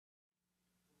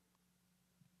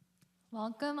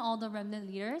Welcome all the Remnant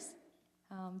leaders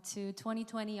to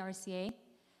 2020 RCA.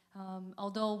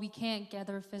 Although we can't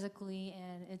gather physically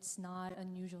and it's not an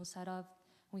unusual setup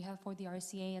we have for the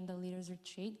RCA and the Leaders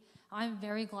Retreat, I'm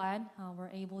very glad we're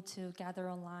able to gather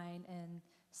online and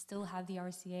still have the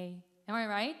RCA. Am I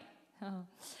right?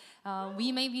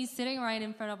 We may be sitting right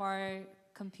in front of our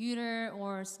computer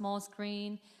or small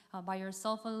screen by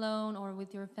yourself alone or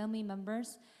with your family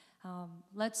members.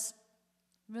 Let's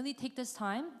really take this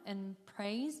time and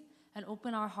praise and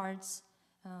open our hearts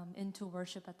into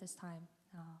worship at this time.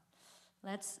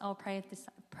 Let's all praise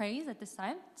at this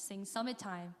time. Sing Summit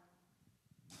Time.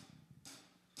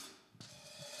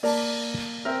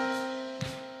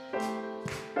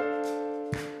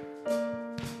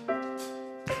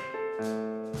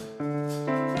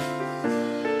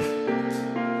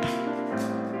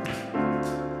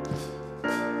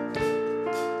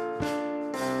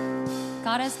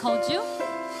 God has called you.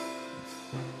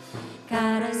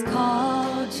 God has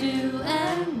called you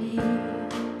and me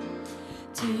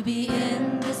to be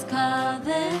in this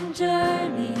covenant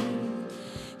journey.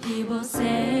 He will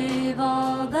save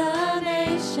all the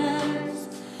nations.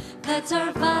 That's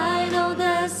our final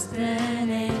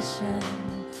destination.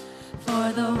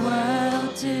 For the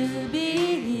world to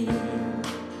be healed,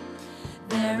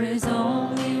 there is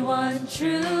only one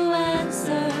true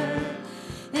answer.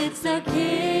 It's the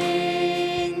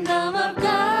kingdom of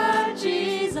God.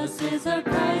 Jesus is our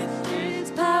Christ,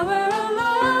 His power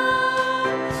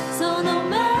alone. So no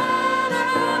matter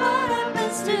what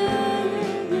happens to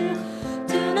you,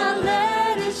 do not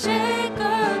let it shake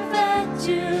or affect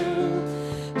you.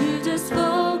 You just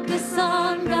focus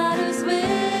on God who's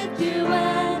with you,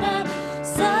 and at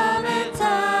summertime,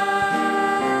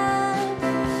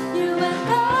 you and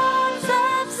God's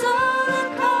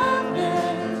absolute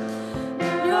confidence.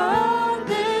 You're on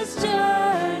this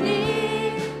journey.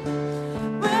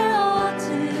 We're all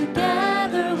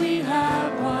together, we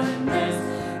have oneness.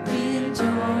 We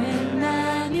enjoy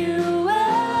Emmanuel.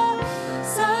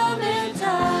 Summertime.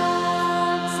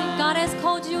 Sing, God has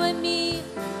called you and me.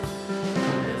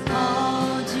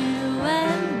 Called you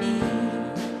and me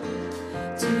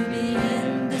to be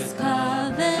in this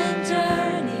covenant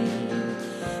journey.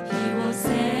 He will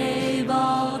save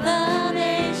all the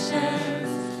nations.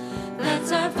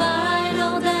 That's our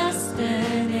final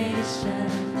destination.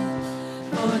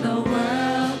 For the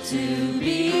world to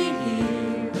be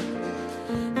healed,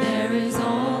 there is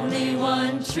only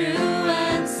one true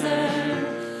answer.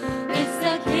 It's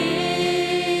the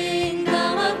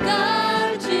kingdom of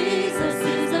God. Jesus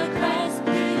is the Christ,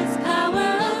 His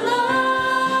power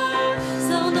alone.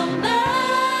 So no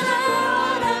matter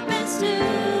what happens to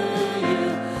you,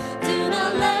 do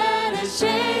not let it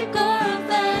shake or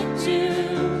affect you.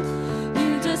 You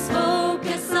just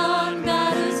focus on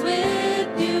God who's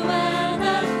with you, and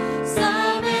at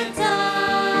summertime,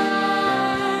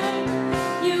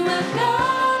 you have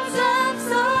God's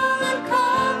absolute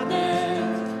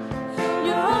confidence.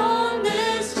 You're on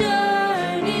this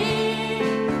journey.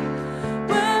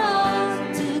 We're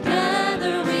all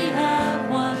together, we have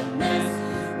oneness.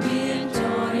 We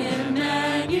enjoy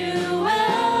Emmanuel.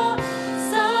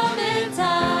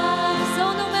 Summertime. So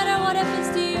no matter what happens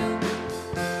to you,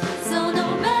 so no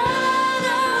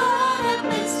matter what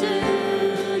happens to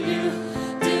you,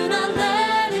 do not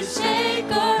let it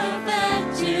shake or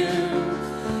affect you.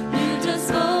 You just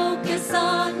focus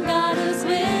on God who's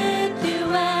with you,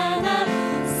 and at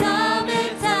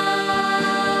summertime,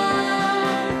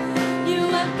 you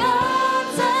have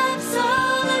God's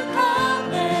absolute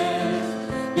confidence.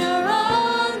 You're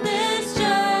on this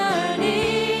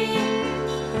journey.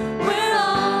 We're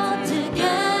all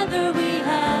together, we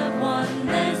have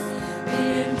oneness. We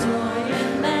enjoy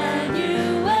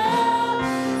Emmanuel.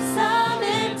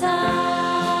 Summertime.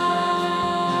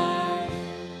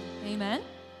 Amen.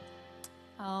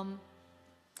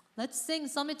 Let's sing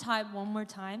Summertime one more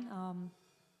time.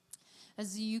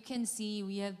 As you can see,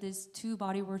 we have these two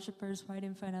body worshipers right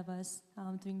in front of us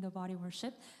doing the body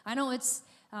worship. I know it's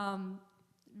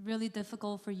really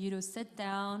difficult for you to sit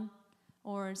down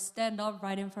or stand up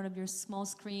right in front of your small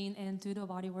screen and do the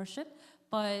body worship.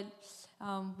 But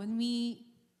when we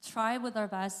try with our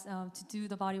best to do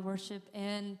the body worship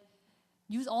and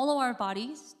use all of our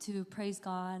bodies to praise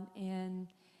God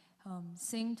and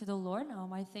sing to the Lord,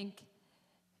 I think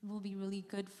it will be really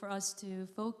good for us to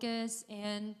focus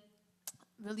and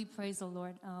really praise the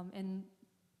Lord and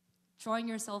drawing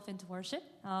yourself into worship.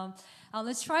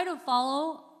 Let's try to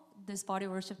follow this body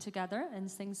worship together and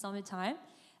sing Summertime.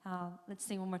 Let's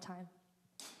sing one more time.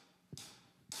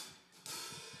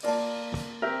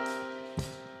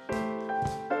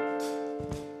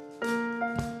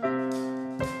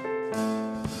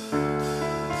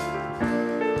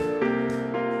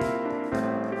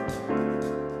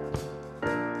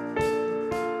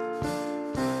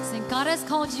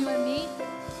 called you and me.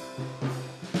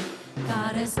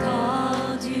 God has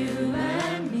called you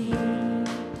and me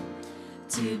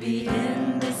to be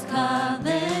in this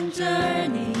covenant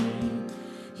journey.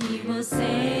 He will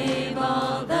save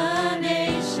all the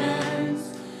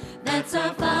nations. That's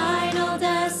our final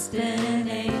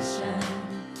destination.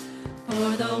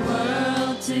 For the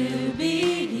world to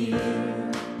be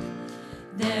healed,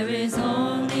 there is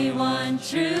only one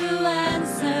true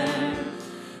answer.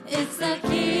 It's the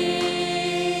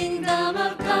kingdom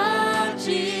of God.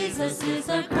 Jesus is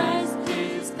our Christ,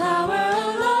 His power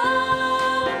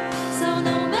alone. So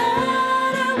no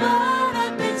matter what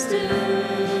happens to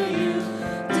you,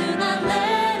 do not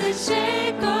let it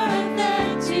shake or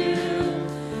affect you.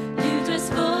 You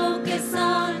just focus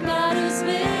on God who's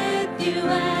with you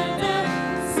at the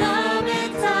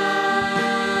summit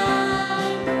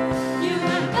time. You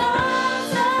have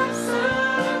God's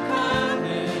absolute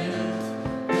coming.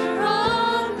 We're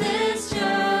on this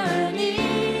journey.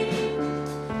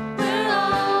 We're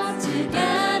all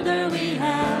together. We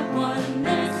have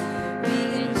oneness. We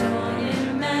enjoy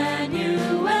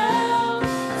Emmanuel.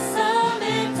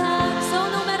 Summit time. So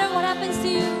no matter what happens to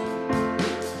you,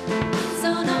 so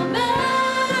no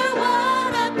matter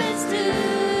what happens to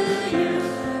you,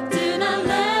 do not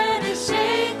let it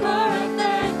shake or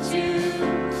affect you.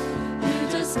 You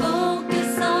just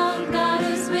focus on God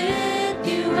who's with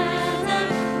you at the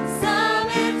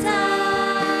summit time.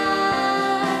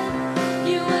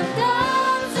 You have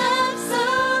God's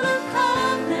absolute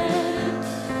covenant.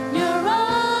 You're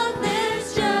on this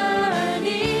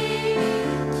journey.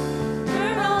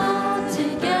 We're all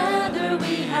together.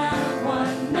 We have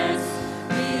oneness.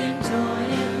 We enjoy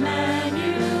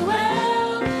Emmanuel.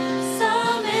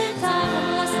 Summit time.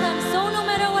 Last time. So no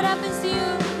matter what happens to you,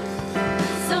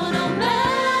 so no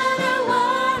matter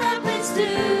what happens to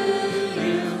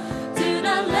you, do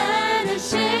not let it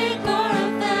shake or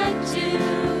affect you.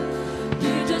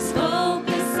 You just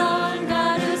focus on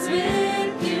God who's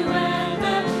with you at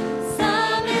the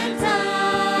summit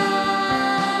time.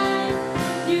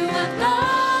 You have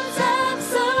God's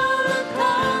absolute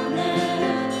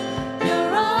covenant.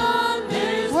 You're on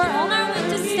this. We're on our way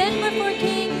to stand before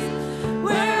kings.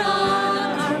 We're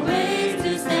on our way to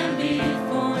stand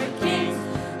before kings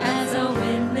as a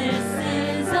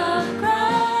witnesses of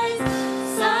Christ.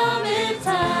 Summit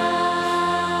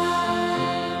time.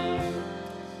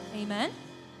 Amen.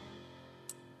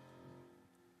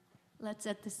 Let's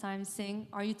at this time sing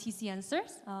RUTC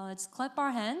answers. Let's clap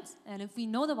our hands, and if we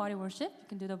know the body worship, you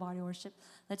can do the body worship.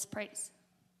 Let's praise.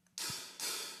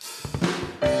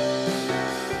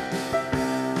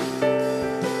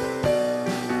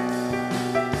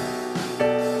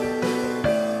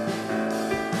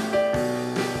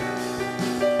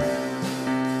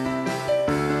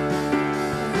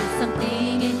 There's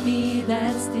something in me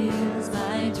that steals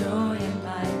my joy and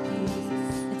my peace.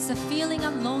 It's a feeling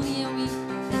I'm lonely and weak.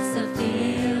 It's a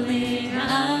feeling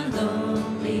I'm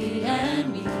lonely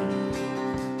and weak.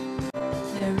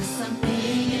 There is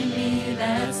something in me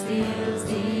that steals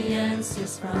the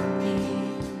answers from me.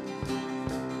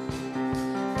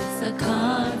 It's the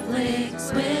conflicts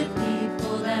with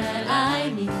people that I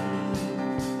need.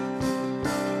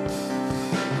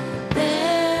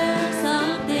 There's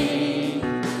something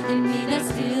in me that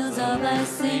steals all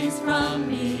blessings from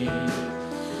me.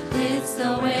 It's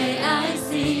the way I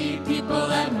see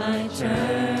people at my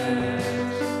church.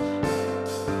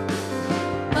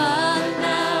 But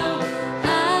now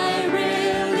I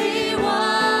really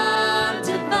want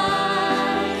to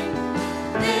find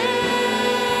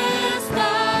this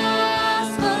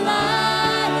gospel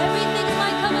light. Everything's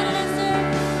my covenant answer.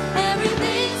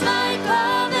 Everything's my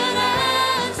covenant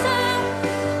answer.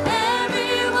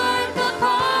 Every work a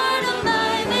part of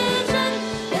my vision.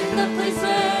 In the place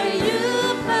where you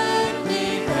put me,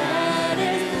 that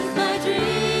is my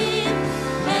dream.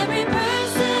 Every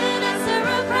person has their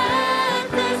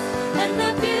apprentice, and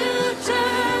the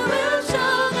future will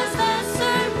show this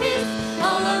masterpiece.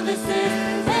 All of this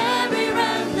is every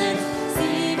remnant,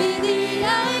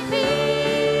 CBDIP.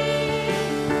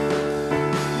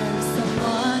 There's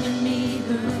someone in me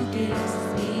who gives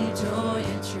me joy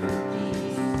and true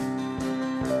peace.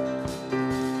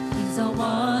 He's the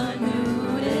one who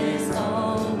is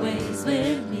always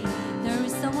with me. There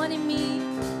is someone in me.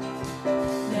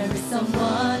 There is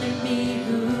someone in me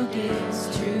who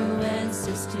gives true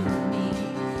answers to me.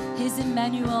 He's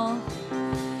Emmanuel.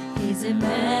 He's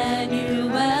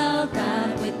Emmanuel,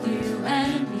 God with you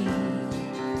and me.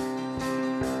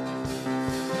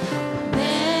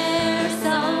 There's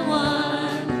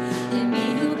someone in me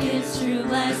who gives true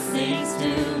blessings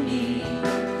to me.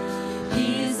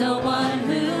 He's the one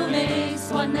who makes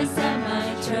oneness at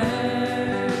my church.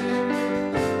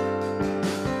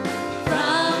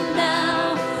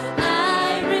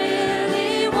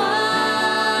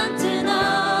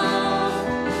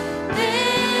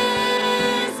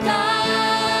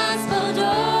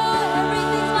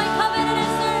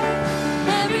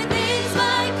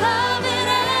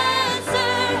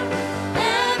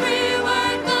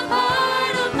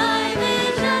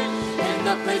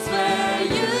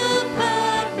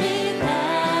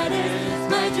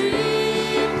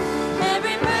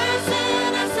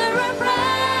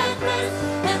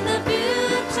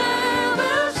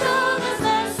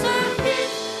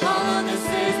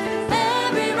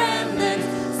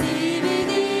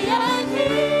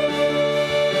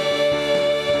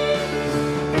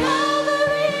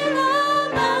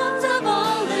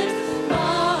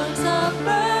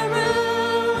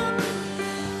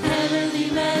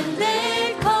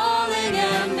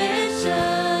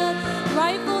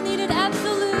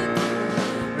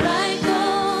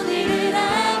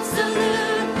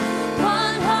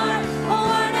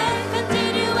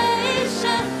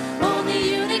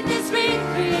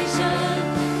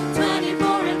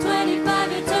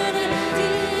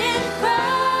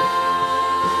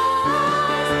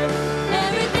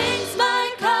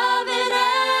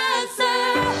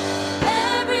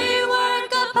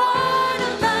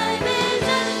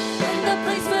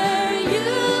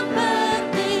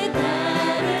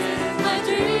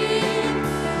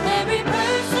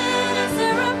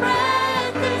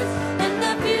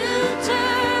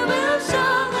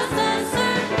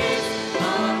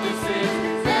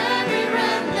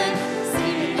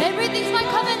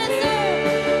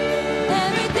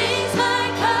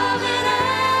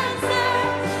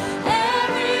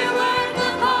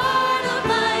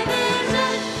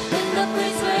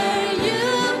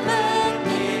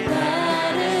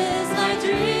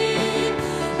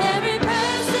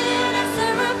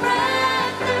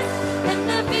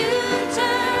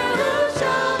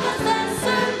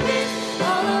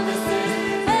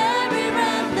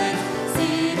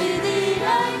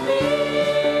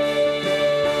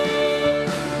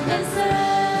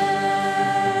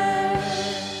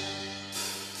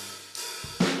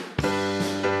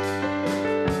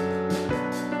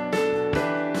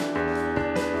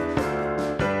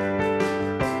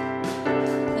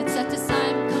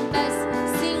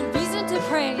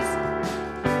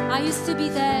 be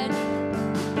dead.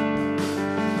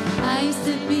 I used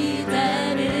to be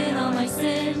dead in all my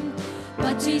sin,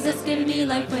 but Jesus gave me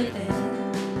life within.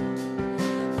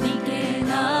 Thinking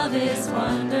of His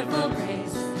wonderful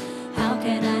grace, how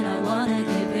can I not want to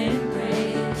give Him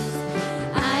praise?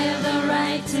 I have the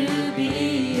right to be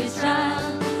His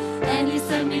child, and He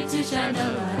sent me to shine the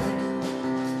light.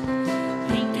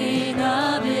 Thinking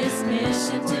of His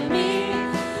mission to me,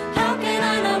 how can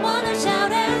I not want to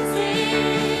shout and sing?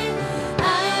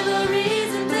 I have a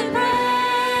reason to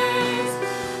praise,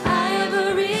 I have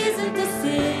a reason to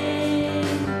sing.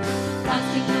 God's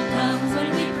kingdom comes when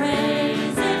we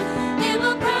praise Him, it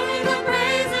will carry the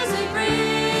praises we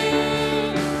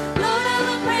bring. Lord, I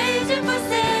will praise You for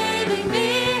saving me,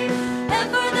 and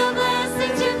for the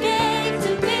blessings You gave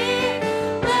to me.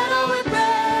 Let all with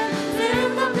breath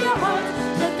lift up your heart,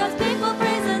 let God's people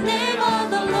praise the name of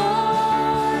the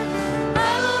Lord.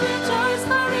 I will rejoice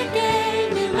for He gave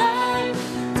me life,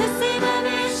 to see my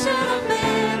mission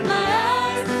open my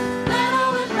eyes. Let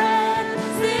all with breath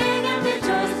sing and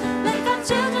rejoice, let God's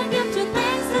children give true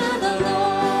thanks to the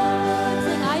Lord.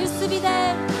 Sing, I used to be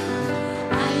dead,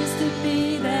 I used to be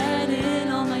dead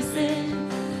in all my sin,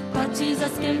 but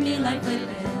Jesus gave me life within.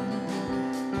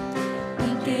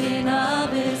 Thinking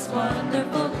of His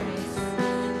wonderful grace,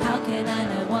 how can I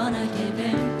not want to give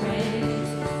Him praise?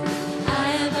 I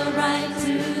have a right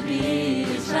to be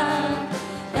His child,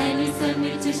 and He sent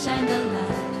me to shine the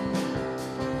light.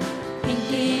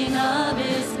 Thinking of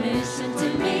His mission to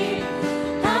me,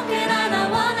 how can I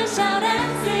not want to shout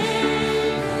and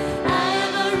sing? I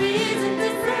have a reason to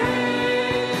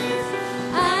praise,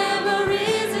 I have a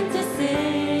reason to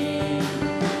sing.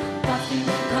 God's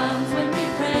kingdom comes when we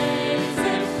praise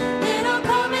Him, it'll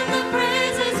come in the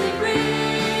praises we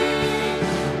bring.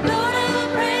 Lord, I will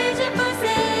praise You for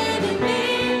saving me,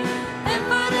 and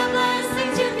for the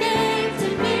blessings You gave to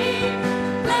me.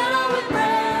 Let all with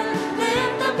breath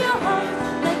lift up your heart,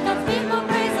 let God's people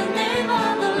praise the name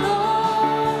of the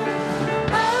Lord.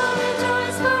 I will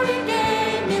rejoice for He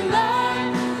gave me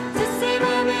life, to see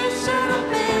my mission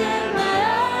open my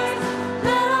eyes.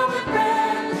 Let all with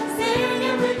breath sing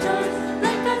and rejoice,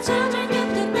 let God's children give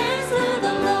the thanks to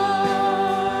the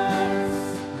Lord.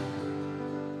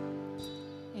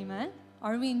 Amen.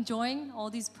 Are we enjoying all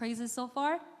these praises so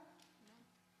far?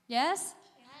 Yes?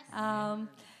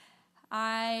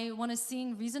 I want to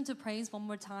sing Reason to Praise one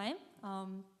more time.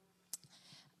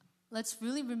 Let's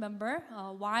really remember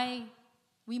why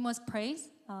we must praise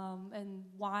and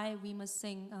why we must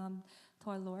sing to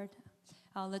our Lord.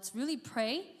 Let's really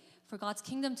pray for God's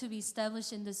kingdom to be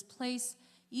established in this place,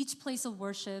 each place of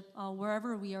worship,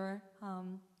 wherever we are.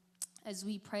 As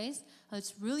we praise,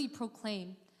 let's really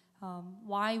proclaim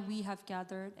why we have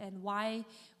gathered and why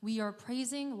we are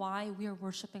praising, why we are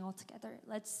worshiping all together.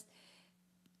 Let's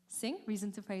sing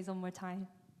Reason to Praise one more time.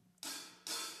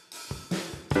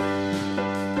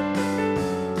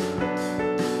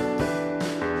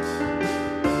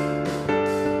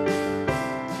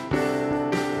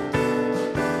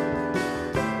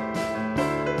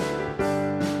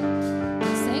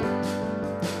 Sing.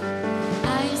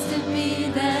 I used to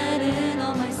be dead in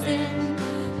all my sin,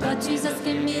 but Jesus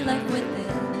gave me life within.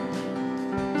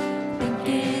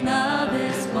 Thinking of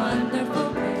His wonderful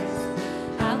grace,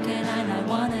 how can I not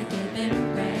want to give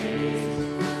Him praise?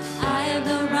 I have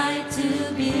the right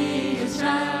to be His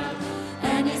child,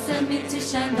 and He sent me to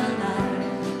shine the light.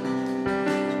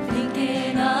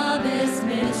 Thinking of His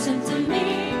mission to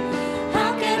me,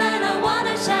 how can I not want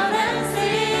to shout and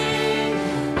sing?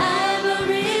 I have a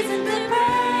reason to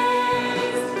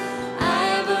praise, I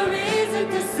have a reason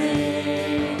to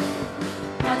sing.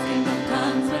 God's kingdom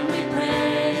comes when we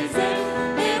praise Him,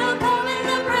 it'll come in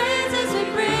the praises we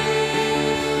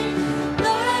bring.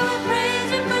 Lord, I will praise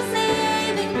You for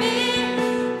saving me,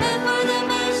 and for the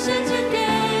missions You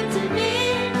gave to me.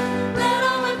 Let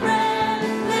all with breath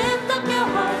lift up your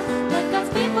heart, let God's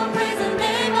people praise the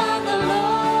name of the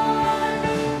Lord.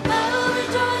 I will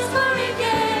rejoice for He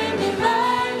gave me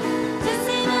life, to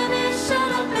see my mission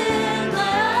open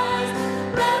my eyes.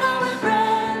 Let all with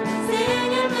breath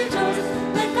sing and rejoice,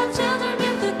 let God's children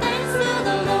give the thanks to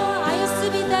the Lord. I used to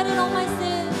be dead in all my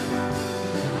sin,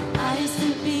 I used to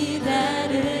be dead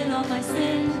in all my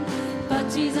sin, but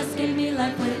Jesus gave me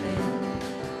life within.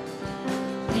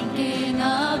 Thinking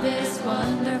of His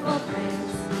wonderful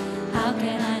praise, how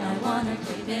can I not want to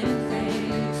give Him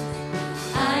praise?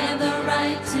 I have the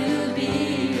right to be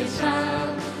His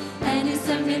child, and He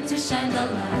sent me to shine the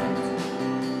light.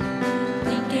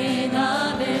 Thinking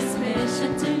of His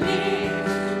mission to me,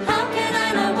 how can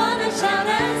I not want to shout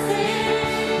and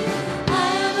sing? I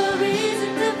have a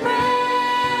reason to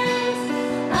praise,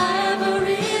 I have a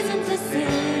reason to sing.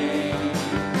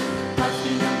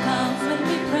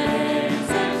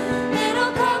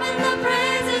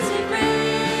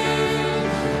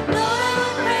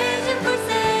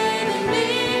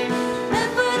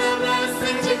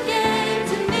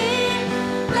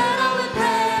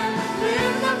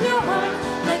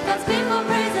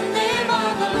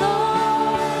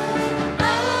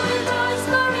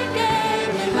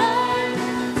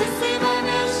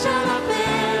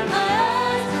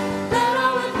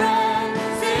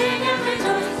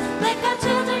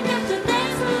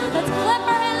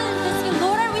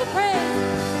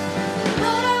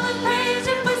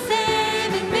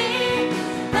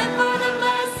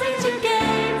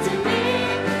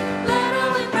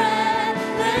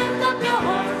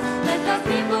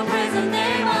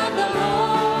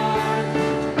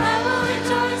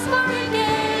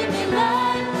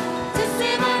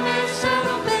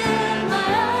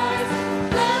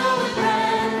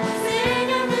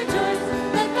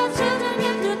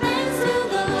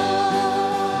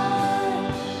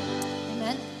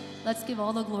 Let's give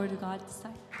all the glory to God this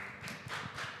time.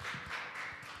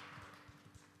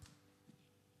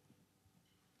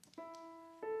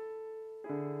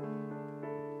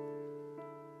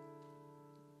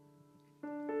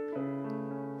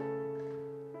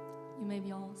 You may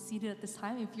be all seated at this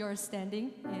time if you're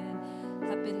standing and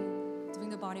have been doing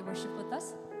the body worship with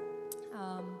us.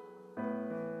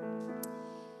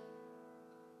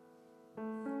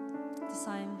 This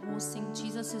time we'll sing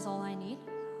Jesus is all I need.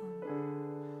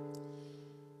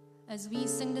 As we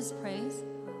sing this praise,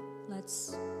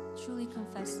 let's truly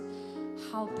confess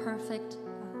how perfect,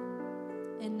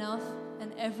 enough,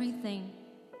 and everything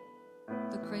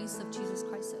the grace of Jesus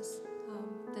Christ is.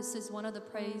 This is one of the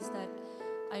praise that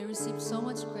I received so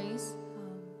much grace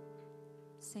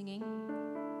singing.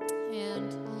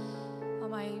 And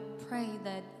I pray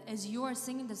that as you are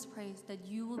singing this praise, that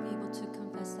you will be able to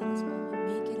confess that as well and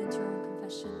make it into your own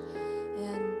confession.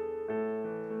 And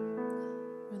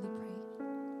really pray.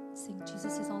 Sing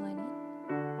Jesus is all I need.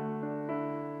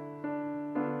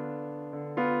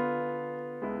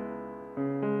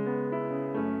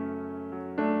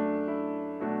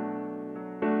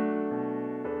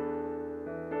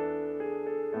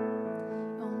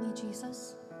 Only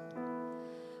Jesus.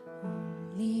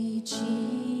 Only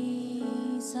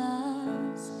Jesus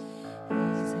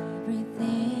is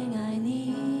everything I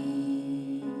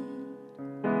need.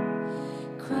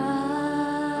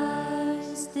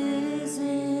 Christ is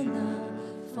enough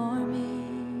for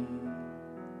me.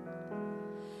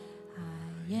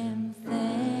 I am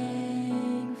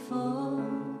thankful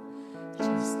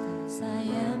just as I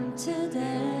am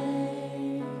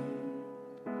today.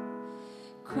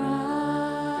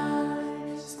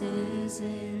 Christ is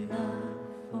enough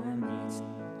for me.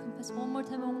 Confess one more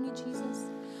time, only Jesus.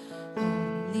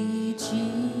 Only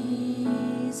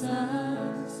Jesus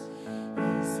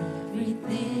is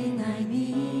everything I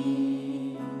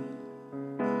need.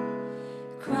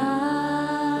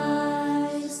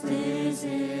 Christ is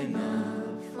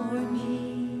enough for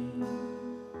me.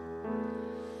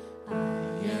 I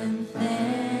am thankful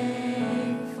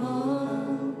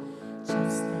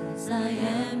just as I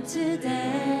am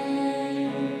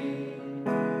today.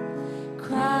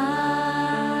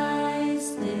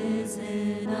 Christ is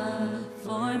enough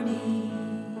for me.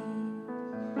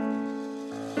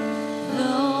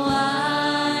 Though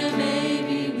I may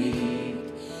be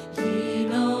weak, He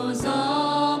knows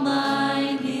all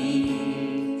my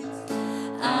needs.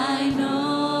 I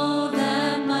know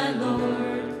that my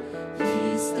Lord,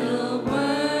 He still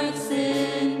works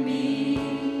in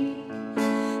me.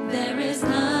 There is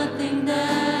nothing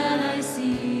that I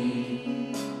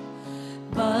see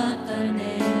but the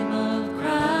name of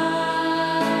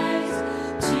Christ.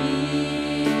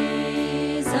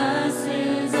 Jesus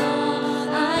is all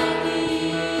I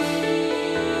need.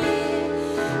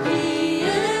 He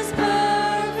is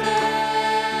perfect.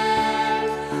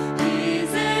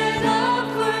 He's enough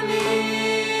for me.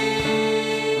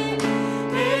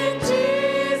 In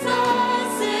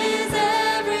Jesus is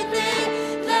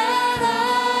everything that I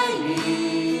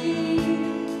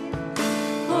need.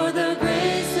 For the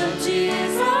grace of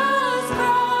Jesus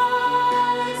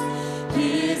Christ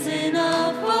is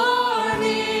enough for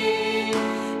me.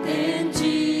 In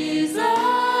Jesus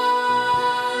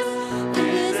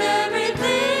is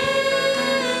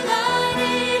everything I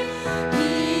need.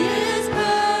 He is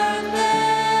perfect.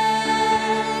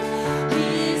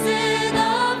 He's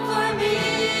enough for me.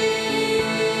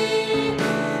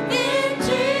 In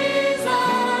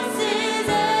Jesus is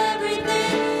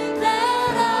everything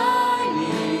that I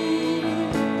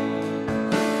need.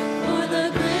 For the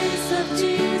grace of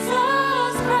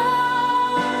Jesus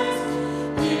Christ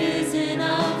is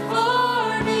enough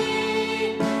for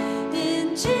me.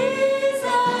 In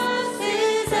Jesus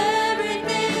is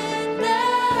everything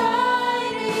that I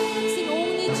need. Sing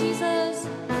only Jesus.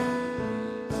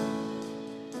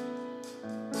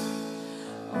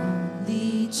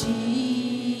 Only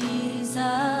Jesus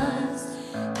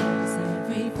is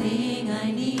everything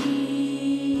I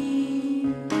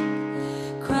need.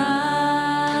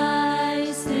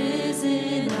 Christ is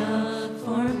enough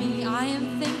for me. I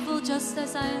am thankful just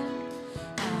as I am.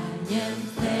 I am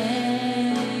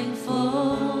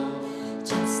thankful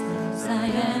just as I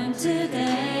am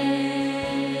today.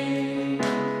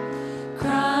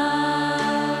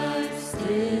 Christ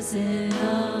is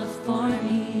enough for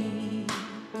me.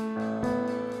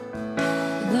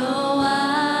 Though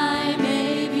I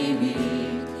may be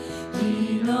weak,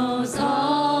 He knows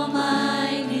all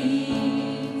my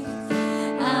needs.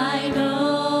 I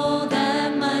know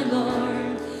that my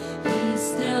Lord, He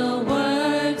still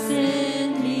works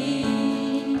in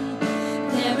me.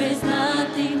 There is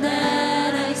nothing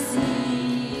that I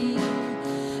see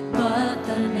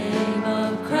name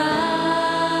of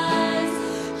Christ.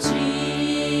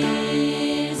 Jesus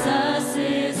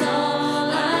is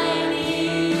all I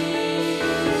need.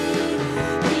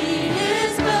 He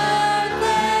is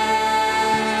perfect.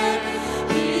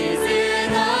 He's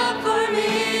enough for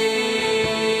me.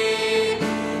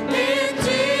 In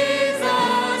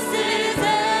Jesus is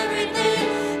everything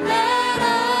that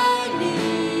I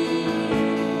need.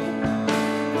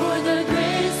 For the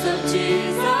grace of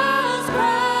Jesus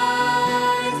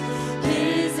Christ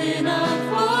is enough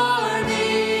for me.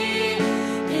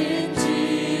 In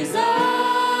Jesus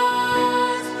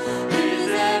is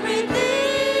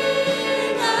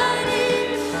everything I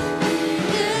need. He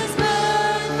is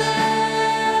perfect.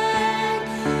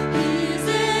 He's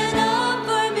enough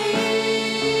for me.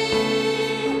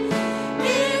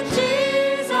 In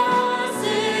Jesus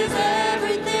is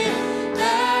everything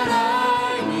that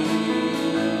I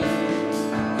need.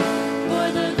 For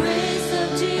the grace of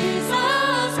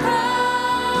Jesus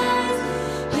Christ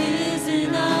is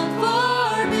enough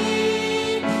for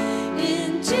me.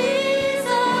 In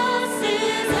Jesus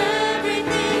is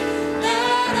everything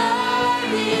that I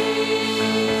need.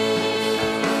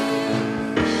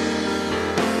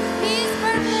 He's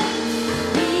perfect.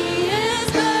 He is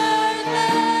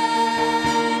perfect.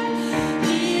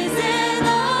 He's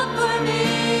enough for me.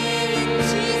 In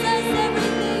Jesus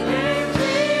everything. In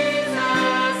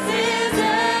Jesus is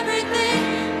everything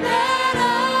that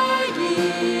I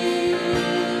need.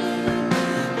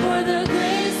 For the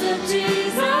grace of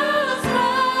Jesus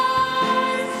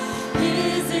Christ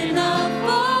is enough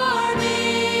for me.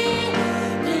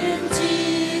 In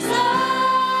Jesus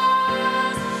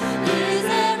is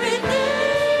everything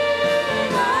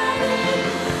I need.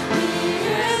 He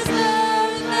is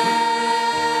perfect.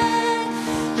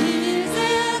 He's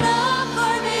enough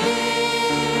for me.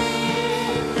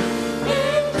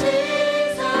 In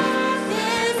Jesus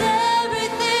is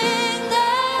everything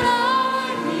that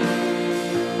I need.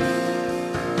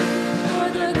 For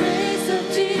the grace of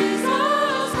Jesus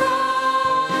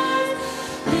Christ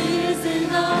is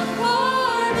enough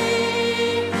for me.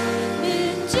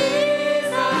 In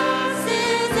Jesus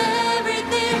is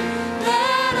everything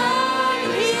that I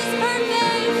need. He's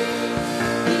perfect.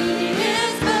 He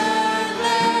is perfect.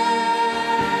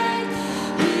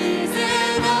 He's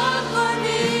enough for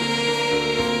me.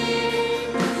 In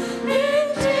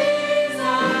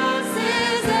Jesus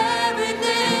is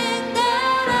everything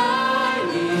that I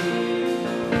need.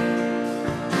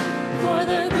 For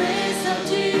the grace of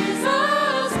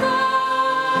Jesus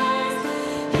Christ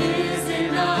is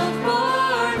enough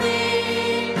for me.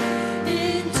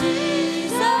 In Jesus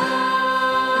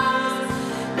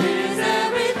is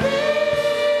everything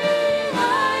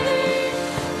I need.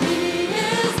 He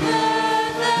is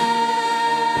perfect.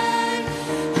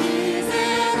 He's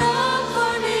enough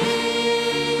for me.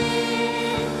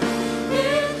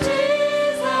 In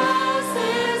Jesus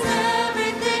is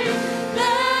everything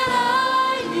that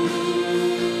I need.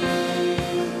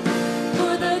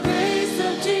 For the grace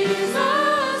of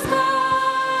Jesus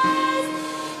Christ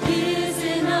is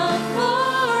enough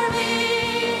for me.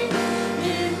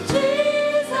 In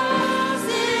Jesus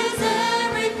is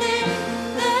everything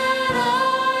that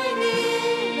I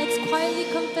need. Let's quietly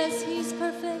confess He's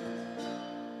perfect.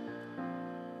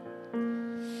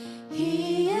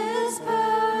 He is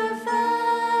perfect.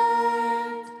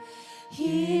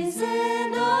 He's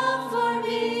enough for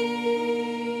me.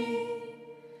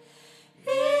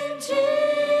 In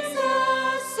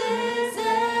Jesus is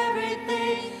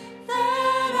everything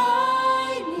that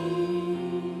I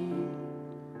need.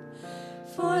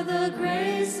 For the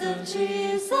grace of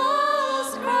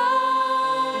Jesus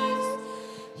Christ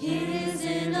is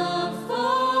enough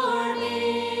for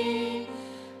me.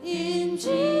 In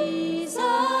Jesus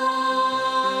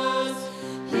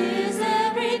is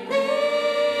everything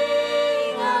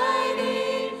I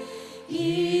need.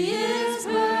 He is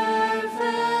perfect.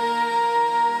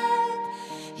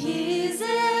 He's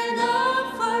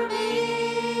enough for me.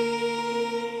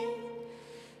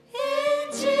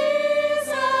 In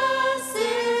Jesus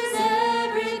is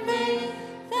everything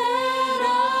that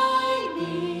I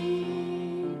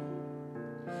need.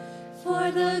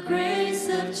 For the grace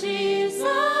of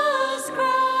Jesus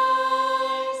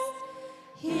Christ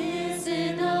is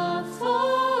enough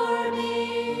for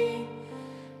me.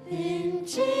 In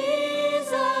Jesus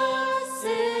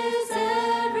is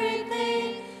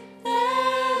everything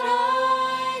that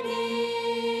I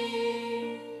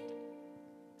need.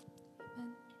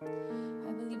 Amen.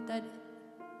 I believe that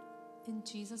in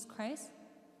Jesus Christ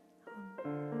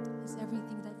is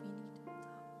everything that we need.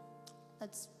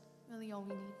 That's really all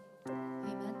we need.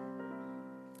 Amen.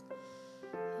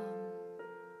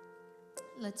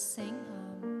 Let's sing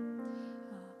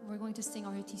going to sing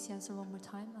RTC answer one more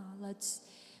time. Let's,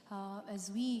 as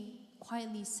we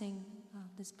quietly sing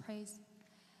this praise,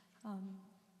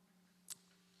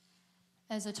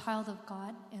 as a child of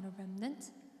God and a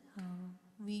remnant,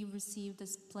 we receive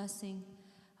this blessing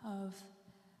of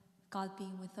God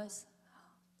being with us,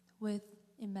 with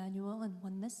Emmanuel and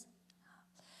oneness.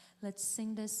 Let's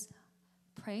sing this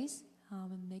praise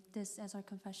and make this as our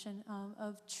confession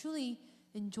of truly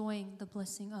enjoying the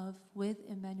blessing of with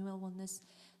Emmanuel oneness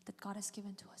that God has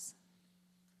given to us.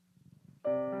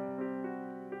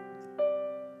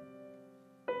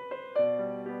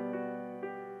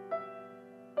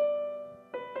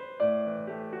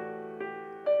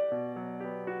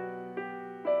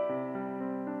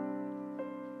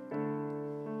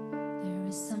 There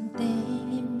is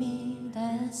something in me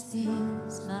that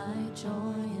steals my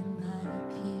joy and my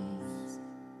peace.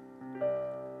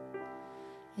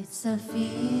 It's a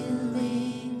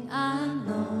feeling I'm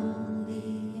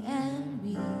lonely and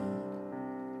weak.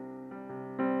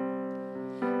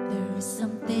 There is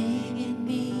something in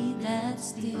me that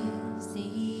steals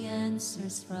the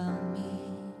answers from me.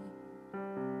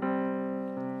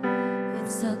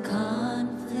 It's a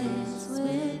conflict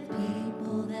with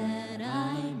people that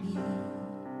I meet.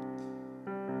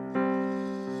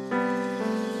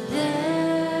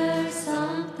 There's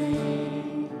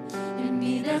something in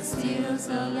me that steals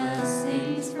the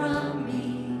blessings from me.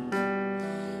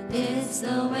 It's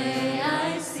the way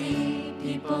I see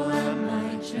people at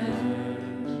my church.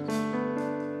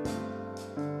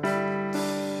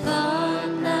 But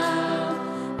now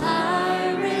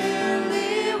I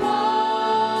really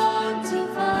want to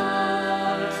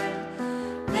find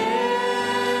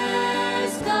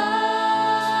this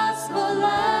gospel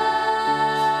life.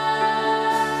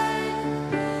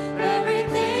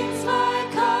 Everything's my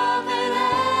covenant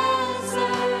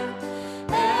answer.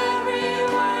 Every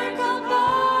work a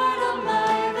part of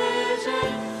my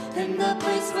vision. In the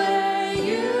place where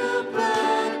you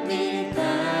put me,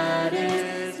 that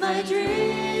is my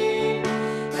dream.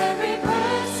 Every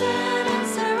person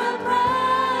answer a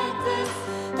practice,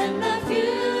 and the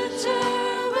future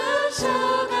will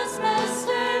show God's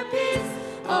masterpiece.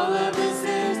 All of this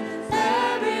is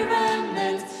every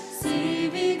remnant,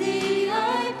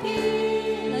 CVDIP.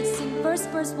 Let's sing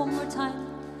verse one more time.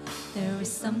 There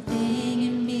is something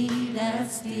in me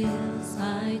that steals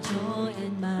my joy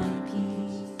and my peace.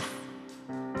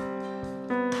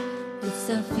 It's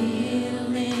a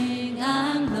feeling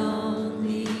I'm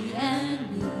lonely and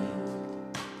weak.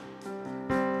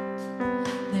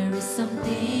 There is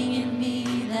something in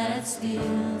me that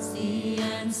steals the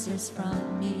answers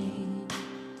from me.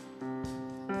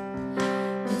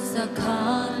 It's a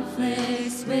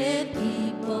conflict with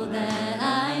people that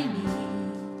I meet.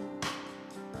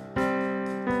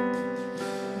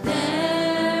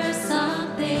 There's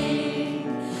something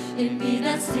in me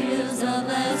that steals the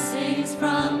blessings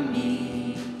from me.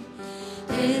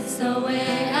 It's the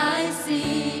way I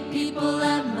see people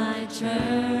at my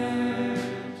church.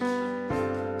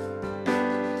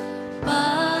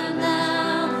 But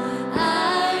now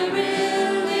I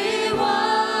really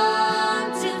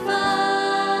want to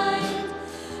find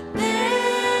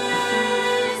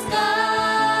this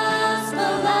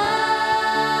gospel life.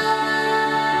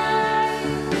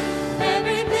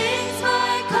 Everything's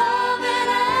my covenant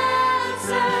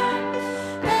answer.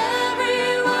 Every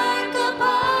work a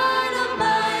part of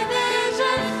my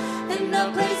vision. In the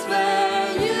place where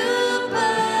you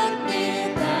put me,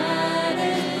 that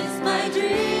is my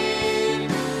dream.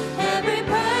 Every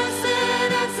person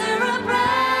answer a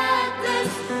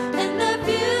practice, and the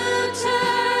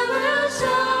future will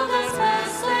show God's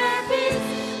masterpiece.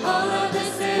 All of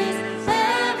this is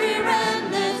every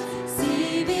remnant,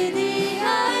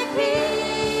 CVDIP.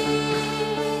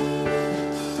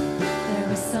 There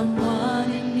is someone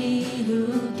in me who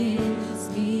gives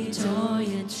me joy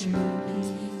and true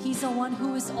peace. He's the one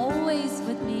who is always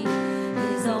with me.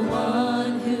 He's the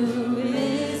one who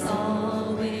is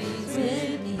always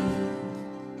with me.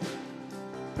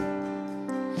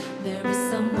 There is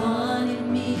someone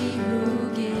in me who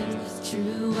gives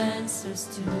true answers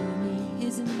to me.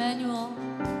 He's Emmanuel.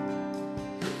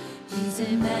 He's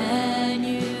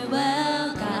Emmanuel,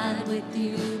 God with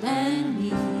you and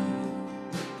me.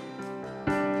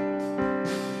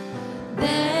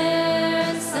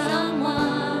 There's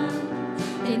someone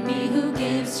in me who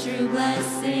gives true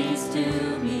blessings to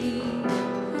me.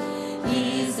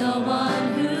 He's the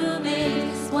one who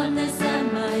makes oneness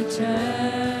at my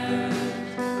church.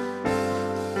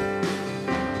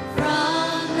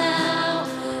 From now,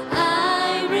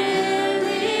 I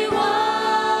really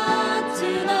want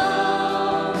to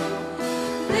know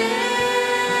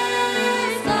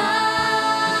this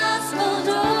gospel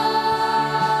door.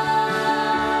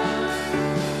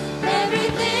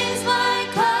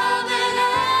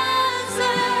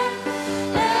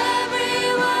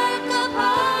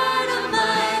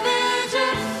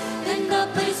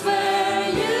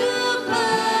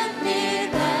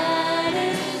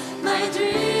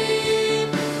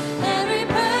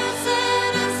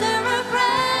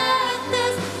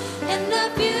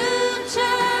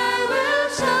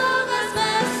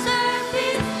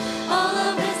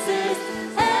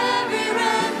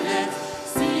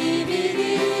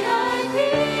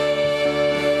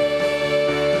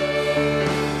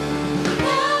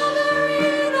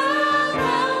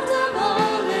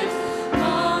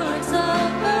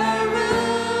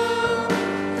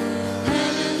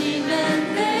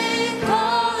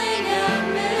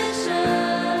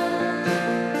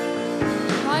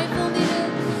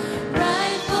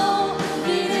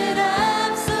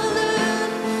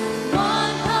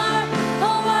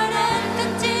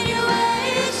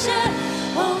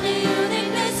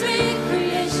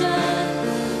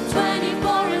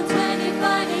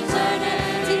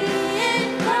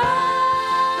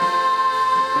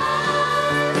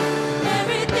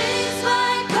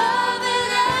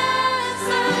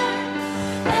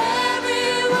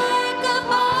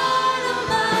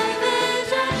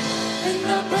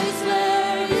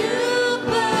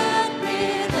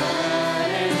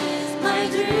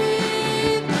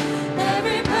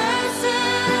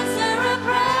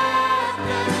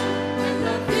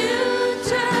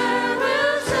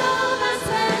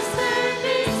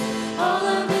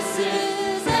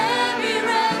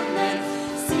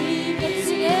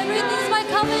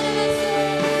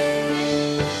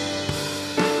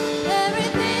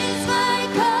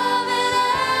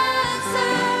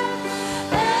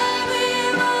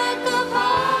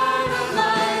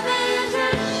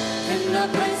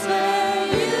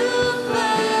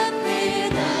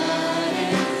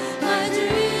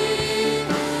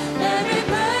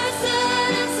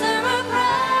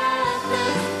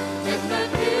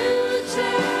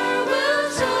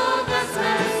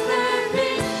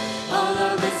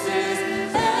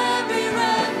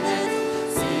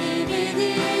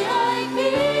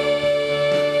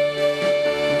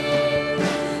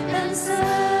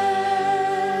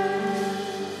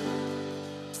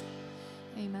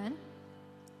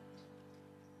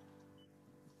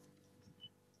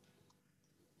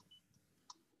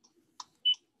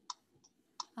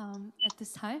 At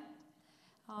this time,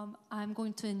 I'm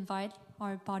going to invite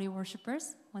our body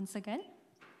worshipers once again.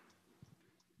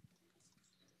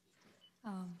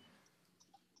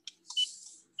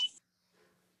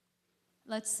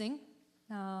 Let's sing.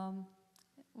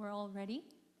 We're all ready.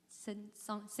 Sing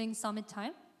Summit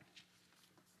Time.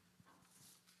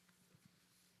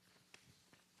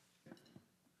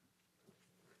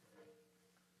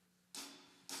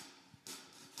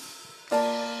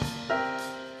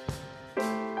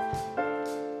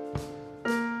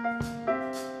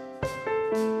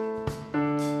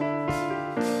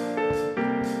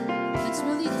 Let's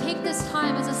really take this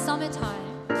time as a summit time.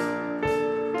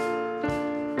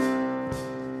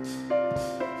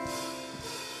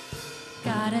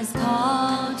 God has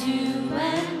called you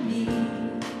and me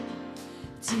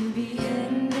to be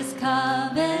in this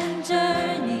covenant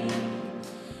journey.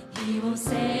 He will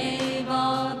save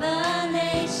all the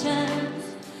nations.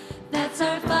 That's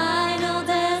our final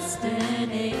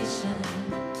destination.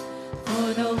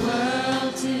 For the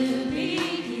world to be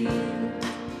healed,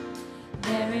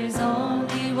 there is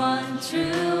only one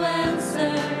true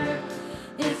answer.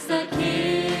 It's the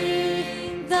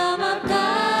kingdom of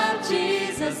God.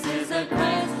 Jesus is the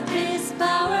Christ, His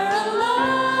power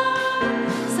alone.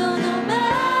 So no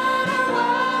matter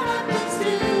what happens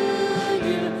to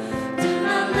you, do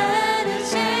not let it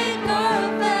shake or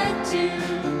affect you.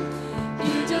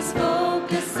 You just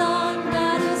focus on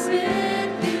God who's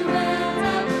with you and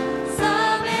at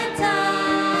summit time.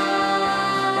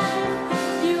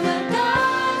 You are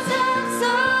God's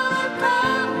absolute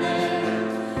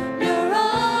promise. You're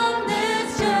on this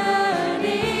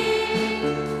journey.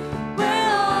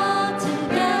 We're all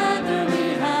together, we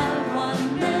have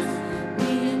oneness.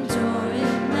 We enjoy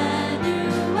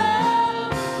Emmanuel.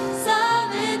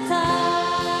 Summit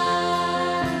time.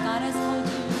 God has called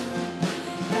you.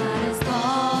 God has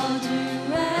called you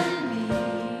and me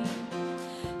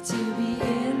to be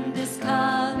in this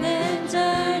covenant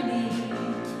journey.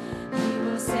 He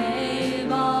will save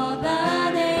all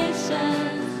the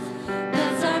nations.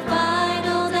 That's our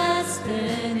final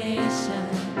destination.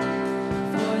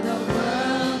 For the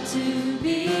world to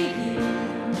be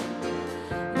healed,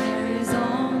 there is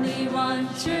only one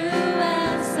true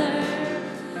answer.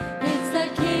 It's the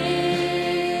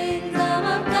kingdom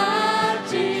of God.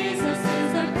 Jesus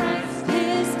is the Christ,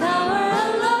 His power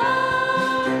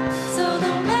alone. So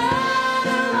no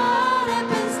matter what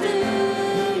happens to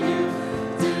you,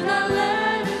 do not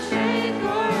let it shake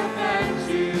or affect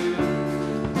you.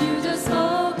 You just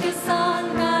focus on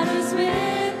God who's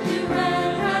with you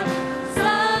and at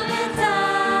summit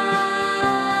time.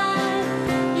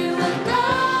 You are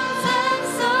God's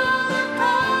absolute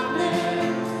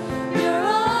promise. You're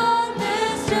on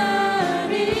this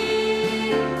journey.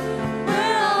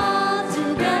 We're all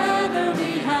together,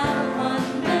 we have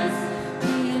oneness.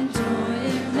 We enjoy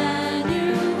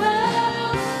Emmanuel.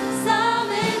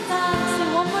 Summit time.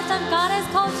 Sing one more time. God has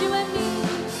called you and me.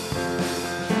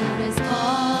 God has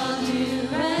called you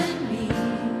and me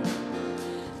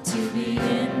to be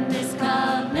in this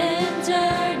covenant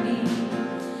journey.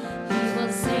 He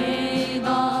will save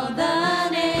all the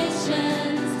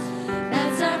nations.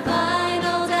 That's our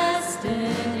final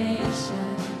destination.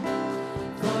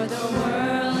 For the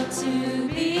world to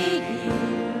be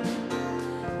healed,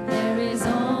 there is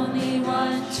only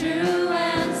one true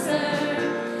answer.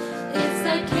 It's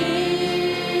the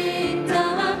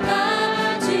kingdom of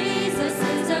God. Jesus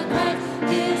is the Christ,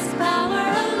 His power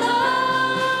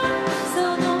alone. So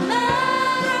no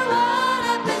matter what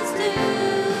happens to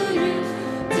you,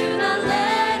 do not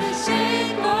let it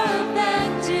shake or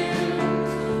affect you.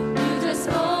 You just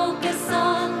focus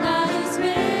on God who's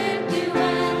with you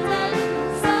and at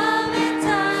summit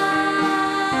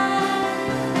time.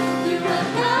 You are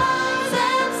God's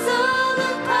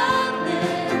absolute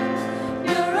promise.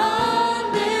 You're on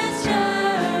this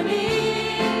journey.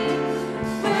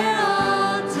 We're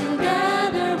all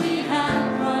together, we have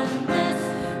oneness.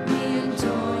 We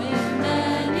enjoy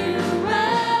Emmanuel.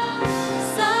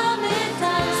 Summit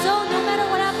time. So no matter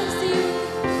what happens to you,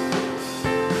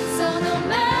 So no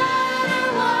matter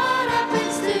what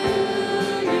happens to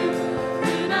you,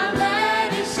 do not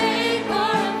let it shake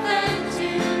or affect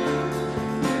you.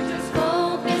 You just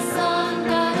focus on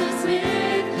God who's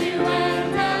with you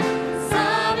and at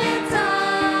summit time.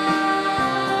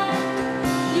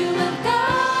 You have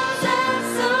God's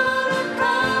absolute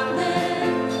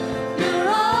promise. You're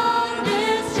on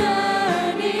this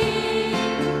journey.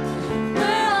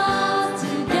 We're all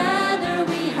together,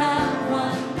 we have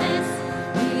oneness.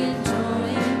 We enjoy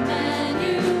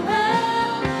Emmanuel.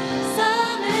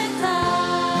 Summit time.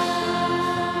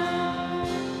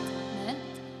 Amen.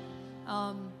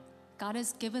 God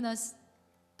has given us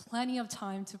plenty of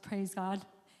time to praise God.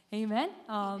 Amen.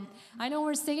 I know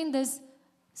we're singing this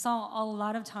song a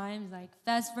lot of times, like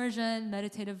fast version,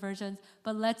 meditative versions,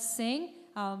 but let's sing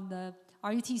the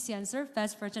RUTC answer,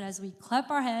 fast version, as we clap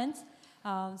our hands.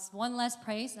 One last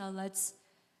praise. Let's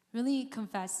really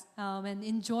confess and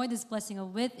enjoy this blessing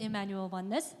of with Emmanuel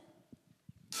oneness.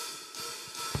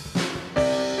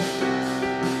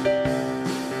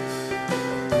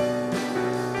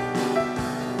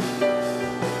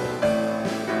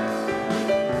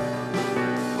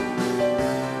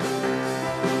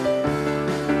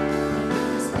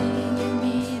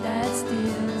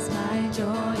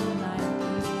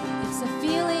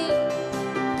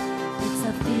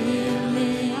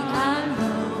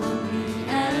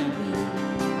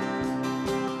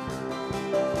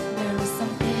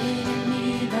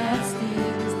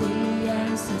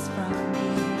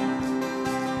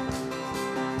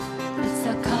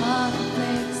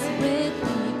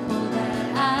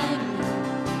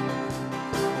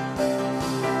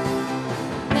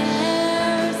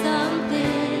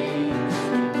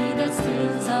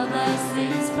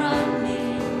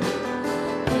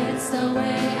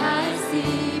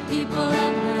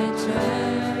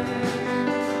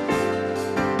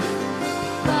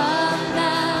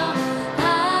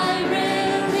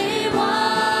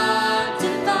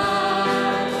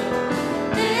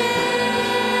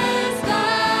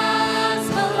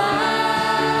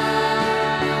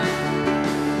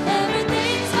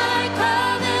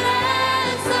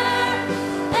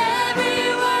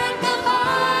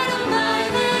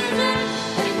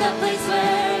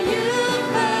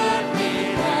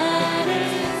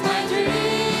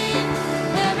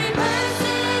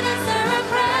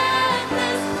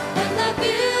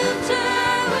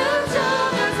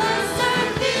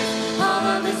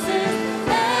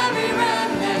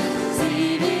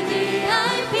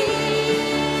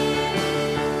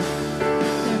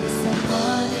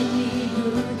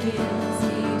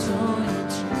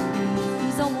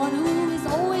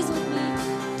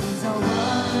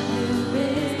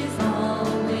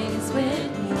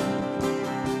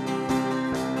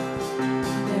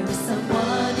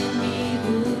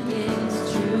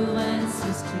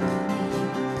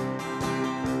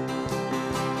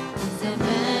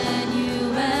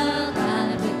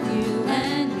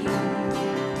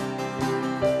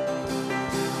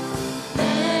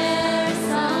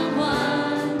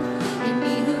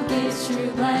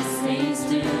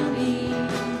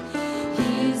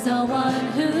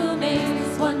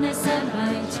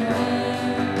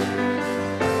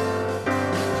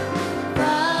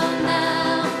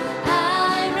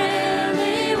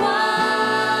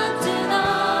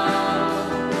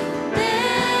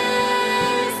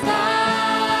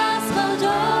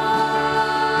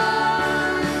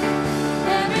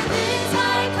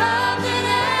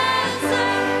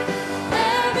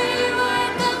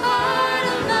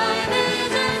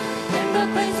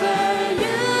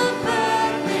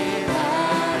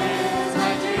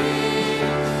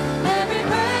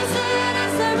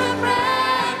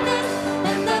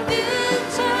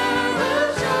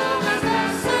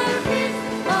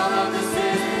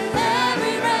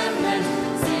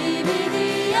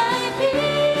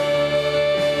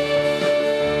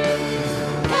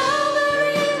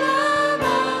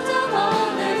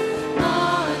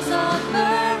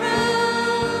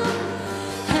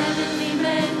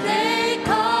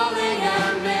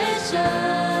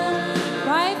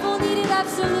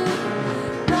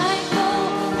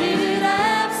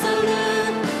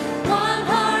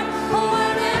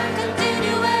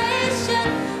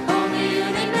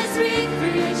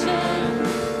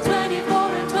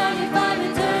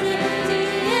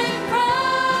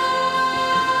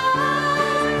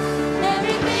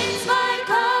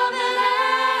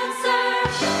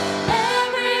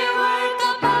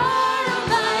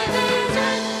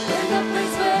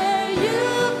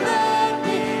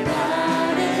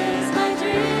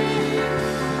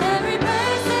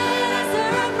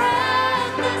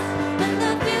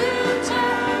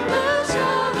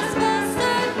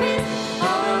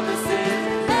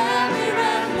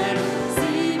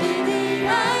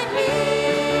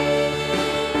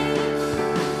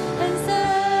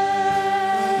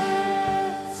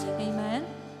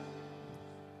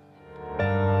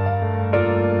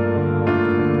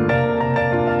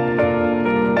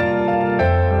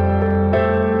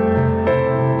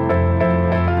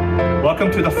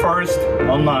 Welcome to the first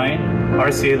online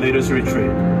RCA Leaders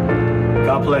Retreat.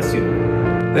 God bless you.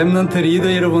 렘넌트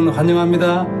리더 여러분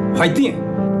환영합니다. 화이팅!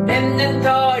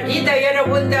 렘넌트 리더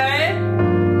여러분들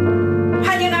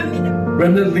환영합니다.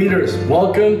 Remnant leaders,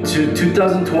 welcome to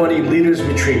 2020 Leaders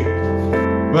Retreat.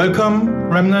 Welcome,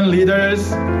 Remnant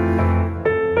leaders.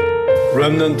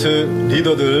 렘넌트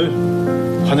리더들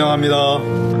환영합니다.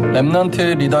 렘넌트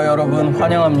리더 여러분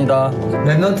환영합니다.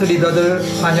 렘넌트 리더들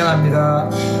환영합니다.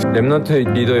 렘넌트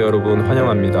리더 여러분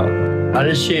환영합니다.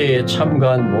 RCA에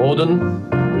참가한 모든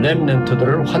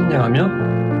렘넌트들을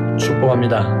환영하며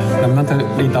축복합니다. 렘넌트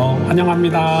리더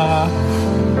환영합니다.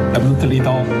 렘넌트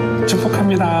리더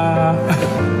축복합니다.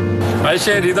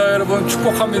 RCA 리더 여러분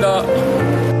축복합니다.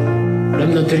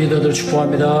 렘넌트 리더들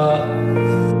축복합니다.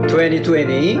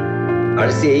 2020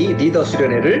 RCA 리더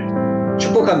수련회를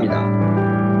축복합니다.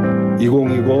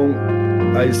 2020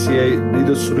 RCA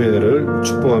리더 수련회를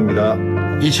축복합니다.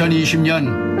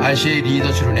 2020년 RCA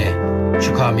리더 수련회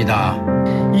축하합니다.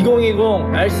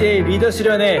 2020 RCA 리더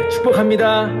수련회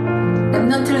축복합니다.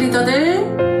 렘넌트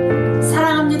리더들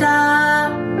사랑합니다.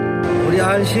 우리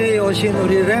RCA에 오신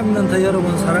우리 렘넌트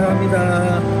여러분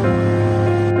사랑합니다.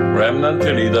 렘넌트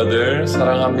리더들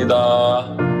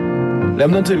사랑합니다.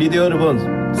 렘넌트 리더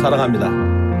여러분 사랑합니다.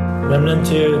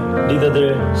 렘넌트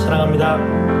리더들 사랑합니다.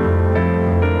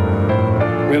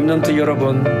 렘넌트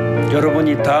여러분,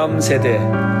 여러분이 다음 세대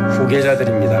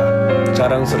후계자들입니다.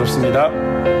 자랑스럽습니다.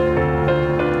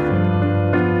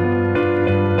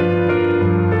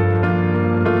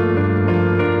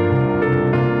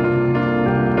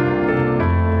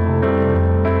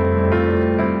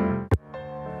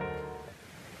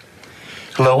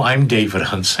 Hello, I'm David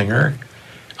Hunsinger.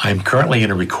 I'm currently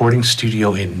in a recording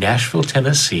studio in Nashville,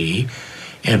 Tennessee,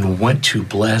 and want to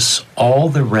bless all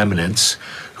the remnants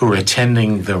who are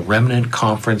attending the Remnant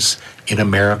Conference in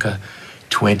America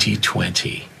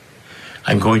 2020.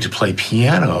 I'm going to play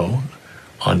piano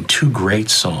on two great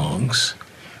songs,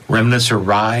 Remnants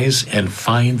Arise and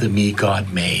Find the Me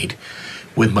God Made,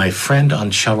 with my friend on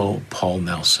cello, Paul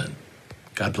Nelson.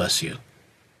 God bless you.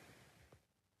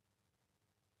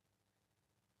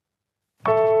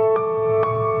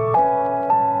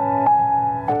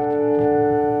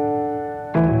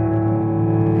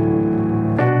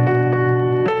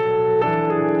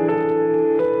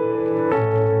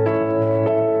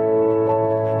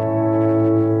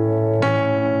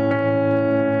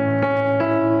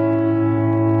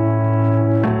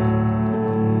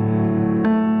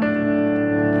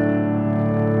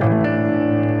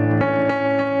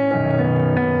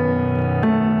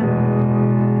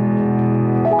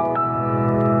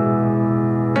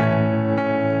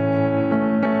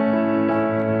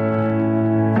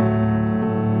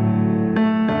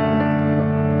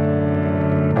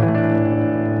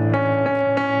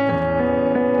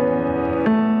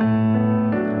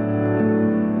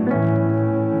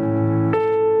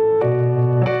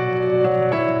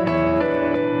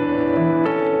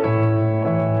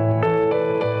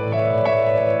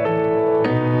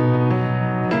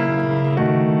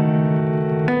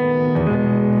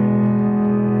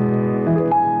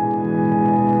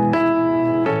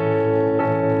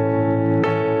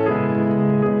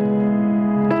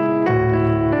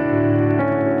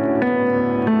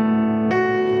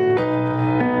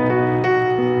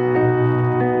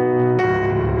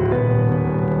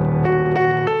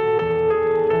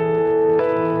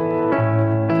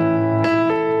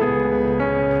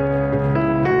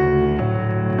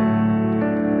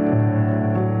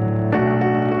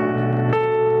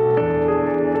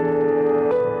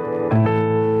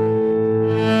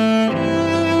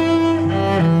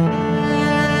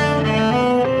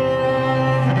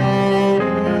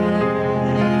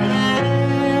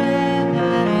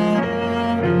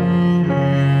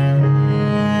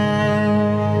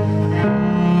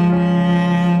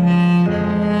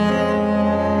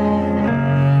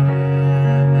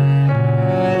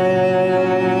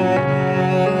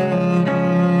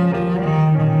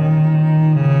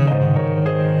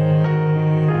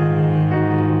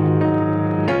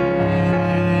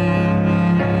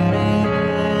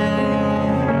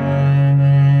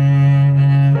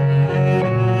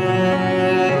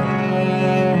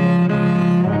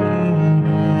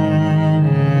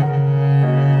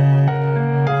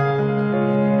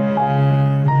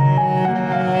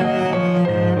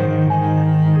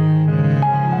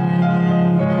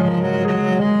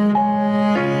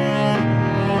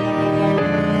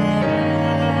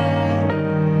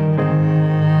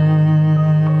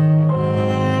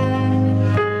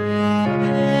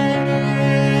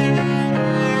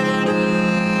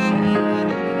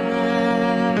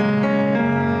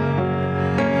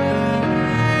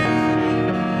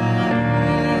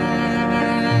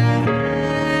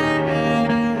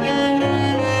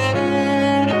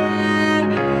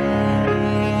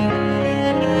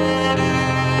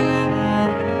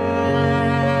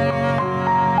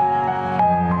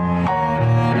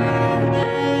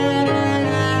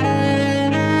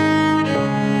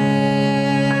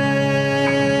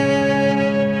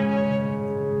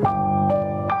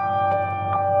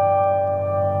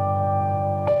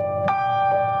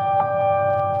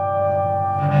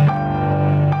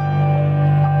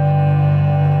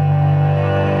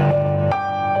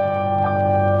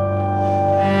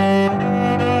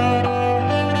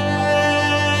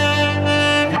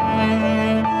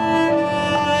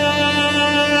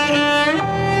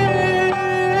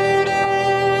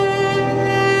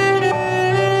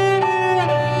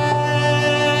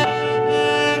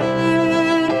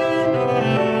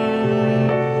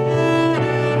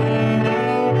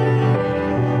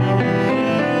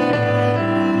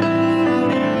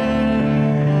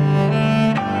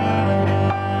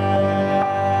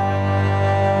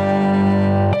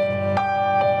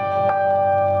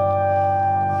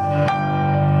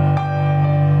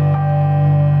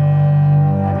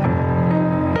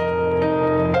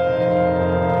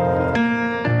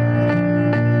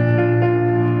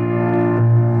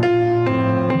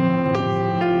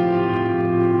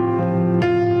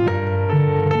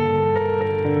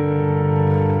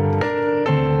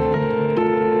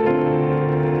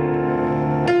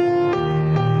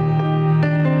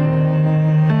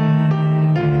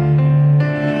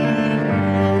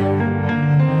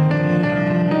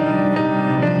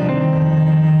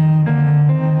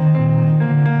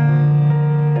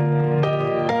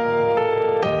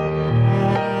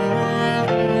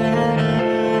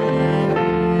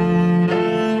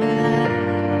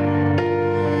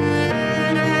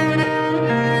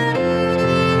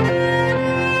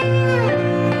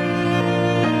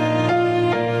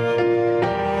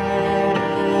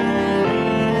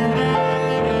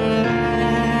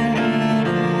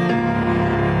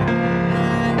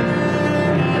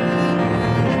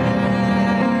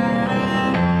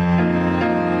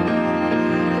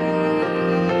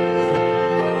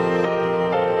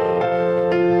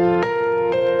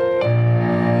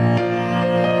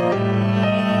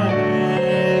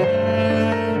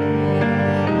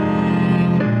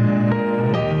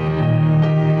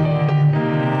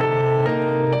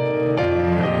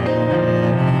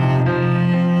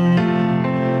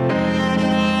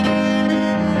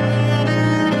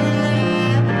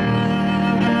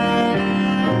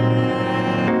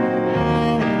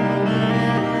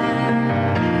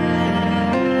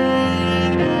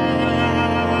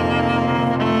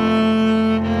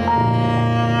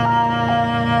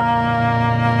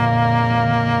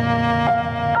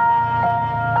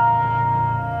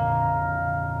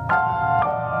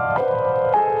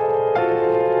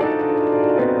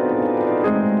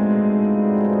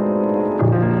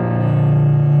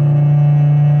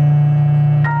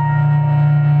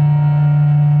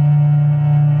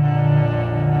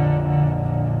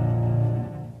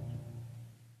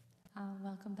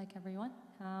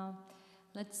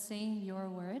 let's sing your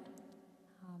word,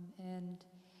 and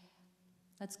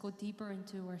let's go deeper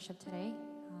into worship today.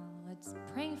 Let's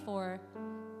pray for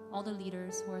all the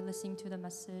leaders who are listening to the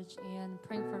message, and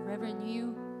praying for Reverend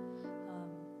Yu,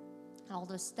 all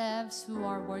the staffs who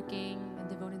are working and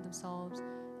devoting themselves,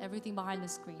 everything behind the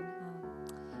screen.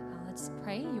 Let's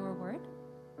pray your word.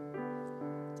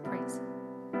 Let's praise.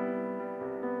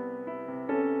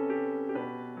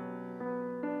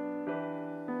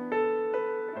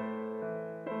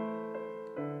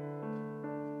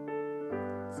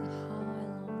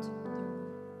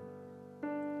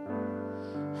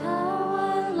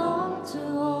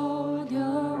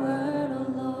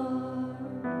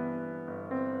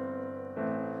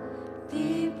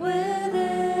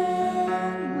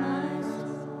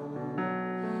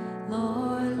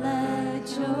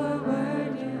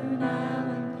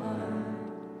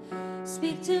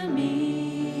 Speak to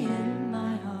me in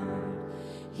my heart,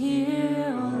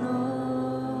 hear, O Lord.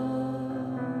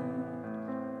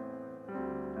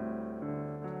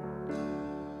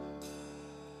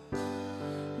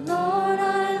 Lord,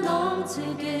 I long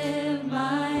to give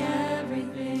my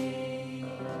everything,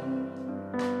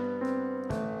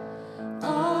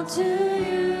 all to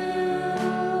you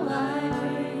I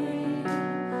bring.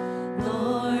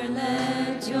 Lord,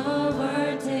 let your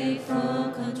word take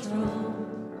full control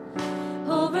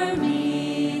over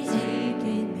me,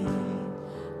 taking me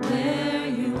where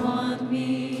you want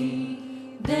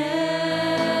me,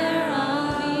 there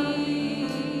I'll be.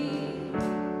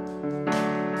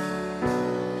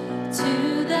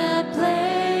 To that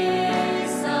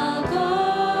place I'll go,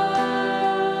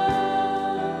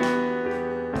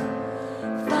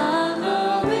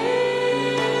 following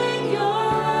your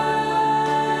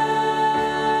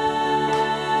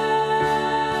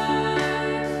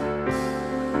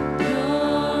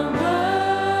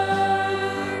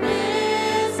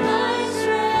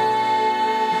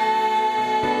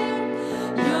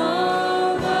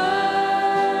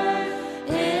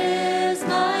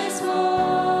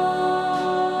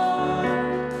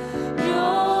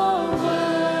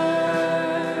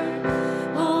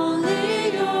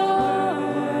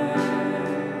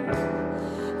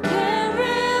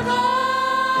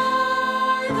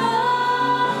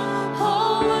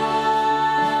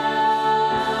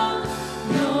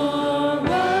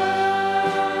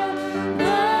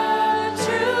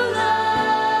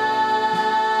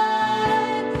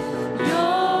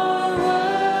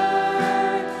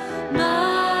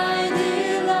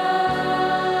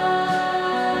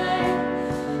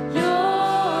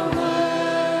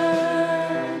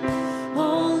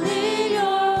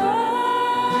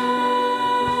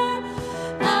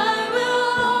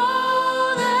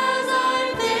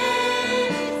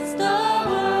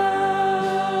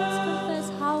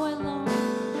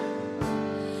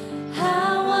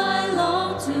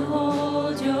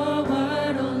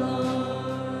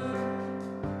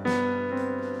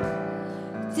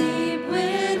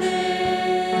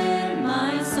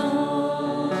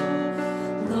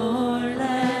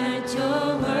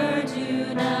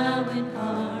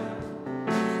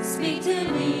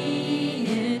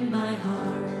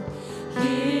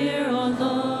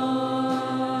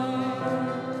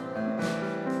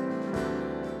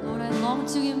to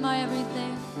give my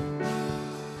everything.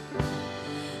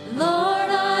 Lord,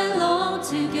 I long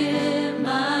to give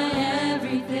my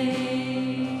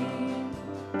everything,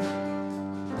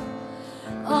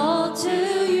 all to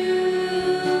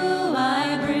you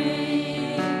I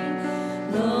bring.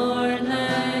 Lord,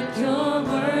 let your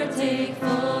word take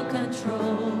full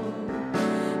control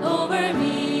over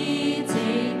me,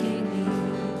 taking me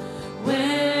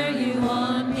where you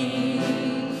want me,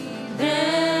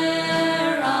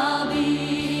 there I'll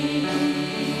be.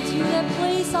 To that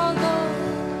place I'll go,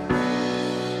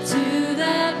 to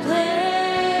that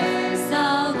place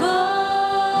I'll go,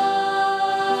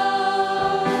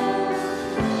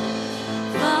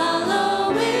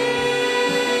 following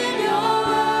your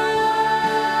word.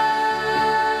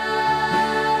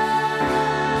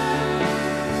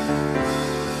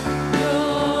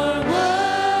 Your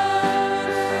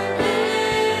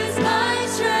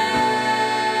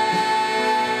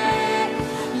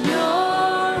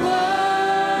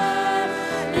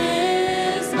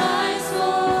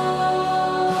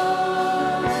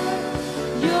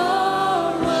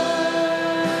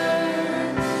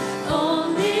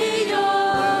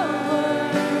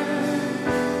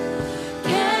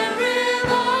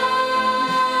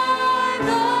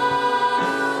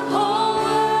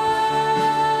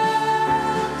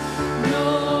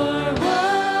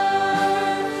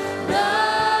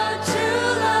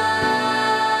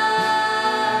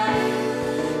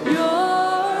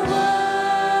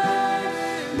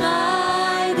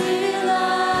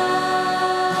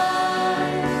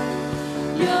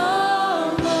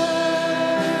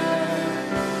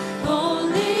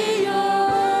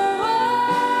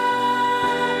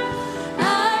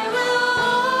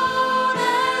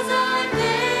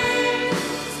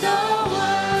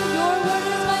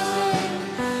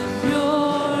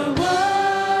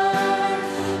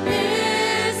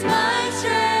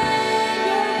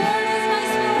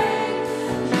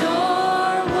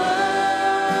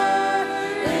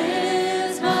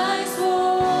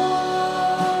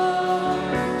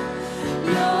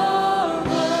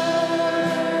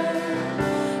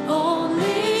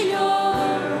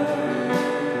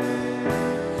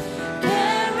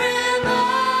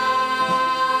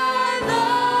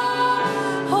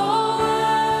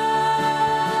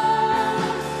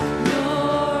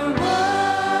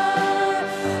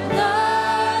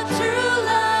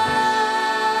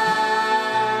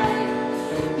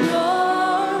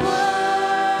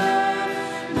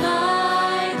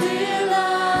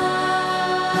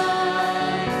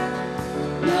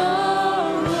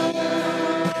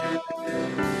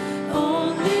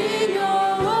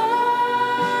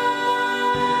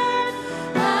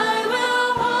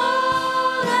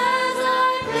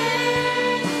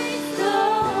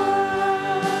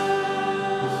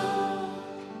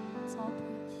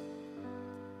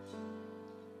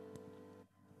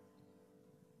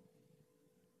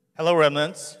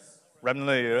remnants, remnant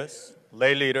leaders,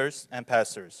 lay leaders, and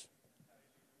pastors.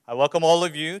 I welcome all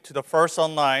of you to the first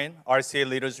online RCA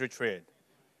Leaders Retreat.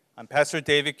 I'm Pastor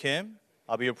David Kim.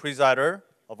 I'll be your presider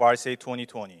of RCA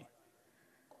 2020.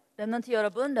 렘넌트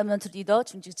여러분, 렘넌트 리더,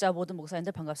 중직자 모든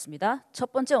목사님들 반갑습니다.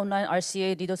 첫 번째 온라인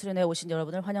RCA 리더 수련회에 오신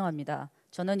여러분을 환영합니다.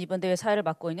 저는 이번 대회 사회를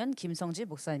맡고 있는 김성지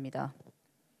목사입니다.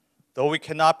 Though we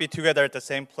cannot be together at the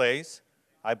same place,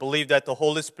 I believe that the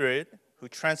Holy Spirit, who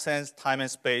transcends time and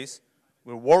space,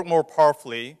 will work more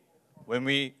powerfully when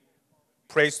we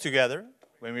praise together,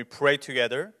 when we pray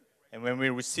together, and when we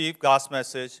receive God's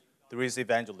message through His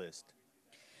evangelist.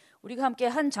 우리가 함께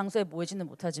한 장소에 모이지는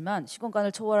못하지만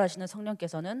시공간을 초월하시는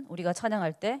성령께서는 우리가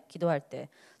찬양할 때, 기도할 때,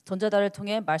 전자다를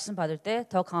통해 말씀 받을 때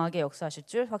더 강하게 역사하실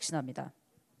줄 확신합니다.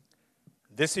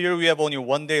 This year we have only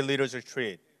one day leaders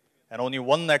retreat and only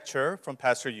one lecture from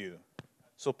Pastor Yu.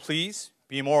 So please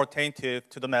be more attentive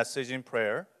to the message in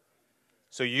prayer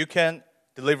so you can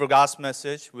deliver God's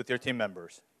message with your team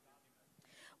members.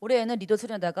 올해에는 리더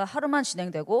수련회가 하루만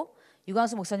진행되고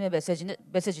유광수 목사님의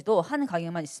메시지도 한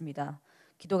강의만 있습니다.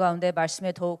 기도 가운데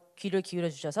말씀에 더욱 귀를 기울여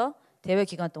주셔서 대회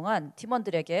기간 동안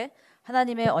팀원들에게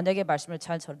하나님의 언약의 말씀을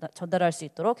잘 전달할 수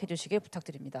있도록 해주시길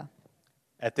부탁드립니다.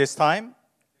 At this time,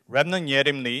 Remnant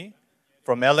Yerim Lee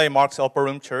from LA Mark's Upper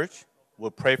Room Church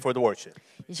will pray for the worship.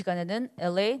 이 시간에는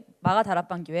LA 마가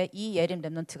다락방 교회 이예림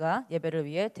렘넌트가 예배를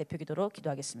위해 대표 기도로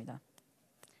기도하겠습니다.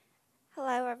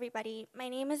 Hello, everybody. My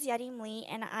name is Yerim Lee,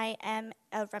 and I am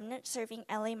a remnant serving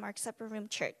LA Mark's Upper Room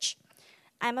Church.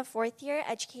 I'm a fourth-year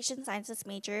education sciences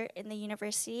major in the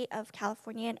University of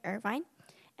California in Irvine,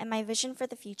 and my vision for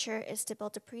the future is to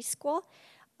build a preschool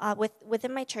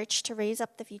within my church to raise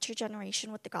up the future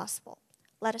generation with the gospel.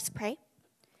 Let us pray.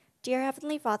 Dear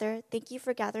Heavenly Father, thank you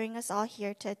for gathering us all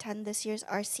here to attend this year's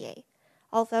RCA.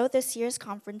 Although this year's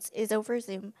conference is over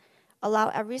Zoom, allow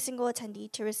every single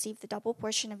attendee to receive the double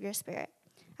portion of your Spirit.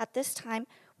 At this time,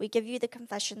 we give you the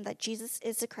confession that Jesus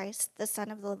is the Christ, the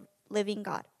Son of the living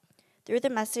God. Through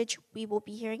the message we will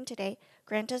be hearing today,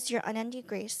 grant us your unending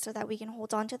grace so that we can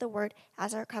hold on to the word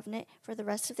as our covenant for the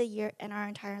rest of the year and our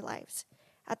entire lives.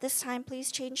 At this time,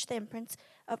 please change the imprints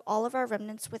of all of our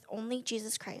remnants with only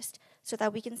Jesus Christ so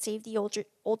that we can save the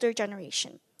older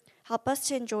generation. Help us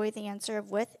to enjoy the answer of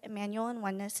with, Emmanuel, and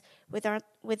oneness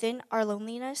within our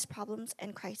loneliness, problems,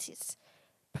 and crises.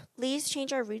 Please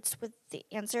change our roots with the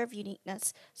answer of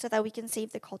uniqueness so that we can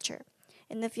save the culture.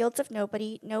 In the fields of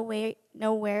nobody, no way,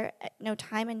 nowhere, no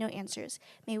time, and no answers,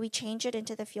 may we change it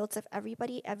into the fields of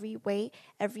everybody, every way,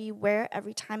 everywhere,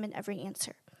 every time, and every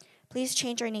answer. Please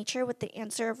change our nature with the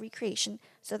answer of recreation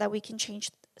so that we can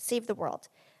save the world.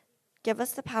 Give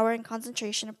us the power and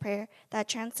concentration of prayer that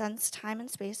transcends time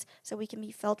and space so we can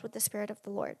be filled with the Spirit of the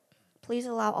Lord. Please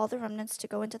allow all the remnants to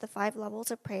go into the 5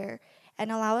 levels of prayer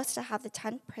and allow us to have the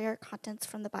 10 prayer contents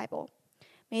from the Bible.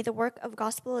 May the work of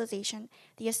gospelization,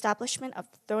 the establishment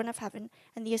of the throne of heaven,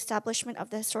 and the establishment of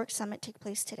the historic summit take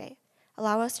place today.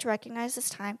 Allow us to recognize this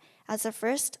time as the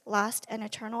first, last, and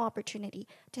eternal opportunity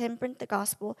to imprint the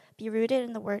gospel, be rooted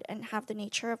in the word, and have the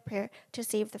nature of prayer to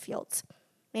save the fields.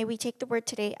 May we take the word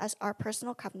today as our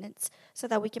personal covenants so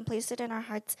that we can place it in our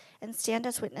hearts and stand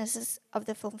as witnesses of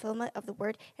the fulfillment of the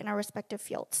word in our respective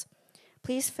fields.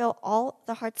 Please fill all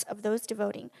the hearts of those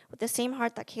devoting with the same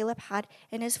heart that Caleb had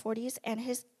in his 40s and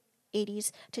his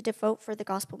 80s to devote for the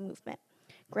gospel movement.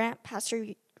 Grant Pastor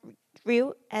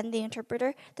Ryu and the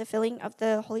interpreter the filling of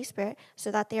the Holy Spirit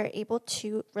so that they are able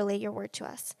to relay your word to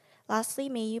us. Lastly,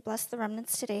 may you bless the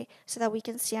remnants today so that we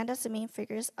can stand as the main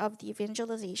figures of the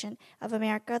evangelization of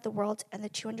America, the world, and the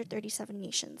 237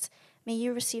 nations. May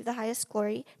you receive the highest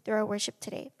glory through our worship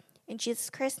today. In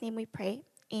Jesus Christ's name we pray.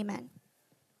 Amen.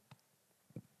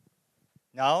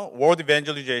 Now, World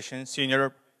Evangelization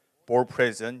Senior Board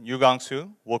President Yu Gang-soo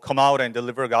will come out and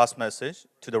deliver God's message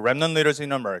to the remnant leaders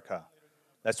in America.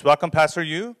 Let's welcome Pastor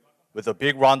Yu with a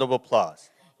big round of applause.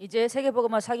 이제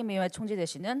세계복음화 사기미회 총재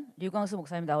되시는 류광수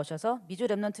목사님 나오셔서 미주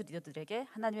렘넌트 리더들에게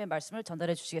하나님의 말씀을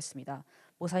전달해 주시겠습니다.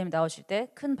 목사님 나오실 때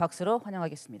큰 박수로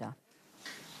환영하겠습니다.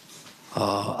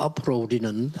 앞으로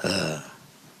우리는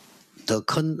더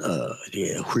큰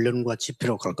훈련과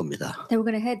집회로 갈 겁니다. Then we're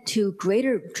going to head to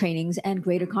greater trainings and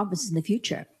greater conferences in the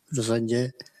future. 그래서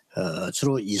이제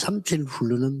주로 2, 3일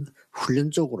훈련은 훈련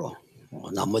쪽으로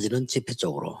나머지는 집회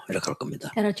쪽으로 이렇게 할 겁니다.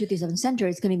 At our 237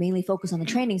 center, it's going to be mainly focused on the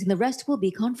trainings, and the rest will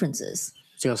be conferences.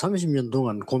 제가 30년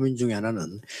동안 고민 중에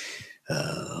하나는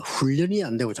훈련이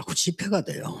안 되고 자꾸 집회가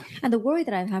돼요. And the worry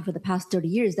that I've had for the past 30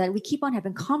 years is that we keep on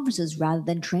having conferences rather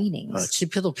than trainings.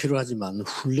 집회도 필요하지만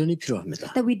훈련이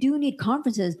필요합니다. That we do need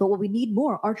conferences, but what we need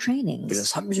more are trainings. 그래서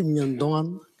 30년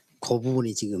동안 그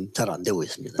부분이 지금 잘 안 되고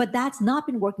있습니다. But that's not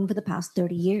been working for the past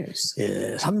 30 years.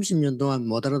 30년 동안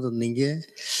못 알아듣는 게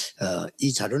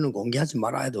이 자료는 공개하지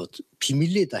말아 해도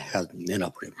비밀리에다 해가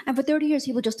내놔버립니다. And for 30 years,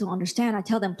 people just don't understand. I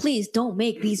tell them, please don't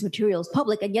make these materials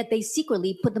public, and yet they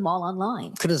secretly put them all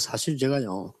online. 그래서 사실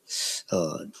제가요,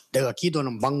 내가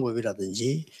기도하는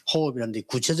방법이라든지 호흡이라든지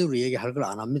구체적으로 얘기할 걸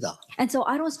안 합니다. And so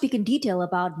I don't speak in detail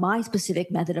about my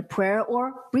specific method of prayer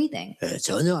or breathing.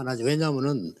 전혀 안 하죠.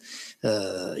 왜냐하면은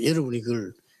여러분이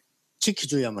그걸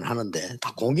지켜줘야만 하는데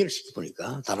다 공개를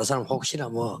시켜보니까 다른 사람 혹시나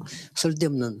뭐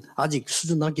쓸데없는 아직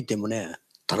수준 낮기 때문에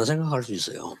다른 생각할 수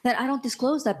있어요. That I don't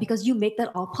disclose that because you make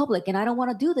that all public, and I don't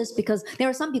want to do this because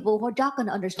there are some people who are not going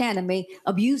to understand and may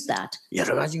abuse that.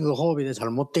 여러 가지 그 호흡에 대해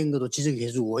잘못된 것도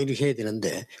지적해주고 이렇게 해야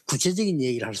되는데 구체적인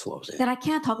얘기를 할 수가 없어요. That I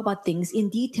can't talk about things in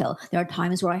detail. There are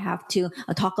times where I have to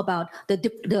talk about the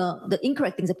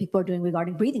incorrect things that people are doing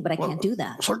regarding breathing, but I can't do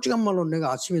that. 솔직한 말로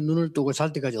내가 아침에 눈을 뜨고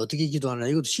잘 때까지 어떻게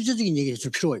기도하나 이것도 실질적인 얘기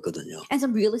해줄 필요가 있거든요. And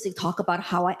some realistic talk about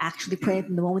how I actually pray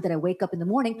from the moment that I wake up in the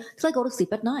morning till I go to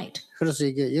sleep at night. 그래서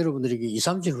이게 여러분들이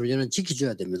 2-3주 훈련은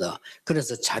지켜줘야 됩니다.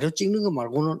 그래서 자료 찍는 거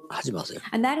말고는 하지 마세요.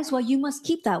 And that is why you must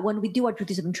keep that when we do our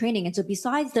 237 training. And so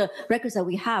besides the records that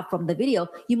we have from the video,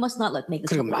 you must not make this.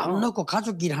 그리고 마음 놓고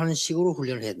가족끼리 하는 식으로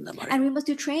훈련을 해야 된단 말이에요. And we must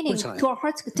do training to our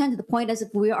heart's content to the point as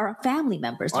if we are family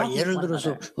members. 예를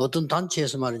들어서 어떤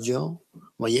단체에서 말이죠.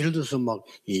 예를 들어서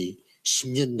이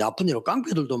심지어 나쁜 예로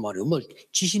깡패들도 말이에요.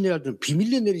 지시내야 되는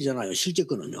비밀리에 내리잖아요. 실제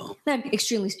거는요. Then,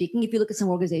 extremely speaking, if you look at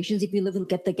some organizations, if you look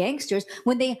at the gangsters,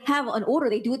 when they have an order,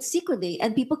 they do it secretly,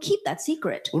 and people keep that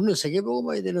secret. 우리는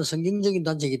세계복음화에 대한 성경적인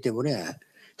단체이기 때문에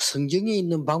성경에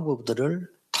있는 방법들을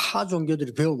타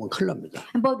종교들이 배우면 큰일 납니다.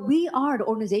 But we are the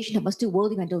organization that must do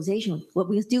world evangelization.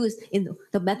 What we must do is in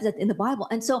the methods in the Bible,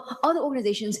 and so other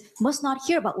organizations must not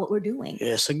hear about what we're doing.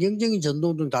 성경적인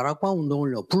전도운동, 다락방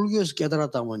운동을요 불교에서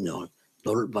깨달았다면요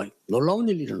놀라운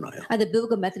일이 일어나요. And the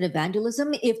biblical method of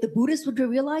evangelism, if the Buddhists would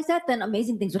realize that, then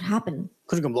amazing things would happen.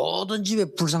 그러니까 모든 집에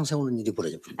불상 세우는 일이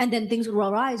벌어집니다. And then things would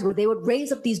arise where they would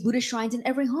raise up these Buddhist shrines in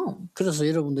every home. 그래서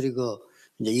여러분들이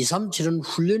이제 237은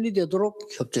훈련이 되도록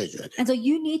협조해 줘야 돼요. And so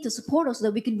you need to support us so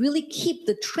that we can really keep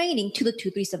the training to the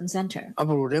 237 Center.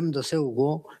 앞으로 렘도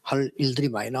세우고 할 일들이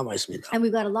많이 남아 있습니다. And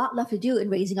we've got a lot left to do in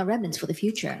raising our remnants for the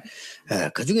future.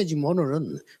 그중에 지금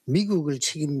오늘은 미국을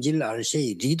책임질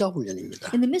RCA 리더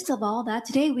훈련입니다. In the midst of all that,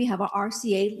 today we have our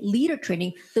RCA leader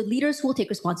training, the leaders who will take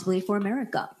responsibility for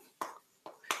America.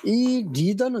 이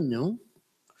리더는요.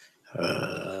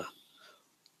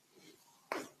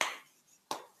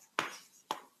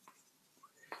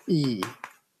 이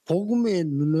복음의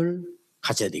눈을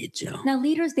가져야 되겠죠. Now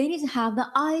leaders, they need to have the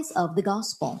eyes of the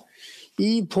gospel.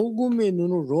 이 복음의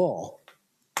눈으로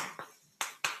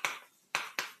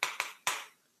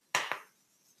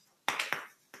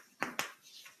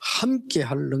함께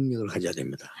할 능력을 가져야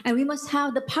됩니다. And we must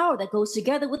have the power that goes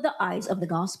together with the eyes of the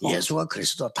gospel. 예수가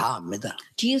그리스도 다 압니다.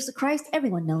 Jesus Christ,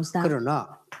 everyone knows that.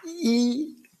 그러나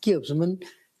이게 없으면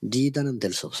리더는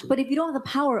될 수 없습니다. But if you don't have the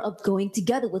power of going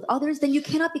together with others, then you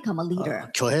cannot become a leader.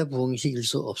 교회 부흥시킬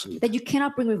수 없습니다. That you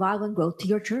cannot bring revival and growth to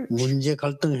your church. 문제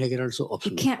갈등을 해결할 수 You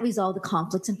없습니다. can't resolve the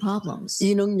conflicts and problems.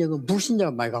 이 능력은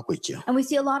불신자가 많이 갖고 있죠. And we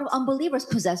see a lot of unbelievers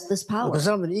possess this power. 그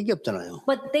사람들은 이게 없잖아요.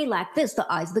 But they lack this, the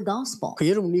eyes of the gospel.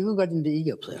 여러분 이거 가진데 이게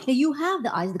없어요. You have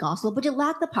the eyes of the gospel, but you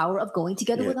lack the power of going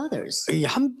together with others. 이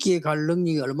함께 갈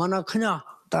능력이 얼마나 크냐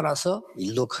따라서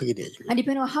일도 크게 되죠. And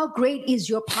depending on how great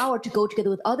is your power to go together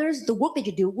with others, the work that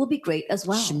you do will be great as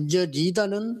well. 심지어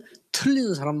리더는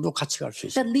틀린 사람도 같이 갈 수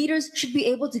있어요. That leaders should be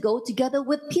able to go together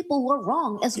with people who are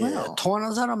wrong as well.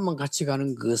 통하는 사람만 같이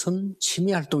가는 것은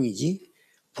취미 활동이지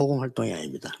복음 활동이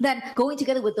아닙니다. That going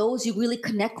together with those you really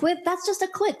connect with, that's just a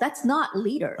clique. That's not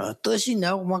leader. 뜻이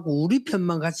나고 막 우리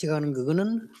편만 같이 가는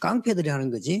그거는 깡패들이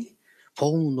하는 거지.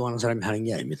 복음 운동하는 사람이 하는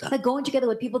게 아닙니다. Like going together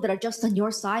with people that are just on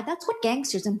your side, that's what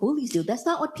gangsters and bullies do. That's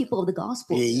not what people of the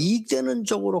gospel do. 이익되는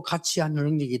쪽으로 같이 하는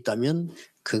능력이 있다면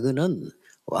그거는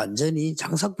완전히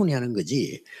장사꾼이 하는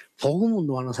거지 복음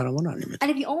운동하는 사람은 아닙니다.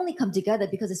 And if you only come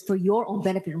together because it's for your own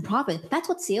benefit and profit,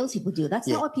 that's what salespeople do. That's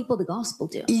not what people of the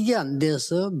gospel do. 이게 안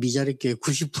돼서 미자립 교회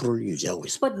 90%를 유지하고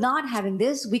있습니다. But not having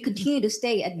this, we continue to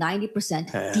stay at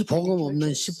 90% 복음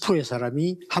없는 10%의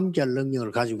사람이 함께할 능력을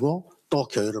가지고 또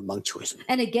교회를 망치고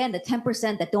있습니다. And again, the 10%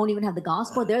 that don't even have the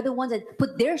gospel, they're the ones that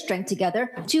put their strength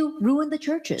together to ruin the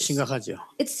churches. 심각하죠.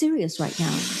 It's serious right now.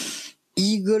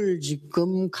 이걸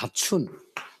지금 갖춘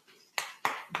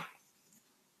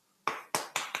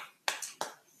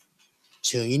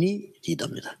증인이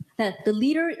리더입니다. That the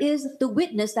leader is the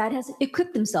witness that has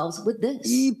equipped themselves with this.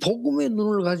 이 복음의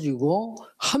눈을 가지고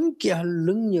함께할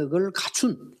능력을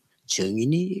갖춘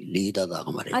증인이 리더다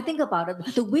그 말이에요. I think about it.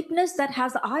 The witness that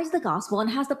has the eyes of the gospel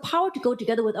and has the power to go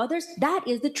together with others, that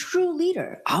is the true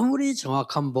leader. 아무리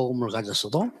정확한 복음을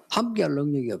가졌어도 함께할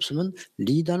능력이 없으면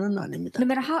리더는 아닙니다. No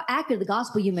matter how accurate the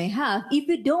gospel you may have,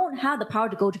 if you don't have the power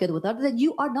to go together with others, then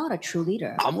you are not a true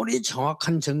leader. 아무리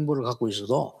정확한 정보를 갖고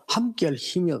있어도 함께할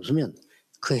힘이 없으면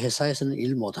그 회사에서는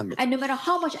일 못합니다. And no matter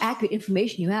how much accurate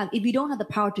information you have, if you don't have the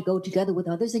power to go together with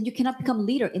others, then you cannot become a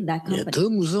leader in that company. 더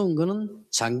무서운 거는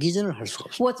장기전을 할 수가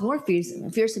없어요. What's more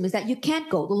fearsome is that you can't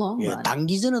go the long run.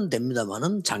 단기전은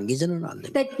됩니다만은 장기전은 안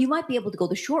됩니다. That you might be able to go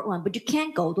the short run, but you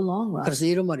can't go the long run. 그래서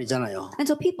이런 말 있잖아요. And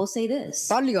so people say this.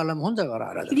 빨리 가려면 혼자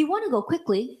가라. If you want to go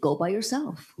quickly, go by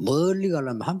yourself. 멀리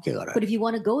가려면 함께 가라. But if you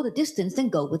want to go the distance, then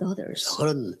go with others.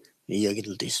 그런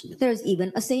얘기들도 있습니다. There's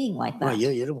even a saying like that.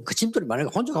 여러분 그 짐돌이 만약에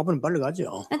혼자 가보면 빨리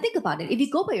가죠. And think about it. If you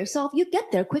go by yourself, you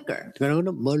get there quicker.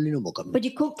 그러나 멀리는 못 갑니다. But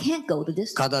you can't go the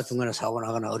distance. 가다 중간에 사고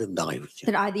나거나 어려움 당하고 있죠.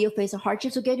 That either you face a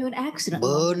hardship or get into an accident.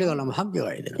 멀리 가려면 함께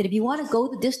가야 되는. That if you want to go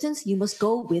the distance, you must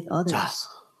go with others. 자,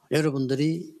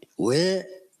 여러분들이 왜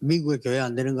미국의 교회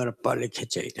안 되는가를 빨리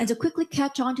캐쳐야 돼요. And to quickly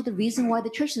catch on to the reason why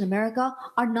the churches in America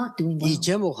are not doing well. 이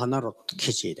제목 하나로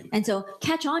캐쳐야 됩니다. And so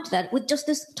catch on to that with just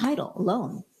this title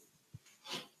alone.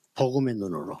 복음의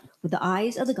눈으로 With the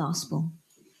eyes of the gospel.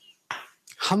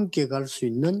 함께 갈 수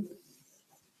있는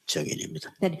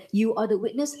정인입니다. That you are the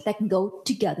witness that can go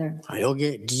together.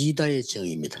 이게 리더의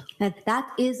정의입니다. And that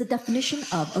is the definition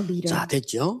of a leader. 자,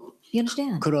 됐죠? You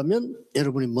understand? 그러면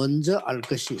여러분이 먼저 알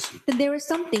것이 있습니다. Then there is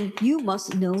something you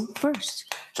must know first.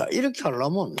 자, 이렇게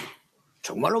하려면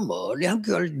정말로 멀리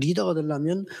함께 갈 리더가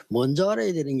되려면 먼저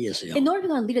알아야 되는 게 있어요. In order to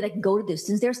become a leader that can go to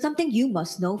distance, there's something you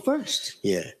must know first.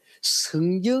 예,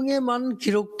 성경에만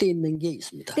기록되어 있는 게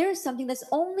있습니다. There is something that's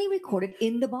only recorded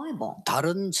in the Bible.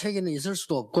 다른 책에는 있을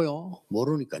수도 없고요.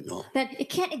 모르니까요. That it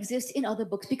can't exist in other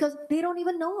books because they don't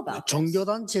even know about it.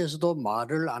 종교단체에서도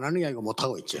말을 안 하는 게 아니고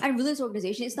못하고 있죠. And religious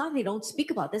organizations, it's not that they don't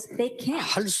speak about this, they can't.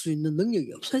 할 수 있는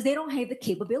능력이 없어요. Because they don't have the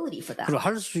capability for that. 그리고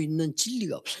할 수 있는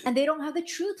진리가 없어요. And they don't have the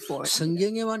truth for it.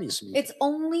 성경에만 있습니다. It's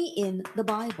only in the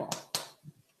Bible.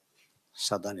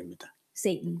 사단입니다.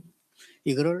 Satan.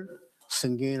 이거를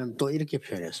성경에는 또 이렇게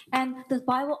표현했습니다. And the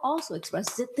Bible also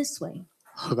expresses it this way.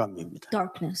 허감입니다.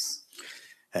 Darkness.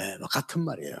 같은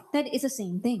말이에요. That is the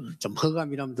same thing. 좀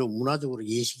허감이라면 좀 문화적으로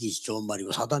이해시키기 좋은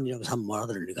말이고 사단이라면 참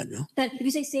알아들으니까요. That if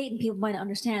you say Satan, people might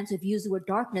understand. So if you use the word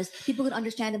darkness, people can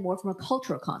understand it more from a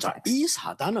cultural 자, context. 이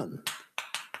사단은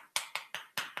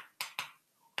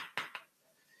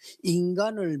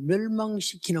인간을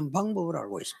멸망시키는 방법을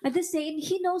알고 있습니다. And this Satan,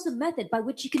 he knows the method by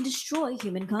which he can destroy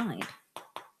humankind.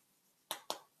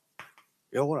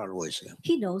 이걸 알고 있어요.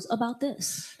 He knows about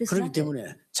this 그렇기 method.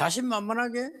 때문에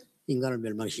자신만만하게 인간을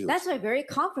멸망시키고 That's why very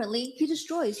confidently he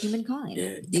destroys humankind.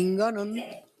 예, 인간은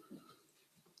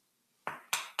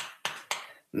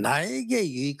나에게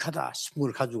유익하다 싶은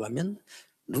걸 가져가면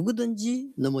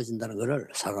누구든지 넘어진다는 것을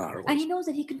사단 알고 And 있어요. he knows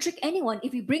that he can trick anyone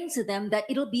if he brings to them that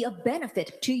it'll be a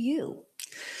benefit to you.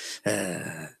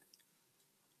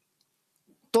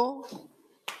 또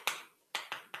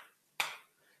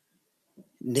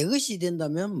내 것이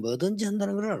된다면 뭐든지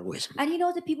한다는 걸 알고 있습니다. And he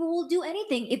knows that people will do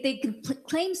anything if they can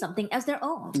claim something as their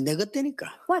own. 내 것 되니까.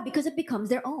 Why? Because it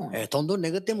becomes their own. 돈도 내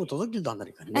것 때문에 도둑질도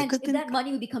한다니까. 내 And 것 if that 되니까.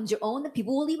 money becomes your own, then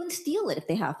people will even steal it if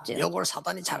they have to. 이걸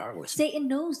사단이 잘 알고 있습니다. Satan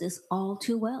knows this all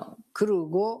too well.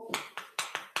 그리고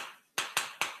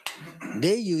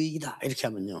내 유익이다 이렇게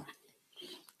하면요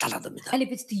달라듭니다. And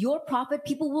if it's to your profit,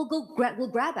 people will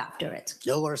grab after it.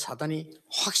 이걸 사단이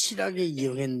확실하게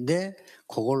이용했는데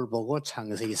그걸 보고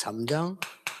창세기 3장,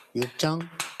 6장,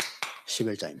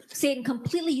 11장입니다. Satan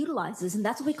completely utilizes, and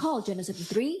that's what we call Genesis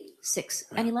 3,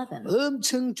 6, and 11.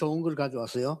 엄청 좋은 걸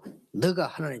가져왔어요. 너가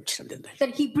하나님처럼 된다.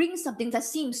 That he brings something that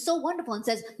seems so wonderful and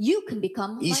says, you can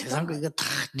become 이 like 세상 거 God. 이거 다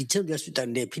니처럼 될 수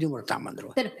있다는 내 피리모를 딱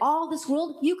만들어. That all this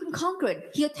world, you can conquer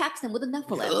it. He attacks them with a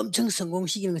Nephilim. 엄청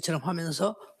성공시키는 것처럼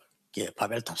하면서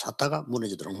바벨탑 샀다가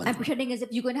무너지도록 And 만들어. pretending as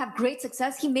if you're going to have great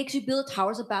success, he makes you build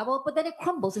towers of Babel, but then it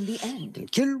crumbles in the end.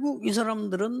 결국 이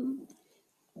사람들은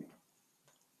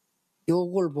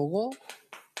요걸 보고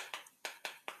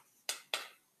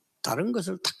다른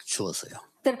것을 탁 주었어요.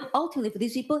 That ultimately for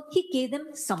these people, he gave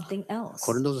them something else.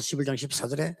 고린도서 11장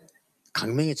 14절에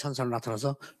강명의 천사로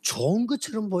나타나서 좋은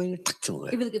것처럼 보이는 걸 탁 주는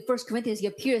거예요. If you look at 1 Corinthians, he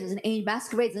appears as an angel,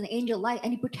 masquerades as an angel light,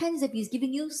 and he pretends as if he's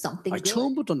giving you something 아니, good.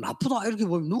 처음부터 나쁘다 이렇게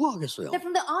보면 누가 하겠어요? That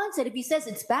from the onset, if he says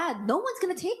it's bad, no one's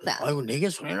going to take that. 아이고 내게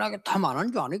손해나겠다 하면 안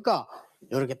하는 줄 아니까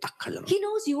이렇게 딱 하잖아. He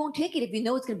knows you won't take it if you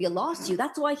know it's going to be a loss to you.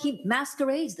 That's why he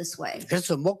masquerades this way.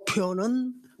 그래서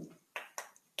목표는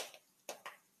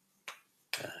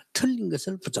틀린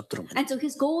것을 붙잡도록. And so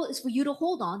his goal is for you to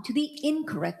hold on to the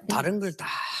incorrect thing. 다른 걸 다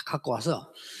갖고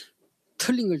와서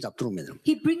틀린 걸 잡도록 만들어.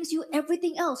 He brings you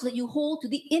everything else so that you hold to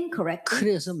the incorrect.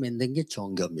 그래서 만든 게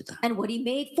종교입니다. And what he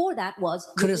made for that was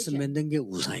그래서 religion. 만든 게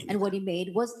우상입니다. And what he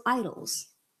made was idols.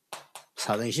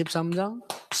 사도행 13장,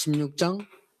 16장,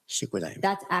 19장입니다.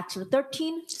 That's Acts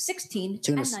 13, 16,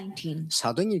 and 19.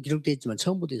 사도행이 기록되어 있지만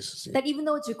처음부터 있었어요. That even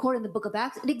though it's recorded in the book of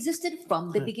Acts, it existed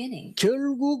from the beginning.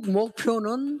 결국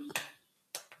목표는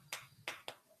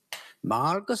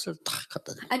망할 것을 다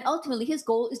갖다 줘. And ultimately, his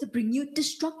goal is to bring you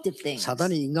destructive things.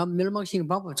 사단이 인간 멸망시키는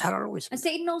방법을 잘 알고 있습니다. And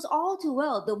Satan knows all too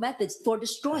well the methods for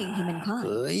destroying humankind.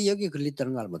 거의 여기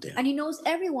걸렸다는 걸 알면 돼요. And he knows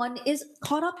everyone is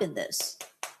caught up in this.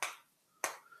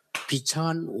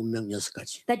 비참한 운명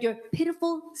 6가지. That you're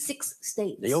pitiful 6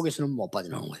 states. 여기서는 못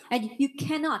빠져나온 거예요. And you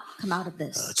cannot come out of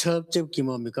this. 첫째 기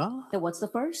뭡니까? Then what's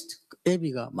the first?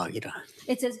 애비가 마귀라.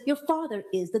 It says your father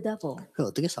is the devil. 그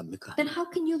어떻게 삽니까? Then how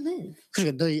can you live?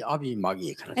 그러니까 너희 아비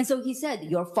마귀라. And so he said,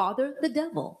 your father, the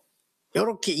devil.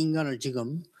 이렇게 인간을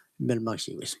지금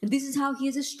멸망시키고 있습니다. And this is how he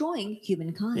is destroying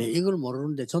humankind. 이걸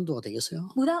모르는데 전도가 되겠어요?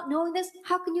 Without knowing this,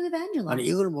 how can you evangelize? 아니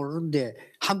이걸 모르는데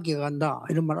함께 간다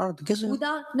이런 말 알아듣겠어요?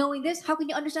 Without knowing this, how can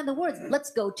you understand the words?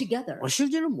 Let's go together.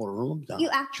 실제는 모르는 겁니다.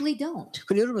 You actually don't.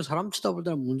 그래 여러분 사람 쳐다볼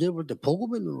때는 문제를 볼 때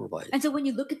복음의 눈으로 봐야 돼. And so when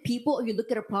you look at people or you look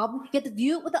at a problem, you have to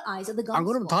view it with the eyes of the 안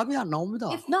그러면 gospel. 답이 안 나옵니다.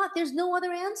 If not, there's no other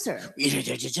answer. 이래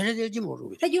될지 저래 될지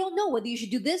모르고. That you don't know whether you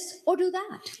should do this or do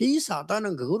that. 이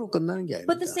사단은 그거로 끝나는 게 아닙니다.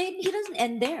 But the Satan, he doesn't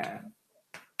end there.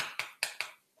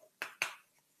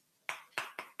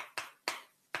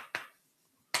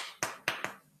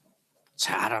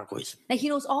 잘 알고 있습니다. And he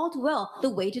knows all too well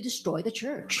the way to destroy the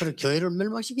church. 그래 교회를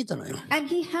멸망시키잖아요. And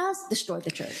he has destroyed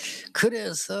the church.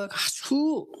 그래서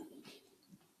아주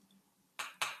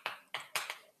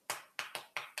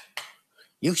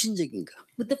육신적인 거.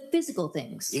 With the physical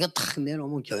things. 이거 탁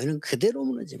내놓으면 교회는 그대로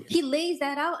무너집니다. He lays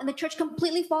that out and the church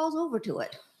completely falls over to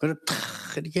it. 그래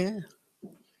탁 이렇게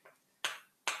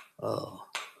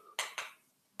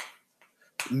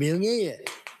명예의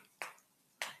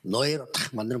노예로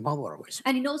탁 만드는 방법을 알고 있습니다.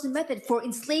 And he knows the method for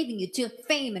enslaving you to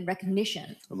fame and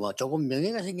recognition. 뭐 조금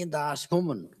명예가 생긴다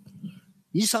싶으면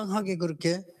이상하게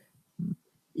그렇게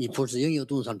이 벌써 영이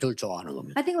어두운 사람 저를 좋아하는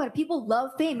겁니다. I think about it. People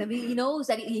love fame. I mean, he knows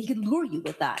that he can lure you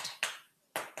with that.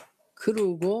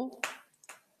 그리고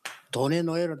돈의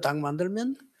노예로 딱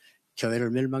만들면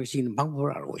교회를 멸망시키는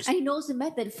방법을 알고 있습니다. And he knows the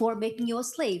method for making you a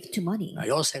slave to money.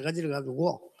 요 세 가지를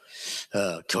가지고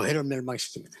교회를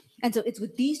멸망시킵니다. And so it's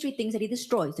with these 3 things that he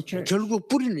destroys the church. 결국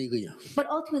뿌리는 이거예요. But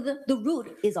ultimately, the root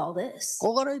is all this.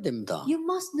 꼭 알아야 됩니다. You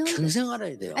must know 평생 this.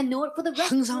 알아야 돼요. And know it for the rest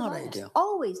항상 of your 알아야 lives. 돼요.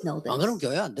 Always know this. 안 그러면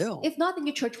교회 안 돼요. If not, then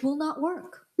your church will not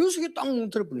work. 요식에 딱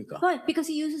뭉틀어 보니까. Right, because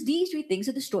he uses these 3 things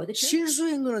to destroy the church.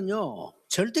 실수한 거는요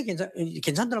절대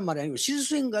괜찮다는 말이 아니고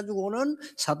실수한 가지고는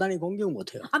사단이 공격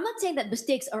못해요. I'm not saying that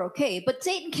mistakes are okay, but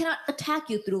Satan cannot attack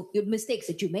you through your mistakes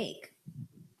that you make.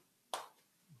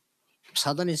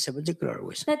 사단이 세 번째 걸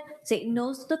알고 있어요. That Satan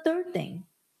knows the 3rd thing.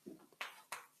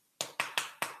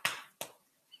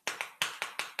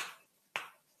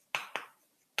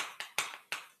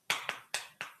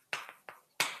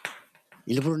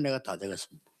 일부러 내가 다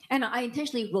적었습니다. And I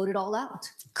intentionally wrote it all out.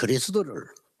 그리스도를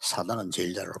사단은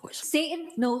제일 잘 알고 있습니다.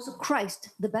 Satan knows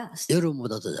Christ the best.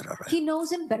 여러분보다 더 잘 알아요. He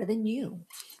knows him better than you.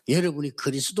 여러분이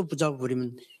그리스도 붙잡아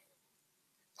버리면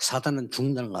사단은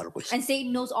죽는다는 걸 알고 있어요. And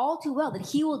Satan knows all too well that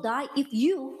he will die if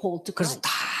you hold to 그래서 Christ.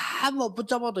 다 못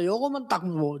붙잡아도 요거만 딱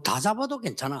뭐 다 잡아도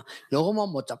괜찮아. 요거만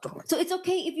못 잡도록. So it's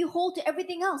okay if you hold to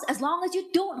everything else as long as you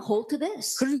don't hold to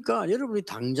this. 그러니까 여러분이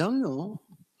당장요.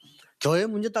 교회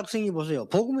문제 딱 생기 보세요.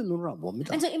 복음의 눈으로 안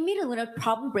봅니다. And so immediately when a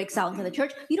problem breaks out inside the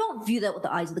church, you don't view that with the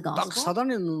eyes of the 딱 gospel.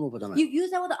 사단의 눈으로 보잖아요. You use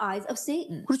that with the eyes of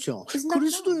Satan. 그렇죠. Isn't that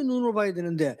그리스도의 눈으로 봐야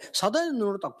되는데 사단의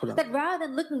눈으로 딱 보잖아요. That rather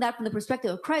than looking at that from the perspective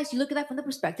of Christ, you look at that from the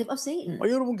perspective of Satan.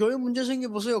 여러분 교회 문제 생기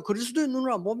보세요. 그리스도의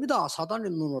눈으로 안 봅니다.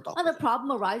 사단의 눈으로 딱. When the problem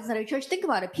arises inside a church, think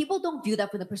about it. People don't view that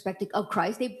from the perspective of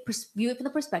Christ. They view it from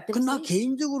the perspective of 나 Satan.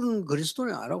 개인적으로는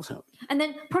그리스도는 아니라고 생각합니다. And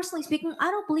then personally speaking, I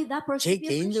don't believe that person 제 to be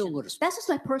a 개인적인 Christian. 그렇습니다. That's just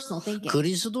my personal thinking.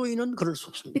 그리스도인은 그럴 수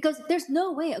없습니다. Because there's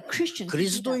no way a Christian can be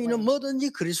that way. 그리스도인은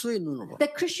뭐든지 그리스도의 눈으로 봐.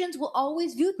 That Christians will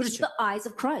always view things with the eyes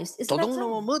of Christ. Isn't that so?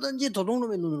 도둑놈은 뭐든지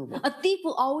도둑놈의 눈으로 봐. A thief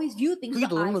will always view things with 그게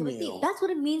the eyes of a 도둑놈이에요. thief. That's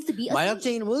what it means to be a thief.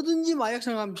 마약쟁이는 뭐든지 마약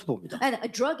생각하면서 봅니다. And a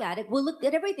drug addict will look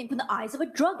at everything from the eyes of a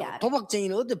drug addict.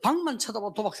 도박쟁이는 어디 방만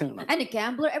쳐다봐 도박 생각나. And a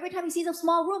gambler, every time he sees a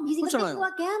small room, he's even thinking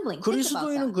about gambling. Think about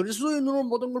그리스도인은 that. 그리스도의 눈으로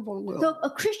모든 걸 보는 거예요. So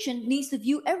a Christian needs to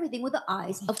view everything with the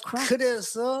eyes of Christ.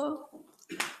 그래서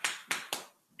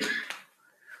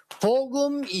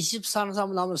복음 24는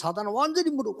사람 나오면 사단은 완전히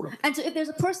무릎 꿇어. And so if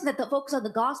there's a person that focuses on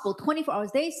the gospel 24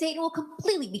 hours a day, Satan will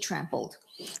completely be trampled.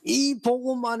 이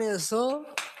복음 안에서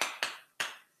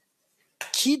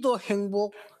기도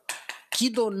행복,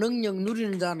 기도 능력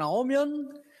누리는 자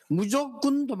나오면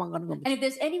무조건 도망가는 겁니다. And if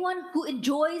there's anyone who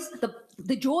enjoys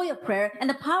the joy of prayer and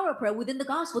the power of prayer within the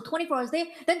gospel 24 hours a day,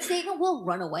 then Satan will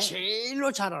run away.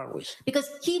 제일로 잘 알고 있어요.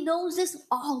 Because he knows this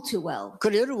all too well.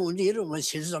 그래 여러분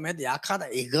실수 좀 해도 약하다.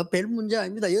 이거 별 문제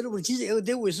아닙니다. 여러분 진짜 이거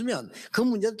되고 있으면 그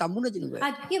문제도 다 무너지는 거예요.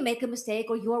 And you make a mistake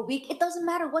or you are weak, it doesn't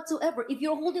matter whatsoever. If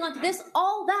you're holding on to this,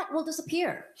 all that will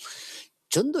disappear.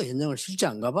 전도 현장을 실제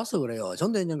안 가봐서 그래요.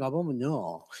 전도 현장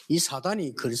가보면요, 이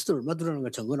사단이 그리스도를 얼마 들어가는 걸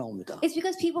증거 나옵니다. It's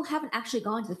because people haven't actually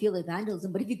gone to the field of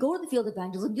evangelism. But if you go to the field of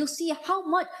evangelism, you'll see how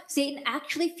much Satan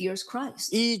actually fears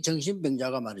Christ. 이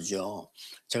정신병자가 말이죠.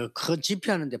 제가 큰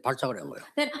집회하는데 발작을 한 거예요.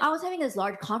 Then I was having this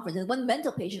large conference, and one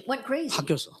mental patient went crazy.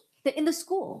 학교에서. In the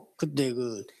school. 그때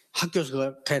그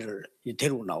학교에서 걔를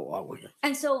데리고 나오고.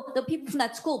 And so the people from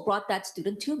that school brought that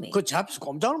student to me. 그 제 앞에서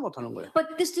꼼짝을 못 하는 거예요.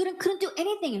 But the student couldn't do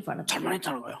anything in front of me. 잘만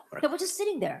했다는 거예요. They were just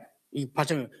sitting there. 이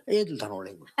발작에 애들 다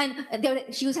놀란 거예요. And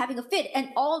she was having a fit,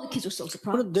 and all the kids were so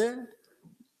surprised. 그런데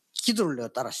기도를 내가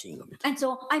따라 시킨 겁니다. And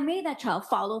so I made that child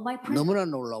follow my prayer. 너무나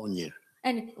놀라운 일.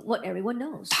 And what everyone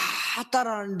knows. 다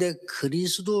따라하는데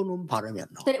그리스도는 발음이 안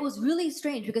나와. That it was really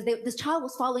strange because this child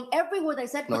was following every word I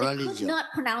said, but they could not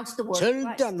pronounce the word 절대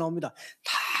Christ. 안 나옵니다.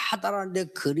 다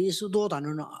따라하는데 그리스도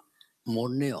단어는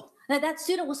못 내요. That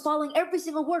student was following every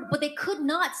single word, but they could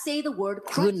not say the word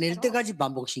그거 Christ. 낼 때까지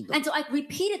반복시킨 거예요. And so I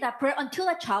repeated that prayer until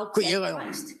that child 그 said 얘가요,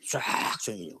 Christ. 쫙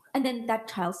조용히. And then that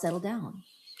child settled down.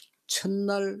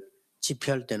 첫날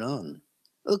집회할 때는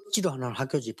억지로 하는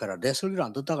학교 집회라 내 설교를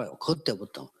안 듣다가요.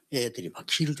 그때부터 애들이 막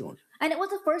기를 좀. And it was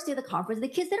the first day of the conference.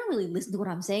 The kids, they don't really listen to what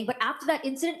I'm saying. But after that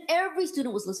incident, every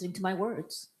student was listening to my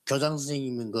words. 교장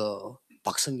선생님인 그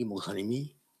박성기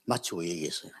목사님이 마치고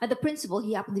얘기했어요. And the principal,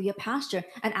 he happened to be a pastor.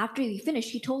 And after he finished,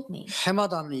 he told me.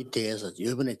 해마다 하는 이 대회에서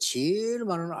이번에 제일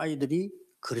많은 아이들이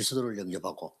그리스도를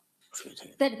영접하고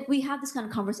That we have this kind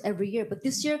of conference every year, but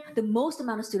this year the most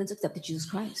amount of students accepted Jesus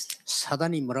Christ.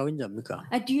 사단이 뭐라고 했는지 압니까?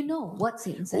 And do you know what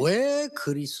Satan said? 왜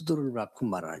그리스도를 자꾸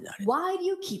말하냐? Why do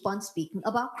you keep on speaking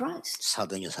about Christ?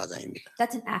 사도행전 4장입니다.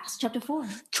 That's in Acts chapter 4.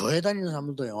 교회 다니는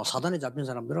사람들도요. 사단에 잡힌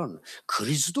사람들은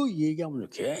그리스도 얘기하면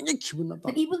굉장히 기분 나빠.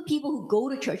 And even people who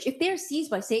go to church, if they're seized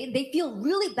by Satan, they feel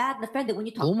really bad and offended when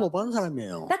you talk 못 about 받은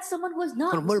사람이에요. That's someone who has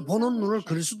not. 그럼 뭘 보는 눈을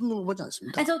그리스도 눈으로 보지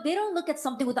않습니다. And so they don't look at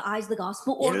something with the eyes of the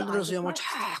gospel or 예를 the eyes of 들어서요, 뭐 Christ.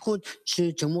 자꾸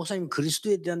정 목사님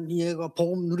그리스도에 대한 이해가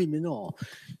복음 누리면요,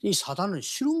 이 사단은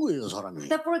싫은 거예요, 사람이.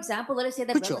 That, for example, let us say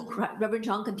that 그렇죠. Reverend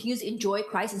John continues to enjoy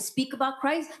Christ and speak about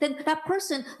Christ, then that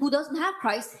person who doesn't have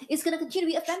Christ is going to continue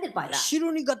to be offended by that.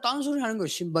 싫으니까 딴소리 하는 거예요.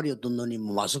 신발이 어떤 놈이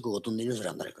뭐 마스크 어떤 놈이 이런 소리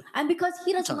한다니까. And because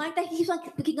he doesn't like that, he keeps on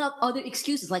picking up other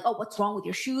excuses like, oh, what's wrong with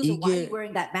your shoes? Or why are you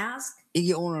wearing that mask?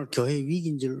 이게 오늘 교회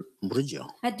위기인 줄 모르죠.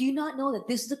 And do you not know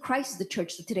that this is the crisis the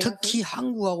church that today are 특히 facing?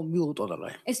 한국하고 미국은 또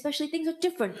달라요. Especially things are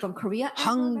different from Korea and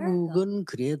from America. 한국은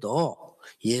그래도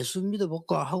예수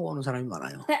믿어볼까 하고 오는 사람이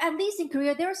많아요. That at least in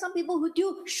Korea, there are some people who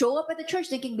do show up at the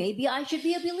church thinking maybe I should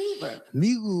be a believer.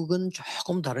 미국은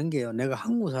조금 다른 게요. 내가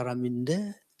한국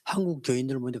사람인데 한국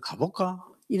교인들 모인데 가볼까?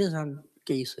 이런 사람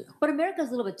꽤 있어요. But America is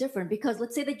a little bit different because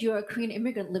let's say that you're a Korean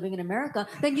immigrant living in America,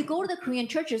 then you go to the Korean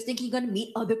churches thinking you're going to meet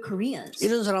other Koreans.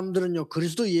 이런 사람들은요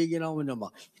그리스도 얘기 나오면요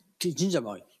막 진짜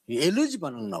막 엘러지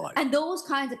반응 나와요. And those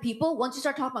kinds of people, once you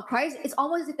start talking about Christ, it's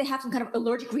almost as if they have some kind of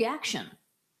allergic reaction.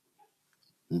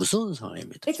 무서운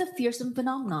상황입니다. It's a fearsome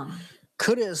phenomenon.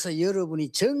 그래서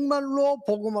여러분이 정말로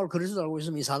복음을 그리스도 알고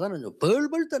있으면 이 사단은요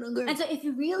벌벌 떠는 거예요. And so if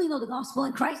you really know the gospel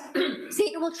in Christ,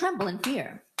 Satan will tremble in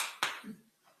fear.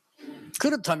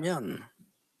 그렇다면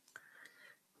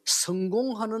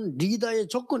성공하는 리더의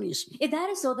조건이 있습니다. If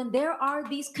that is so, then there are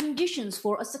these conditions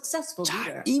for a successful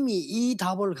leader. 이미 이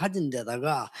답을 가진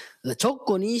데다가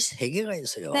조건이 3개가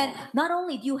있어요. Then not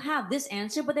only do you have this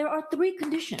answer, but there are 3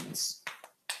 conditions.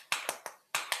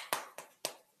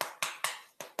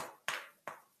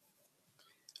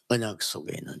 언약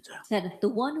속에 있는 자. That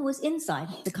the one who is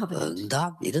inside the covenant.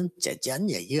 응답 이런 째째한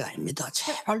얘기가 아닙니다.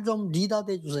 제발 좀 리더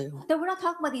돼 주세요. That we're not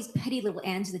talking about these petty little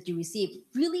answers that you receive.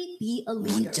 Really be a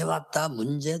leader. 문제 왔다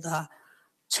문제다.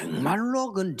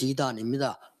 정말로 그건 리더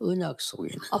아닙니다. 언약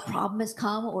속에 있는. A problem has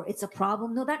come or it's a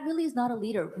problem. No, that really is not a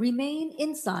leader. Remain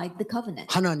inside the covenant.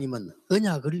 하나님은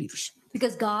언약을 이루십니다.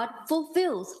 Because God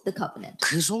fulfills the covenant.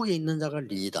 그 속에 있는 자가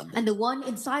리더입니다. And the one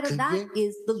inside of that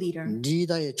is the leader.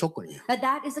 리더의 조건이에요.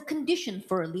 That is a condition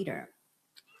for a leader.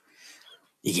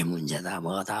 이게 문제다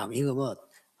뭐다 이거 뭐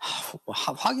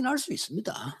확인할 수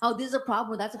있습니다. Oh, this is a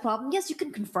problem or that's a problem. Yes, you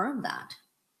can confirm that.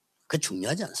 그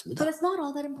중요하지 않습니다. But it's not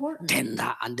all that important.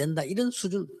 된다 안 된다 이런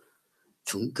수준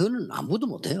그거는 아무도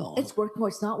못해요. It's working or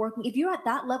it's not working. If you're at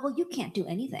that level, you can't do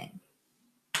anything.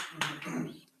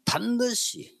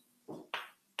 반드시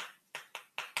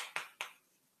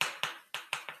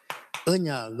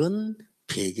언약은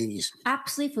배경이 있습니다.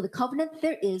 Absolutely, for the covenant,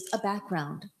 there is a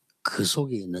background. 그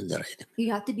속에 있는 자라야 됩니다.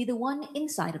 You have to be the one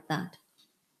inside of that.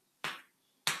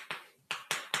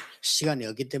 시간이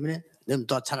없기 때문에 너무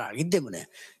더 잘 알기 때문에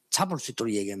잡을 수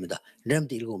있도록 얘기합니다.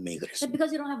 렘드 7명이 그랬어요. But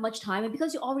because you don't have much time and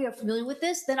because you already are familiar with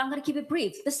this, then I'm going to keep it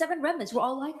brief. The 7 remnants were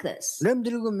all like this. 렘드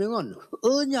 7명은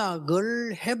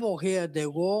언약을 회복해야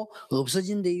되고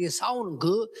없어진데 이게 싸우는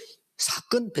그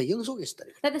사건 배경 속에 있었다.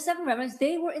 That the 7 remnants,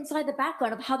 they were inside the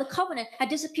background of how the covenant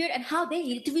had disappeared and how they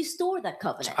needed to restore that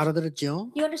covenant.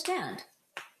 알아들었죠? You understand?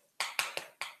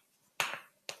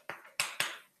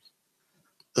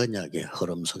 언약의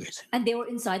흐름 속에 있어요. And they were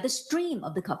inside the stream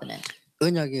of the covenant.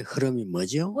 언약의 흐름이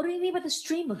뭐죠? What do you mean by the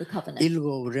stream of the covenant? 7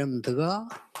 렘드가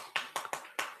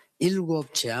 7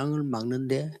 재앙을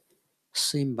막는데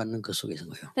쓰임 받는 그 속에 있는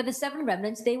거예요. That the 7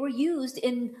 remnants, they were used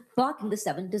in blocking the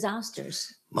 7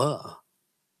 disasters.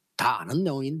 다 아는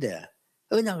내용인데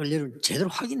언약을 여러분 제대로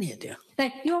확인해야 돼요.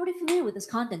 That you're already familiar with this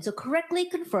content, so correctly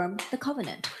confirm the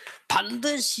covenant.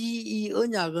 반드시 이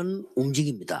언약은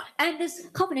움직입니다. And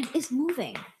this covenant is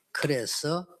moving.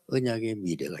 그래서 언약의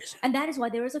미래가 있어요. And that is why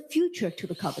there is a future to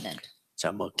the covenant.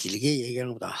 자, 뭐 길게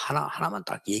얘기하는 것보다 하나만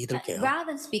딱 얘기 드릴게요. Rather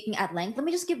than speaking at length, let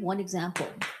me just give one example.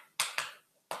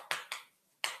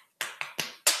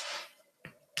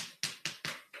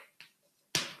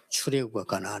 출애굽과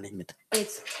가나안입니다.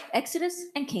 It's Exodus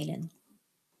and Canaan.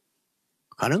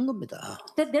 가는 겁니다.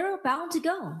 That they're bound to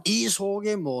go. 이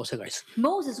속에 모세가 있습니다.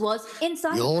 Moses was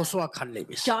inside. 여호수아 칼렙이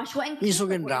있어요. Joshua and 이 Caleb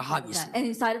속엔 were 라합이 inside that. 있어요. And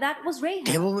inside of that was Rahab.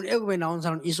 대부분 애굽에 나온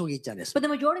사람은 이 속에 있지 않았어요. But the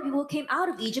majority of people who came out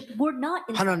of Egypt were not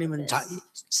inside 하나님은 of this.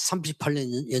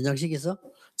 38년 연장식에서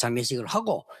장례식을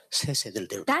하고 새 세대를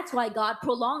데려. That's why God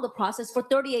prolonged the process for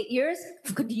 38 years,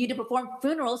 continued to perform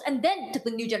funerals, and then took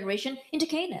the new generation into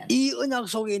Canaan. 이 언약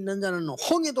속에 있는 자는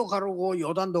홍해도 가르고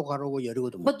요단도 가르고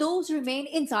여리고도. But those who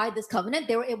remained inside this covenant,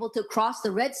 they were able to cross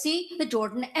the Red Sea, the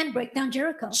Jordan, and break down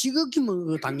Jericho. 지극히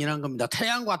뭐 당연한 겁니다.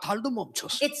 태양과 달도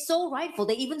멈췄어. It's so rightful.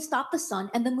 They even stopped the sun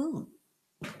and the moon.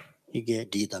 이게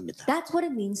리더입니다. That's what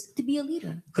it means to be a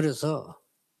leader. 그래서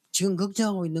지금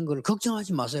걱정하고 있는 걸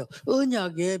걱정하지 마세요.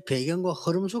 언약의 배경과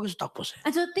흐름 속에서 딱 보세요.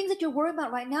 And so the things that you're worried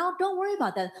about right now, don't worry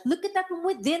about that. Look at that from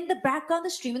within the background, the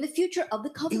stream, and the future of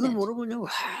the 이걸 covenant. 모르면요,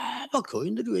 막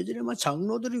교인들이 왜 저래, 막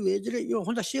장로들이 왜 저래, 이거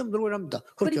혼자 시험 들고 이랍니다.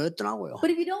 그걸 교회 떠나고요.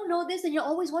 But if you don't know this, then you're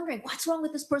always wondering, what's wrong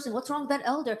with this person? What's wrong with that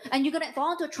elder? And you're going to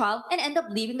fall into a trial and end up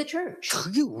leaving the church.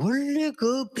 그게 원래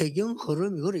그 배경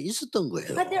흐름이 그래 있었던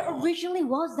거예요. But there originally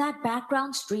was that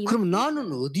background stream. 그럼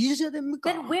나는 어디 있어야 됩니까?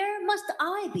 Then where must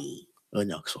I be?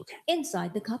 언약 속에.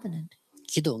 Inside the covenant.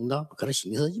 기도 응답 그래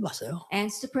신경 쓰지 마세요.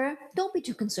 Answer to prayer, don't be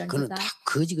too concerned with 그는 다 that.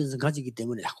 거지 근성 가지기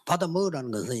때문에 자꾸 받아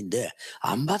먹으라는 건성인데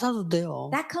안 받아도 돼요.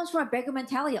 That comes from our beggar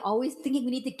mentality, always thinking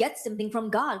we need to get something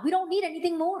from God. We don't need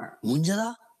anything more.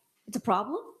 문제다? It's a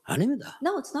problem? 아닙니다.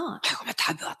 No, it's not. 아이고 왜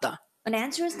답이 왔다? An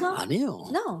answer has come? 아니에요.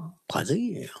 No.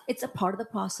 과정이에요. It's a part of the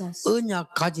process.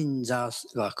 언약 가진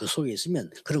자가 그 속에 있으면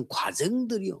그런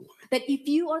과정들이 온 겁니다. That if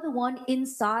you are the one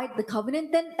inside the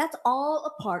covenant, then that's all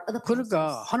a part of the process.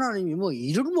 그러니까 하나님이 뭐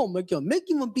일을 못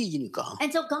맡기면 삐지니까. And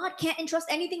so God can't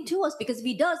entrust anything to us because if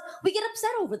He does, we get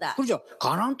upset over that. 그렇죠.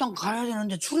 가나안 땅 가야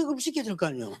되는데 출애굽 시켜야 될 거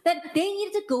아니에요. Then they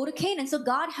needed to go to Canaan, so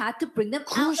God had to bring them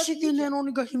그 out of 시기 Egypt.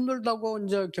 내놓으니까 힘들다고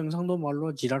이제 경상도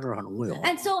말로 지랄을 하는 거예요.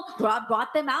 And so God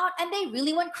brought them out, and they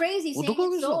really went crazy, saying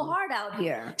it's so 어떡하겠어? hard out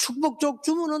here. 축복적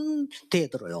주문은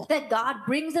대들어요. That God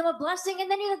brings them a blessing,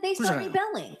 and then they start 그렇잖아요.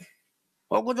 rebelling.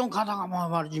 좀 가다가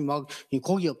말이지 막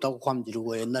고기 없다고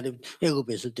굶지르고 옛날에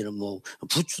애굽에 있을 때는 뭐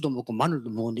부추도 먹고 마늘도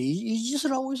먹는데 이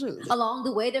짓을 하고 있어요. Along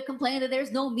the way, they're complaining that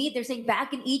there's no meat. They're saying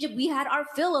back in Egypt we had our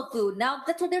fill of food. Now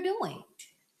that's what they're doing.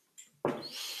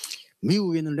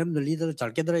 미국에 있는 렘드 리더를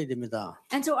잘 깨달아야 됩니다.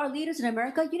 And so our leaders in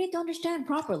America, you need to understand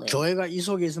properly. 교회가 이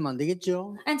속에 있으면 안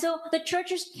되겠죠. And so the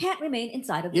churches can't remain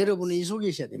inside of this. 여러분은 이 속에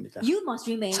있어야 됩니다. You must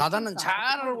remain 사단은 inside. 잘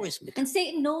알고 있습니다. And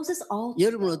Satan knows this all.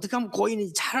 여러분은 어떻게 하면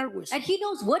고인인지 잘 알고 있어요. And he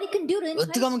knows what he can do to entice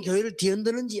어떻게 하면 you. 교회를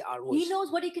뒤흔드는지 알고 He 있어요.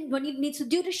 knows what he needs to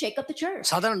do to shake up the church.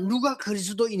 사단은 누가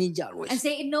그리스도인인지 알고 And 있어요.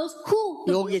 Satan knows who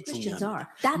the real 이게 Christians 중요합니다. are.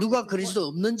 That's 누가 what's important. 그리스도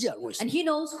없는지 알고 있어요. And he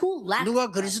knows who lacks 누가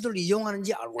Christ. 그리스도를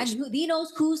이용하는지 알고 And 있어요. he knows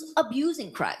who's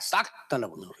abusing Christ. 딱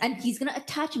달라붙는 거예요. And he's going to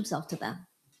attach himself to them.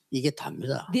 이게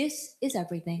답니다. This is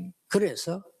everything.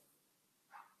 그래서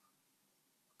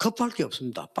급할 게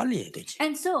없습니다. 빨리 해야 되지.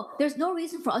 And so there's no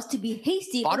reason for us to be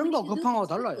hasty. but we 빠른 거 need to do 급한 거 things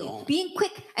quickly. 달라요. Being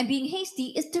quick and being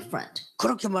hasty is different.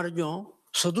 그렇게 말이죠.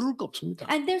 서두를 거 없습니다.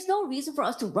 And there's no reason for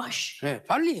us to rush. 네,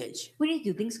 빨리 해야지. We need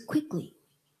to do things quickly.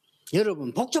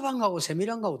 여러분 복잡한 거하고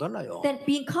세밀한 거하고 달라요. That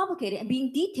being complicated and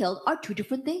being detailed are two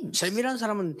different things. 세밀한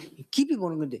사람은 깊이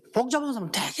보는 건데 복잡한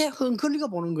사람은 되게 흥걸리가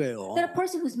보는 거예요. That a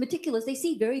person who's meticulous, they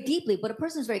see very deeply, but a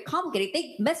person who's very complicated,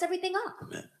 they mess everything up.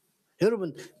 네.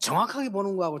 여러분 정확하게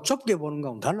보는 거하고 좁게 보는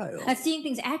거하고 달라요. And seeing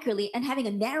things accurately and having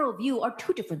a narrow view are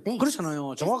two different things.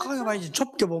 그렇잖아요. 정확하게 봐야지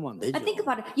좁게 보면 안 되죠. And think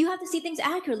about it. You have to see things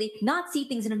accurately, not see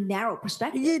things in a narrow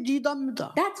perspective. 이게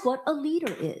리더입니다. That's what a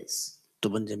leader is. 두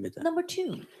번째입니다. Number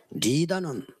two.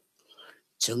 리더는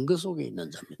증거 속에 있는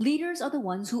자입니다. Leaders are the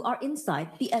ones who are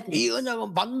inside the evidence. 이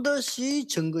언약은 반드시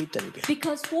증거 있다는 게.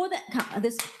 Because for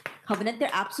this covenant,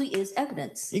 there absolutely is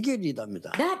evidence. 이게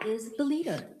리더입니다. That is the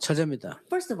leader. 첫째입니다.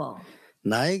 First of all,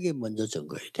 나에게 먼저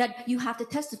증거해야 돼. that you have to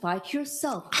testify to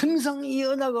yourself. 항상 이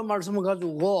언약의 말씀을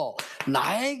가지고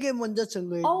나에게 먼저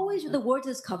증거해야 돼. Always with the words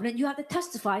of this covenant, you have to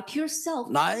testify to yourself.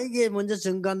 나에게 먼저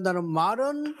증거한다는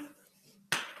말은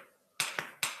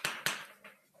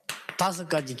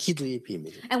 5가지 기도의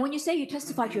비밀. And when you say you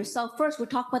testify to yourself first, we're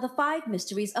talking about the 5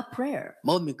 mysteries of prayer.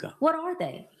 뭡니까? What are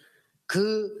they?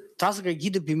 그 5가지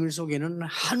기도 비밀 속에는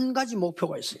한 가지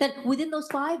목표가 있어요. That within those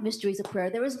 5 mysteries of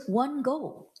prayer, there is one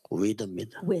goal.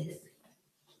 위드입니다. With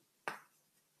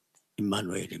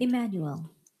임마누엘입니다. Emmanuel.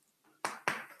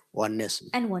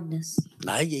 원네스입니다. And oneness.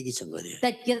 나에게 이게 증거돼요.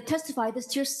 That you have to testify this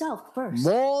to yourself first.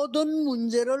 모든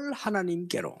문제를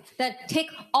하나님께로. That take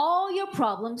all your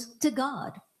problems to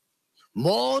God.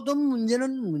 모든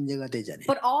문제는 문제가 되지 않아요.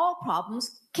 But all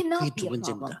problems cannot 그게 be 두 a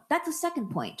problem. 번째입니다. That's the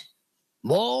second point.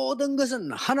 모든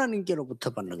것은 하나님께로부터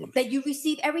받는 겁니다. That you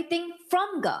receive everything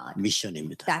from God.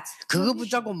 미션입니다. That's 그거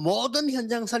붙잡고 모든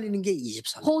현장 살리는 게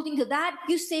 24. Holding to that,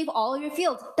 you save all your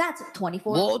fields. That's 24.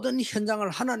 모든 현장을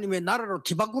하나님의 나라로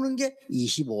뒤바꾸는 게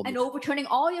 25입니다. And overturning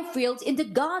all your fields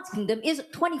into God's kingdom is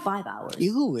 25 hours.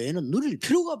 이거 외에는 누릴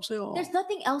필요가 없어요. There's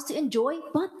nothing else to enjoy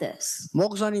but this.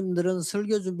 목사님들은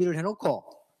설교 준비를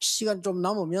해놓고 시간 좀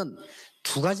남으면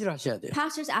 2가지를 하셔야 돼요.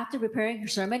 Pastors, after preparing your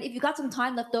sermon, if you got some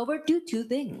time left over, do 2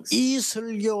 things. 이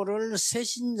설교를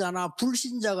새신자나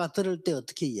불신자가 들을 때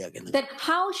어떻게 이야기하는가? Then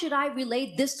how should I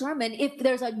relate this sermon if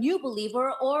there's a new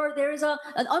believer or there's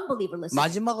an unbeliever listening?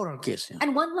 마지막으로 할 게 있어요.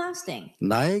 And one last thing.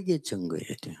 나에게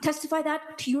증거해야 돼요. Testify that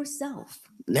to yourself.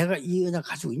 내가 이 언약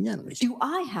가지고 있냐는 거죠. Do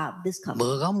I have this covenant?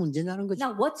 뭐가 문제냐는 거죠.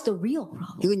 Now, what's the real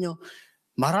problem? 이건요.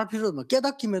 말할 필요 없고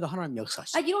깨닫기에도 하나님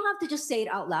역사하시죠. You don't have to just say it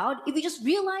out loud. If you just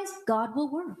realize, God will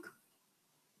work.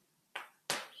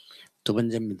 두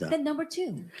번째입니다. Then number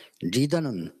 2.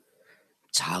 리더는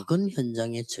작은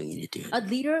현장의 증인이 돼요. A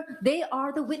leader, they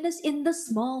are the witness in the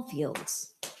small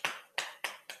fields.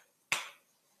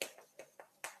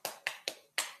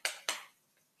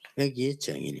 여기에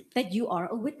증인입니다. That you are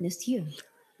a witness here.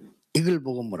 이걸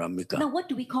보고 뭐랍니까? Now, what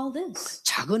do we call this?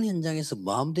 작은 현장에서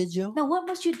뭐 하면 되죠? Now, what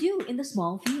must you do in the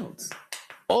small fields?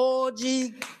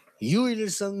 오직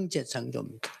유일성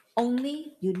재창조입니다.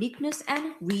 Only uniqueness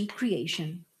and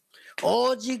recreation.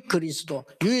 오직 그리스도,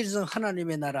 유일성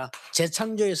하나님의 나라,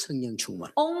 재창조의 성령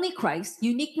충만. Only Christ,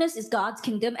 uniqueness is God's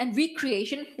kingdom, and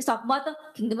recreation is talking about the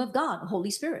kingdom of God, the Holy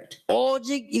Spirit.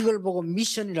 오직 이걸 보고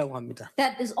미션이라고 합니다.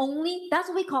 That's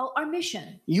what we call our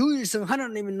mission. 유일성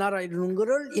하나님의 나라 이루는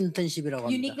거를 인턴십이라고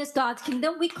합니다. Uniqueness, God's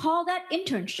kingdom, we call that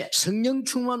internship. 성령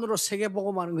충만으로 세계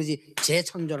복음하는 것이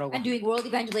재창조라고 And 합니다. doing world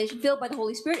evangelization filled by the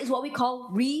Holy Spirit is what we call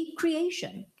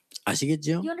recreation.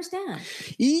 아시겠죠? You understand?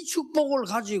 이 축복을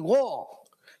가지고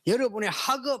여러분의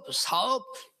학업, 사업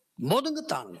모든 것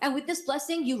다 하는 거예요. And with this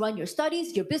blessing, you run your studies,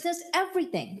 your business,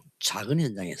 everything. 작은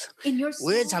현장에서. In your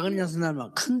왜 작은 현장에서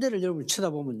나면 큰 데를 여러분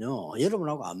쳐다보면요,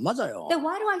 여러분하고 안 맞아요. Then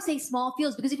why do I say small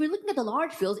fields? Because if you're looking at the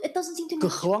large fields, it doesn't seem to 그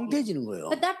match. 허황되어지는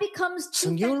거예요. But that becomes too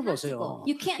성경을 fantastical. 보세요.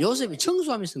 You can't. 요셉이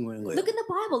청소하면서 쓴 거예요. Look in the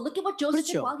Bible. Look at what Joseph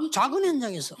did 그렇죠. while he. 작은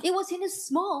현장에서. It was in his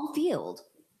small field.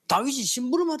 다윗이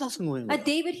심부름하다 쓴 거예요.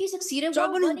 David, he succeeded while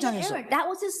작은 running an 현장에서. errand. That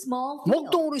was his small field.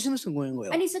 목동으로 있으면 쓴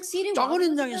거예요. And he succeeded while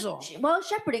작은 현장에서.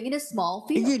 shepherding in his small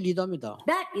field. 이게 리더입니다.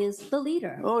 That is the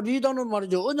leader. 리더는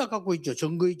말이죠. 언약 갖고 있죠.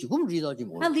 증거 있죠. 그럼 리더지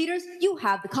뭐. And leaders, you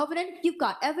have the covenant, you've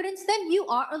got evidence, then you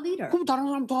are a leader. 그럼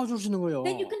다른 사람 도와줄 수 있는 거예요.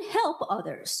 Then you can help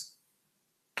others.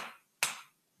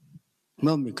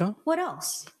 뭡니까? What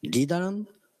else? 리더는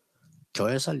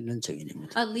교회 살리는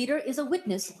증인입니다. A leader is a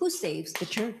witness who saves the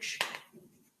church.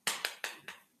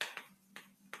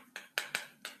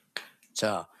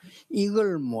 자,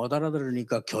 이걸 못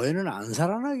알아들으니까 교회는 안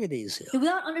살아나게 돼 있어요.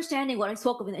 Without understanding what I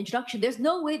spoke of in the introduction, there's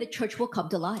no way the church will come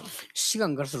to life.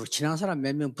 시간 갈수록 친한 사람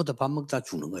몇 명 붙어 밥 먹다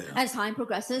죽는 거예요. As time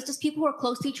progresses, just people who are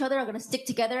close to each other are going to stick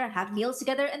together and have meals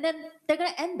together, and then they're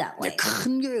going to end that way.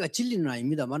 큰 교회가 진리는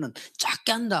아닙니다만은 작게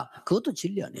한다. 그것도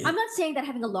진리 아니에요. I'm not saying that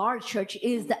having a large church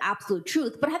is the absolute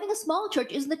truth, but having a small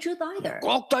church isn't the truth either.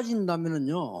 꼭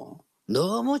따진다면은요.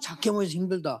 너무 작게 모여서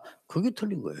힘들다. 그게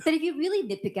틀린 거예요. That if you really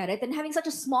nitpick at it, then having such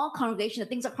a small congregation that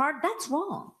things are hard, that's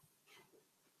wrong.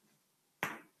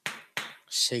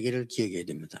 세 개를 기억해야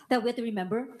됩니다. That we have to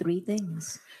remember three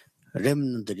things.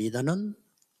 렘넌트 리더는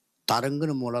다른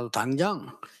거는 몰라도 당장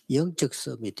영적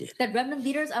서밋이 돼요. That remnant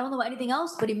leaders, I don't know about anything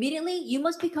else, but immediately you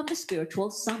must become the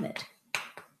spiritual summit.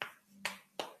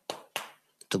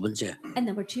 두 번째, And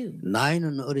number two,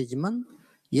 나이는 어리지만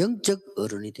영적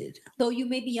어른이 돼야 돼요. though you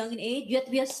may be young in age, you have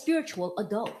to be a spiritual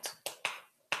adult.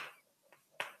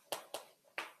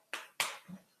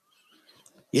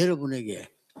 여러분에게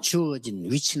주어진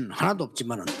위치는 하나도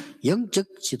없지만은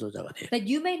영적 지도자가 돼요.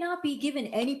 That you may not be given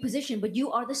any position, but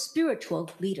you are the spiritual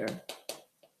leader.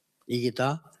 이게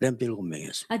다 렘트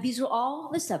 7명이었습니다. And these were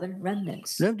all the 7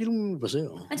 remnants. 렘트 7명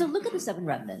보세요. And so look at the 7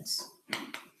 remnants.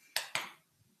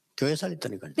 교회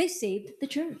살렸다니까요. They saved the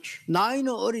church.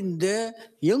 나이는 어린데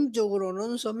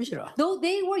영적으로는 서밋이라. Though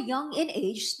they were young in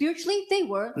age, spiritually they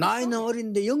were. 나이는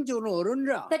어린데 영적으로는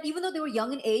어른이라. That even though they were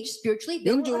young in age, spiritually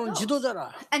they were 영적으로는 adults. 지도자라.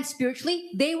 And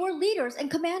spiritually they were leaders and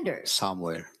commanders.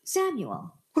 사무엘. Samuel.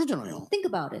 그러잖아요. Think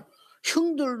about it.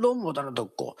 형들도 못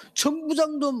알아듣고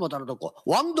천부장도 못 알아듣고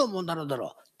왕도 못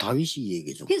알아들어. 다윗이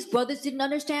얘기해 준. His brothers didn't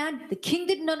understand. The king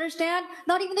didn't understand.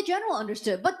 Not even the general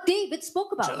understood. But David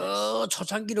spoke about this. 저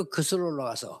초창기로 거슬러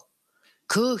올라가서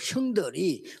그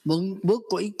형들이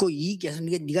먹고 입고 이익이 해서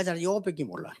네가 잘하는 요것밖에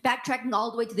몰라. Backtracking all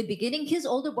the way to the beginning, his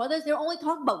older brothers, they're only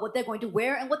talking about what they're going to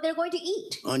wear and what they're going to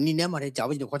eat. 니 내 말했지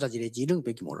아버지도 고자질했지 이런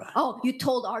것밖에 몰라. Oh, you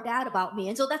told our dad about me.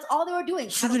 And so that's all they were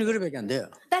doing. 수준이 그래밖에 안 돼요.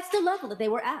 That's the level that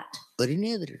they were at.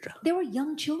 어린애들이라. They were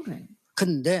young children.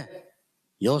 근데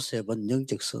요셉은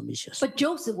영적 서밋이었어. But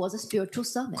Joseph was a spiritual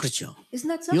summit. 그렇죠. Isn't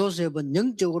that so? 요셉은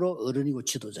영적으로 어른이고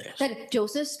지도자였어. That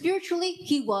Joseph, spiritually,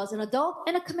 he was an adult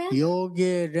and a commander.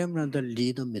 요게 렘넌트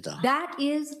리더입니다. That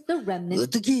is the remnant.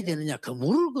 어떻게 해야 되느냐? 그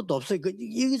모를 것도 없어요.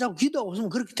 여기 자꾸 기도하고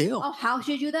없으면 그렇게 돼요. Oh, how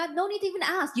should you do that? No need to even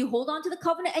ask. You hold on to the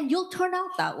covenant and you'll turn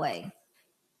out that way.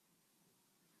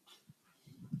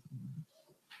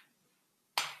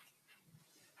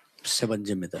 세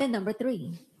번째입니다. And number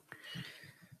 3.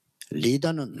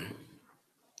 리더는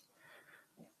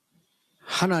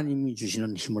하나님이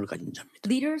주시는 힘을 가진 자입니다.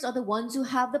 Leaders are the ones who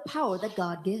have the power that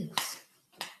God gives.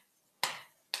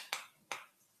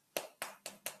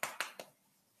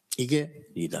 이게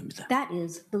리더입니다. That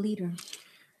is the leader.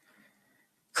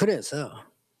 그래서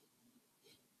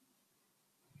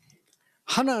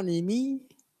하나님이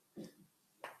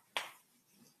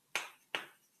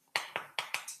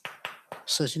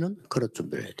쓰시는 그릇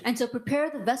준비를 해야 돼요. And so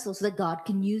prepare the vessel so that God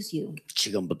can use you.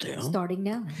 지금부터요. Starting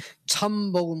now.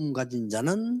 참 복음 가진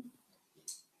자는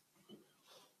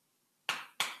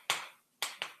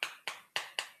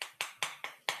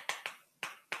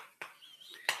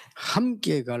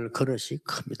함께 갈 그릇이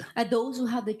큽니다. And those who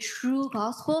have the true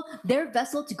gospel, their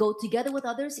vessel to go together with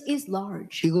others is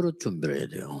large. 이 그릇 준비를 해야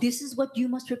돼요. This is what you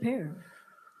must prepare.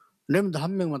 렘넌트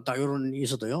한 명만 딱 이런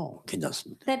있어도요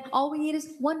괜찮습니다. That all we need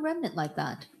is one remnant like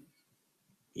that.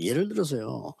 예를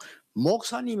들어서요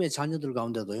목사님의 자녀들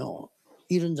가운데도요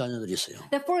이런 자녀들이 있어요.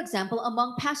 That for example,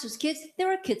 among pastors' kids,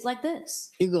 there are kids like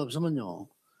this. 이거 없으면요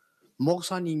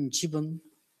목사님 집은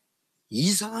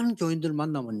이상한 교인들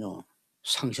만나면요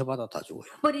상처받아 다 죽어요.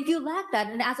 But if you lack that,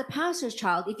 and as a pastor's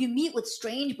child, if you meet with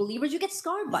strange believers, you get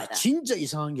scarred by that. 진짜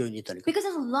이상한 교인이 있다니까. Because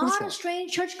there's a lot 그렇죠. of strange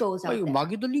churchgoers out 이거 there.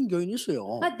 마귀 들린 교인이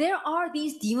있어요. But there are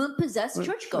these demon-possessed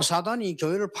churchgoers. 사단이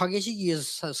교회를 파괴시키기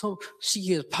위해서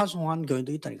파송한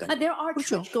교인도 있다니까요. And there are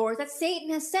그렇죠. churchgoers that Satan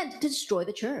has sent to destroy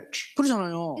the church.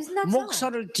 그렇잖아요. Isn't that so?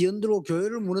 목사를 뒤흔들고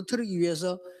교회를 무너뜨리기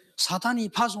위해서 사단이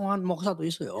파송한 목사도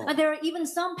있어요. And there are even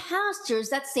some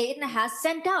pastors that Satan has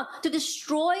sent out to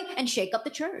destroy and shake up the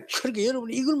church. 그러니까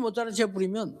여러분이 이걸 못 알아채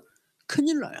버리면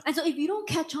큰일 나요. And so if you don't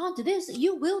catch on to this,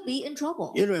 you will be in trouble.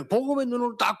 여러분 복음의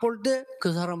눈으로 딱 볼 때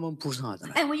그 사람은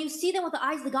불쌍하잖아요. And when you see them with the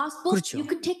eyes of the gospel, 그렇죠. you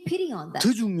can take pity on them. 더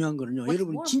중요한 거는요. What's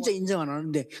여러분이 more 진짜 important? 인정 안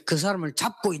하는데 그 사람을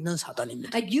잡고 있는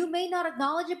사단입니다. And you may not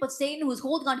acknowledge it, but Satan who is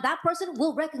holding on to that person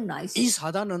will recognize 이 you.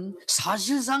 사단은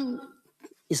사실상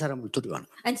이 사람을 두려워하는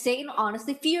거예요. And Satan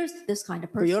honestly fears this kind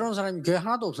of person. 이런 사람이 교회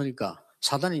하나도 없으니까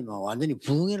사단이 막 완전히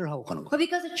부흥회를 하고 가는 거예요. But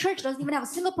because the church doesn't even have a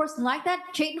single person like that,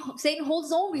 Satan holds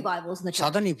his own revivals in the church.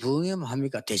 사단이 부흥회만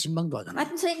합니까? 대신방도 I 하잖아요.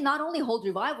 think Satan not only holds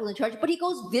revivals in the church, but he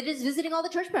goes visiting all the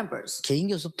church members.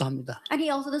 개인 교습도 합니다. And he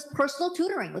also does personal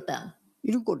tutoring with them.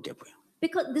 이런 꼴이 돼 보여.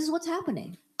 Because this is what's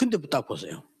happening. 근데 딱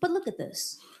보세요. But look at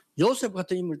this. 요셉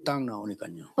같은 인물 딱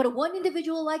나오니까요. But one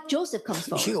individual like Joseph comes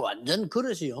이게 forward. 완전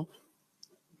그릇이요.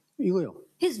 이거요.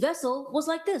 His vessel was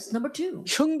like this. Number 2.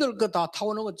 형들 거 다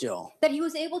타고 넘었죠. That he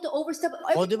was able to overstep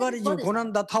everything 보디발이 his 지금 brothers 고난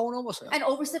had, 다 타고 넘었어요. and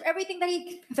overstep everything that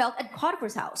he felt at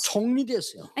Potiphar's house. 총리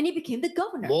됐어요. And he became the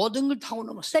governor. 모든 걸 타고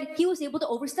넘었어요. That he was able to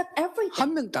overstep everything.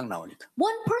 한 명 딱 나오니까.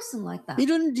 One person like that.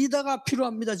 이런 리더가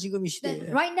필요합니다. 지금 이 That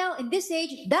시대에. right now in this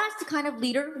age, that's the kind of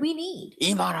leader we need.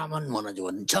 이 말하면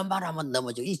무너지고 저 말하면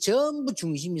넘어지고 이 전부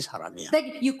중심이 사람이야.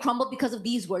 That you crumble because of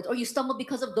these words or you stumble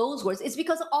because of those words. It's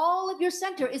because all of your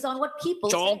center is on what people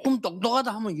say. 조금 똑똑하다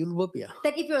하면 율법이야.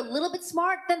 That if you're a little bit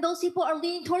smart, then those people are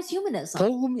leaning towards humanism.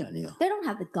 복음이 아니에요. They don't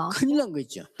have the gospel. 큰일 난 거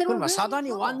있죠. They don't 그러면 really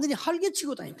사단이 know. 완전히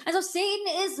활개치고 다닙니다. And so Satan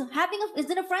is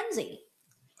in a frenzy.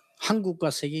 한국과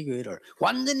세계교회를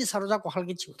완전히 사로잡고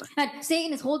활개치고 다닙니다. And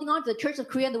Satan is holding on to the church of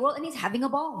Korea and the world, and he's having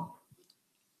a ball.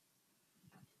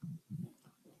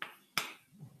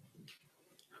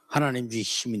 하나님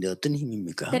주신 힘인데 어떤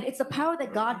힘입니까? That it's the power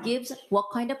that God gives.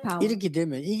 What kind of power? 이렇게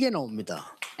되면 이게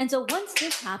나옵니다. And so once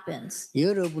this happens,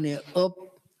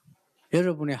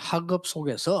 여러분의 학업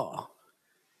속에서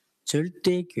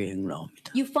절대 계획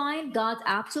나옵니다. you find God's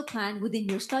absolute plan within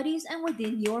your studies and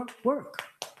within your work.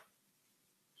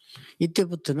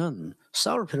 이때부터는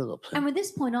싸울 필요도 없어요. And from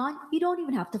this point on, you don't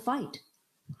even have to fight.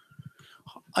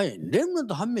 아니,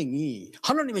 렘넌트 한 명이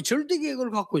하나님의 절대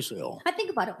계획을 갖고 있어요. I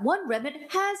think about it. One remnant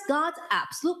has God's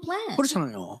absolute plan.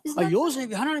 그렇잖아요.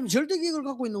 요셉이 하나님의 절대 계획을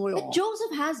갖고 있는 거예요. But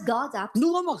Joseph has God's absolute.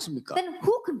 누가 막습니까? Then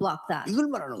who can block that? 이걸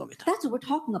말하는 겁니다. That's what we're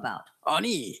talking about.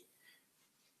 아니,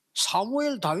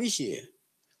 사무엘 다윗이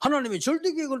하나님의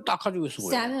절대 계획을 딱 가지고 있어요.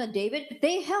 Samuel and David,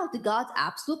 they held to God's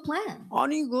absolute plan.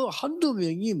 아니 그 한두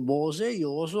명이 모세,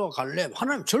 여호수아, 갈렙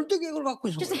하나님 절대 계획을 갖고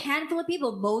있어요. Just a handful of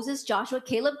people, Moses, Joshua,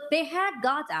 Caleb, they had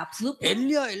God's absolute plan.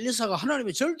 엘리야, 엘리사가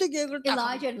하나님의 절대 계획을 딱.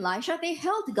 Elijah and Elisha, they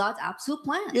held to God's absolute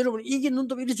plan. 여러분 이게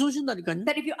눈도 이리 주신다니까요.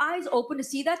 That if your eyes open to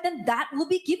see that, then that will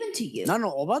be given to you. 나는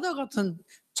오바다 같은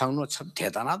장로 참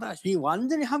대단하다. 이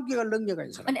완전히 함께 갈 능력이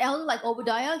있는 사람. An elder like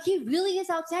Obadiah, he really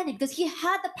is outstanding because he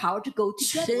had the power to go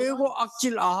together. 최고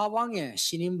악질 아합 왕의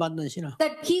신임 받는 신하.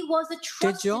 That he was the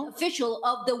trusted 됐죠? official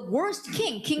of the worst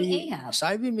king, King Ahab.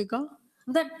 사입입니까?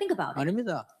 Then think about it.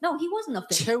 아닙니다. No, he wasn't a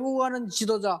fake. 최고 가는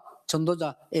지도자,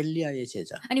 전도자 엘리야의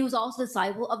제자. And he was also the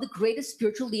disciple of the greatest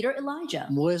spiritual leader, Elijah.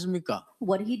 뭐 했습니까?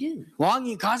 What did he do?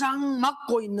 왕이 가장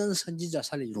막고 있는 선지자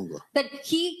살려주는 거. That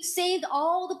he saved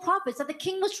all the prophets that the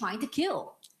king was trying to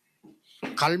kill.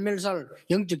 갈멜살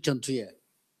영적 전투에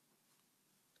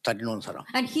다리 놓은 사람.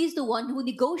 And he's the one who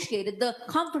negotiated the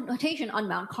confrontation on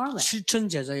Mount Carmel. 7천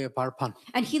제자의 발판.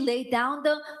 And he laid down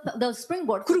the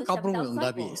springboard for the 7,000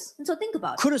 disciples. And so think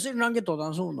about it. 그래서 일어난 게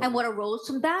도단성 운동. And what arose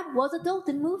from that was the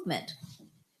Dothan movement.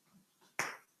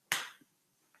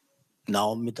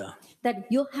 나옵니다. That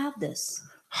you'll have this.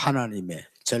 하나님의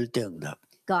절대 응답.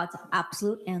 God's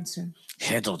absolute answer.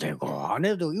 해도 되고 안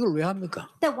해도 이걸 왜 합니까?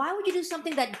 That why would you do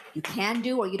something that you can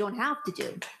do or you don't have to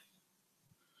do?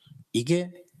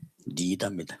 이게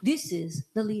리더입니다. This is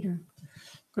the leader.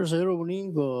 그래서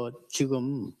여러분이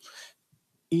지금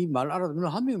이 말 알아듣는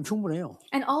한 명이면 충분해요.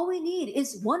 And all we need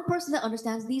is one person that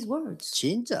understands these words.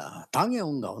 진짜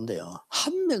당해온 가운데요.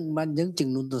 한 명만 영적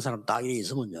눈 뜬 사람 딱 이래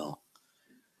있으면요.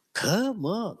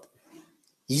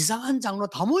 이상한 장로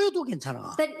다 모여도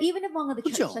괜찮아. That even among the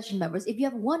church session members, if you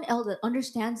have one elder that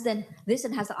understands then this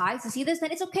and has the eyes to see this,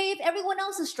 then it's okay if everyone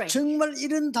else is strange. 정말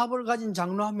이런 답을 가진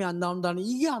장로 한 명 안 나온다는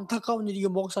이게 안타까운 일이 이게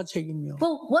목사 책임이요.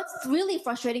 But what's really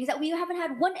frustrating is that we haven't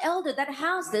had one elder that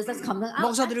has this that's coming out.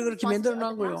 목사들이 그렇게 만들어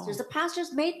놓은 거예요. The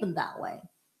pastors made them that way.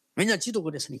 왜냐 지도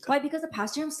그랬으니까. Why? Because the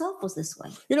pastor himself was this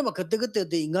way. 이러면 그때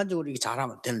인간적으로 이렇게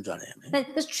잘하면 되는 줄 알아요.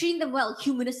 Just treating them well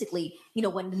humanistically,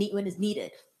 when it's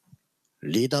needed.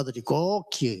 리더들이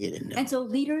꼭 기억해야 됩니다. And so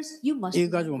leaders, you must.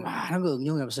 이거 가지고 많은 거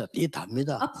응용해보세요. 이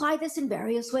답니다. Apply this in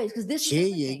various ways because this. 제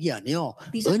얘기 아니요.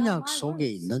 언약 속에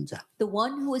있는 자. The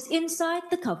one who is inside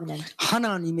the covenant.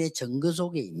 하나님의 증거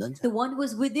속에 있는 자. The one who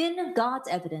is within God's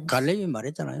evidence. 갈렙이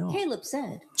말했잖아요. Caleb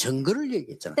said. 증거를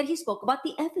얘기했잖아요. That he spoke about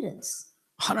the evidence.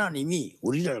 하나님이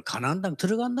우리를 가나안 땅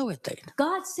들어간다고 했다.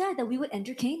 God said that we would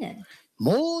enter Canaan.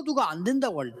 모두가 안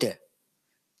된다고 할 때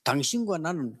당신과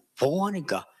나는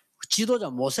보고하니까 지도자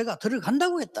모세가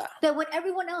들어간다고 했다. That when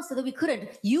everyone else said that we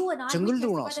couldn't, you and I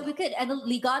testified that we could, and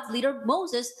God's leader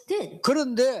Moses did.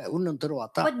 그런데 우리는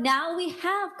들어왔다. But now we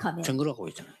have come in. 증거를 하고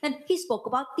있잖아요. And he spoke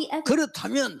about the evidence.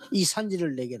 그렇다면 이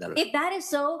산지를 내게 달라. If that is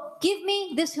so, give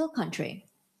me this hill country.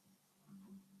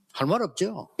 할 말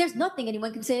없죠. There's nothing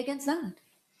anyone can say against that.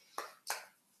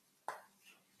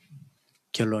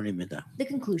 결론입니다. The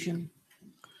conclusion.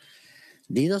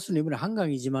 리더스는 이번에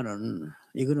한강이지만은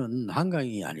이거는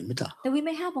한강이 아닙니다. That we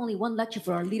may have only one lecture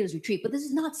for our leaders retreat, but this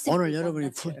is not simply 오늘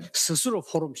여러분이 스스로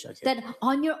포럼 시작해요. That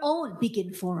on your own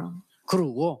begin forum.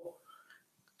 그리고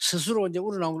스스로 이제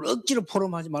우러나온 걸 억지로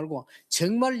포럼하지 말고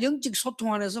정말 영적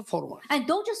소통 안에서 포럼을. And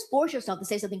don't just force yourself to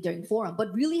say something during forum,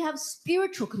 but really have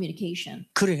spiritual communication.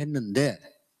 그래 했는데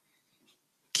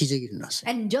기적이 일어났어요.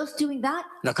 And just doing that,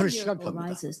 나 그런 a miracle 시간표입니다.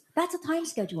 arises. That's a time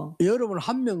schedule. 여러분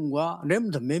한 명과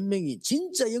렘넌트 몇 명이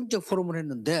진짜 영적 포럼을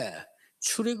했는데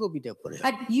출애굽이 되어버려요.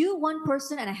 And you, one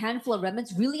person, and a handful of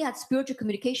remnants really had spiritual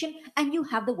communication, and you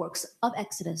have the works of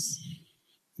Exodus.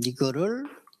 이거를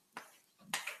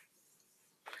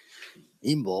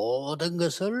이 모든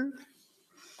것을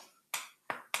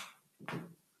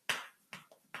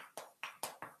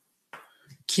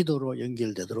기도로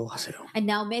연결되도록 하세요. And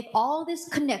now make all this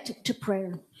connect to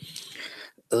prayer.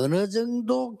 어느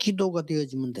정도 기도가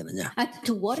되어지면 되느냐? And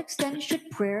to what extent should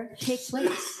prayer take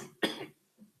place?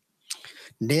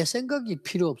 내 생각이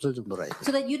필요 없을 정도라.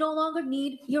 So that you no longer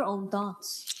need your own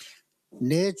thoughts.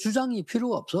 내 주장이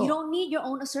필요 없어. You don't need your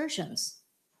own assertions.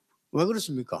 왜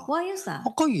그렇습니까? Why is that?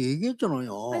 아까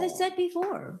얘기했잖아요. As I said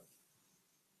before,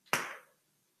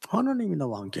 하나님이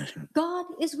나와 함께 하시는.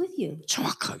 God is with you.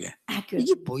 정확하게. Accurately.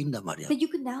 이게 보인단 말이야. That you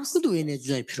can now see. 그래도 왜 내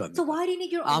주장이 필요합니까? So why do you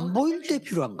need your 안 own 보일 때 assertions?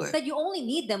 필요한 거예요. That you only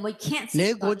need them when you can't see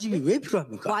내 God. 고집이 왜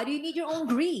필요합니까? Why do you need your own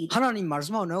greed? 하나님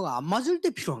말씀하고 내가 안 맞을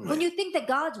때 필요한 When 거예요. you think that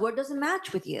God's word doesn't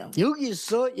match with you.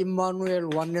 여기서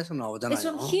임마누엘 완내서 It's 나오잖아요.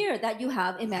 from here that you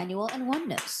have Emmanuel and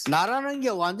oneness. 나라는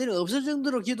게 완전히 없을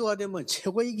정도로 기도가 되면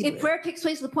최고의 If 기도예요. prayer takes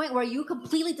place to the point where you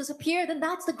completely disappear, then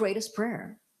that's the greatest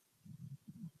prayer.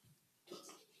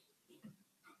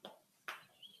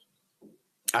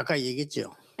 아까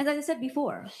얘기했죠. As I said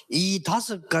before, 이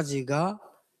 5가지가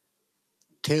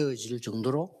되어질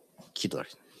정도로 기도를.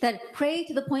 that pray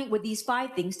to the point where these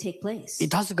 5 things take place. 이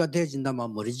 5가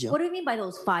되어진다면 뭐죠? What do you mean by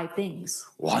those 5 things?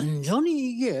 완전히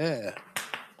이게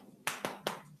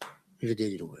이렇게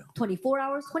되어지는 거예요. 24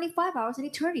 hours, 25 hours, and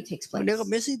eternity takes place. 내가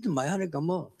메시지 많이 하니까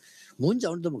뭐 문자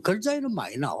오는데 뭐 글자에는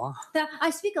많이 나와. That I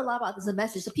speak a lot about this in the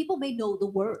message, so people may know the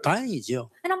word. 다행이죠.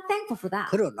 And I'm thankful for that.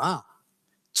 그러나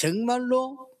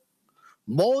정말로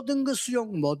모든 것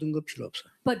수용, 모든 것 필요 없어요.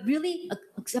 But really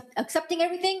accepting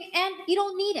everything, and you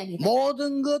don't need anything.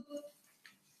 모든 것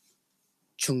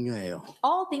중요해요.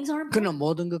 All things are important, 그러나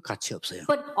모든 것 가치 없어요.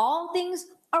 but all things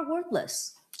are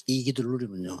worthless. 이 기도를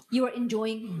누리면요. You are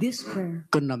enjoying this prayer.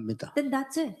 끝납니다. Then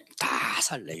that's it. 다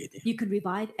살려야 돼요. You can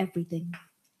revive everything.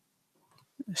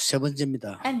 세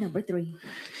번째입니다. And number 3,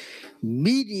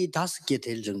 미리 5개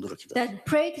될 정도로 기도. that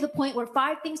pray to the point where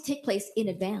 5 things take place in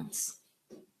advance.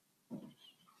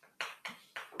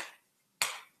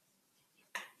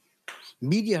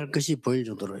 미리 할 것이 보일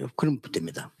정도로요. 그럼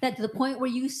됩니다. That to the point where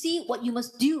you see what you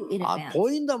must do in 아, advance.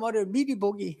 보인단 말이에요. 미리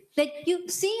보기. That you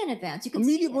see in advance. You can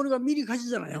미리 see it. 보니까 미리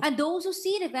가시잖아요. And those who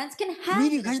see in advance can have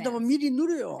미리 in 가시다면 advance. 미리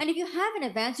누려요. And if you have in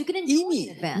advance, you can enjoy 이미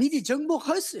in advance. 미리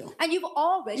정복했어요. And you've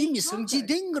already 이미 conquered.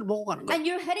 성취된 걸 보고 가는 거예요. And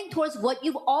you're heading towards what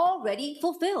you've already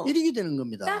fulfilled. 이렇게 되는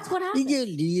겁니다. That's what happens. 이게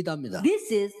리더입니다.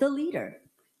 This is the leader.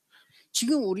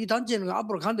 지금 우리 단체는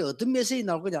앞으로 가는데 어떤 메시지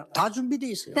나올 거냐 다 준비되어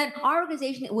있어요. That our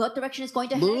organization, what direction is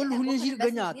going to head, 뭘 and what 훈련시킬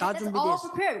kind of 거냐 message 다 is needed, that's 준비되어 all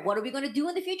있어요. prepared. What are we going to do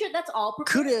in the future? That's all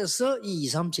prepared. 그래서 이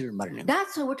 237을 말하는 거예요.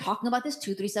 That's why we're talking about this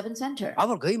 237 center.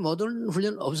 앞으로 거의 모든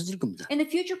훈련 없어질 겁니다. In the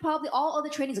future, probably all other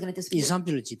trainings are going to disappear.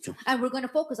 237을 집중. And we're going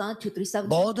to focus on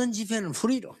 237. 모든 집회는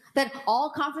프리로. That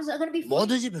all conferences are going to be free.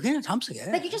 모든 집회 그냥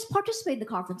참석해. That you just participate in the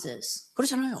conferences.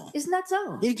 그렇잖아요. Isn't that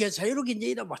so? 이렇게 자유롭게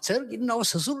이제 일어나고 저렇게 일어나고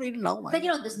스스로 일어나고 That,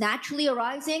 you know, just naturally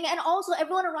arising and also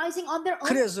everyone arising on their own.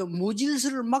 그래서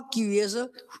무질서를 막기 위해서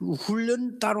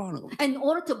훈련 따로 하는 겁니다. In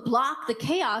order to block the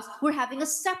chaos, we're having a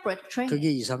separate training. 그게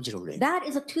 237 훈련. That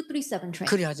is a 237 training.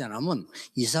 그래 하지 않으면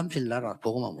 237 나라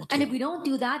보고만 And 못해요. if we don't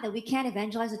do that, then we can't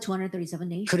evangelize the 237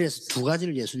 nations. 그래서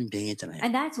 2가지를 예수님 병했잖아요.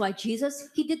 And that's why Jesus,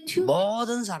 he did 2.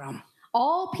 모든 사람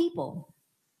All people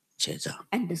제자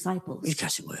and disciples. 이렇게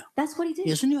하신 거예요. That's what he did.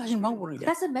 예수님 하신 방법은 이래.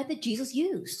 That's the method Jesus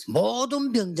used.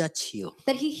 모든 병자 치유.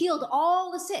 That he healed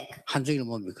all the sick. 한쪽에는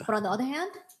뭡니까? But on the other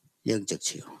hand, 영적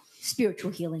치유.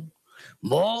 spiritual healing.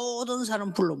 모든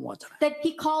사람 불러 모았잖아요. That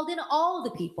he called in all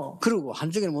the people. 그리고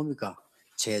한쪽에는 뭡니까?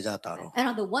 제자 따로. And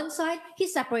on the one side, he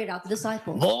separated out the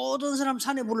disciples. 모든 사람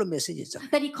산에 불러 메시지 했잖아요.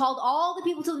 That he called all the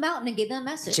people to the mountain and gave them a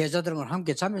message. 제자들은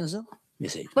함께 자면서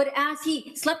메시지. But as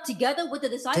he slept together with the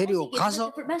disciples, he 데리고 gave them a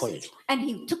가서 different message. 보여줘. And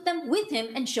he took them with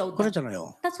him and showed them.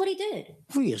 그렇잖아요. That's what he did.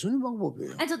 그 예수님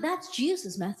방법이에요. And so that's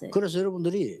Jesus' method. 그래서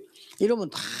여러분들이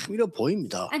이러면 다 이러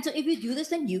보입니다. And so if you do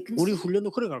this, then you can 우리 see. 훈련도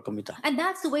그래 갈 겁니다. And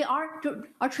that's the way our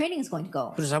training is going to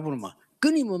go. 그래서 앞으로 막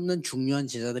끊임없는 중요한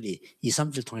제자들이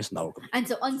 237 통해서 나올 겁니다. And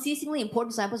so unceasingly important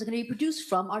disciples are going to be produced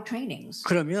from our trainings.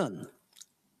 그러면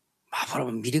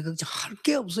앞으로 미래 걱정할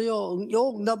게 없어요. 요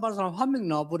응답받은 사람 한 명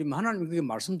나와버리면 하나님 그게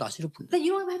말씀 다 실어버립니다. Then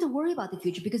you don't even have to worry about the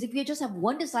future because if you just have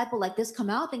one disciple like this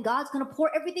come out, then God's going to pour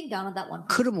everything down on that one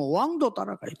person. 그러면 왕도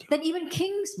따라가야 돼요. Then even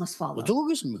kings must follow.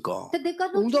 어쩌겠습니까? Then they've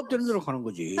got no 응답되는 대로 가는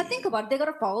거지. But think about it, they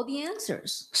got to follow the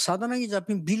answers. 사단에게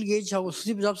잡힌 빌 게이츠하고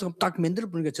스티브 잡스가 딱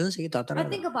만들어 보니까 전 세계 다 따라가.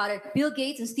 But think about it, Bill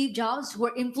Gates and Steve Jobs who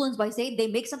are influenced by Satan,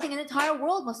 they make something, an entire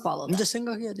world must follow them. 이제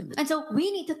생각해야 됩니다. And so we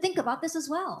need to think about this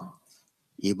as well.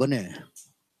 이번에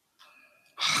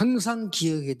항상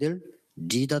기억해야 될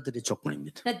리더들의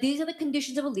조건입니다. That these are the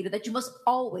conditions of a leader that you must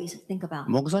always think about.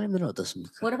 목사님들은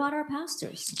어떻습니까? What about our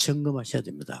pastors? 점검하셔야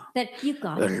됩니다. That you've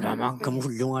got 얼마만큼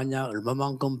훌륭하냐,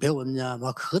 얼마만큼 배웠냐,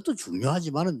 막 그것도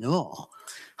중요하지만은요.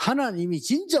 하나님이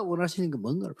진짜 원하시는 게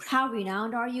뭔가를 봐요. How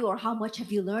renowned are you, or how much have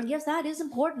you learned? Yes, that is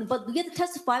important, but we have to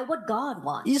testify what God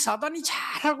wants. 이 사단이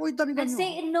잘 알고 있다니까요. And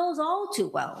Satan knows all too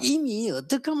well. 이미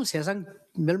어떻게 하면 세상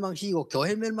멸망시키고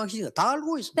교회 멸망시키고 다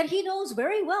알고 있습니다. That he knows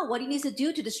very well what he needs to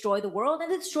do to destroy the world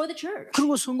and to destroy the church.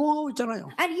 그리고 성공하고 있잖아요.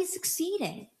 And he's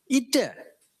succeeding. 이때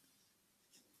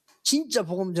진짜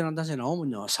복음 전한 다시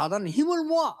나오면요, 사단은 힘을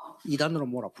모아 이단으로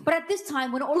몰아붙는. But at this time,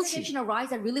 when an organization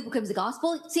arises that really becomes the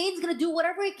gospel, Satan's going to do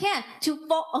whatever he can to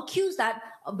accuse that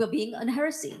of being a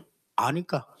heresy.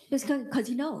 아니까. Because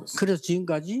he knows. 그래서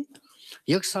지금까지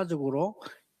역사적으로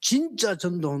진짜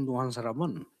전도 운동한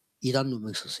사람은 이단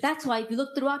누명 썼어요. That's why if you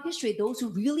look throughout history, those who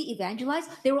really evangelize,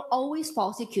 they were always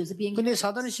falsely accused of being. 근데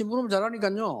사단이 심부름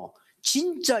잘하니까요.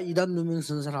 진짜 이단 누명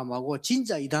쓴 사람하고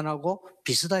진짜 이단하고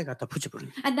비슷하게 갖다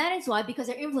붙여버려요. And that is why, because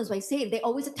they're influenced by Satan, they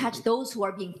always attach those who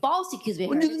are being falsely accused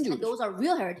of being heretics and those are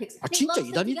real heretics. 진짜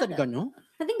이단이다니까요.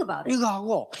 And think about it.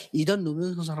 이거하고 이단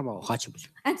누명 쓴 사람하고 같이 붙여.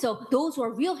 And so those who are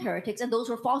real heretics and those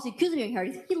who are falsely accused of being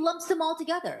heretics, he lumps them all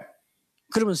together.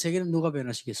 그러면 세계는 누가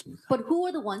변화시켰습니까? But who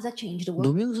are the ones that change the world?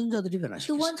 누명 선자들이 The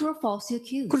변화시켰어요. ones who are falsely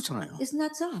accused. 그렇잖아요. Isn't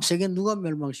that so? 세계는 누가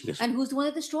멸망시켰어요? And who's the one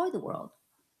that destroyed the world?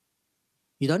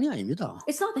 이단이 아닙니다.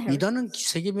 It's not the heresies. 이단은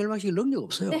세계 멸망시킬 능력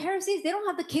없어요. The heresies, they don't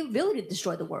have the capability to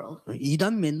destroy the world.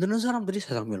 이단 만드는 사람들이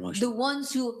세상 멸망시켜. The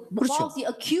ones who 그렇죠. falsely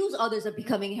accuse others of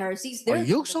becoming heresies, they're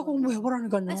역사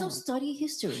공부해보라니까요. and so study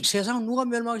history. 세상 누가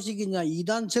멸망시키냐,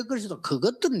 이단 적그리스도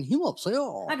그것들은 힘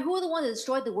없어요. And who are the ones that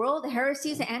destroyed the world? The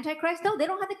heresies, the antichrist? No, they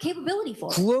don't have the capability for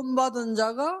it. 구원받은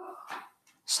자가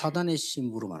사단의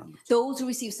심부름하는 거죠. Those who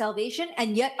receive salvation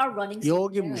and yet are running.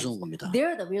 여기 무서운 겁니다.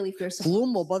 They're the really fearsome.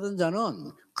 구원 못 받은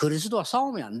자는 그리스도와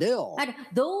싸우면 안 돼요. And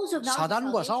those who have not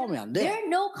사단과 싸우면 안 돼. they're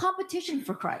no competition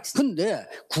for Christ. 근데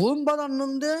구원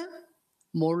받았는데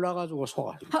몰라가지고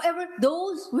속아. However,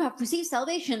 those who have received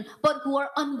salvation but who are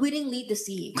unwittingly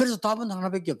deceived. 그래서 답은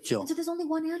하나밖에 없죠. So there's only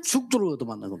one answer. 죽도록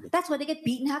얻어맞는 겁니다. That's why they get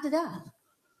beaten half to death.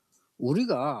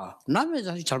 우리가 남의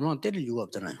자식 잘못하면 때릴 이유가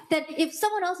없잖아요. That if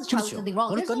someone else is trying to do something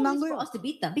wrong, there's no 끝난 reason for 거예요. us to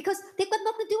beat them because they've got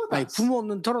nothing to do with 아니, us. 부모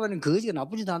없는 돌아다니는 거지가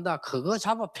나쁜 짓 한다. 그거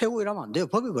잡아 패고 이러면 안 돼요.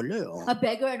 법에 걸려요. A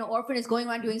beggar and an orphan is going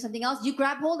around doing something else. You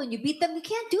grab hold and you beat them. You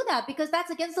can't do that because that's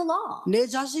against the law. 내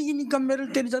자식이니까 매를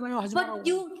때리잖아요. 하지 말라고. But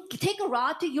you take a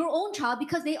rod to your own child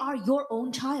because they are your own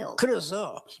child.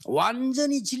 그래서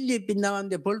완전히 진리에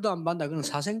빗나가는데 벌도 안 받는다. 그건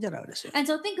사생자라 그랬어요. And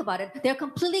so think about it. They're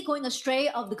completely going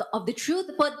astray of the truth,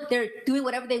 but they're doing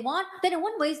whatever they want. Then in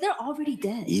one way, they're already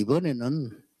dead.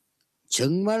 이번에는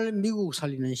정말 미국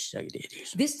살리는 시작이 돼야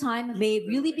되겠습니다. This time may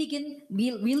really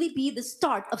be the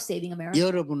start of saving America.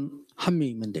 여러분 한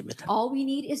명이면 됩니다. All we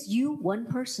need is you, one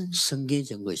person. 성경에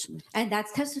증거 있습니다. And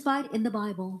that's testified in the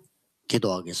Bible.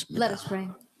 기도하겠습니다. Let us pray.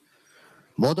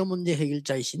 모든 문제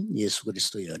해결자이신 예수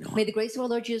그리스도의 은혜와 May the grace of our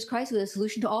Lord Jesus Christ, who is the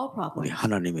solution to all 우리 problems,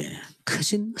 하나님의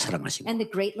크신 사랑하심, and the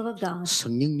great love of God,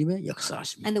 성령님의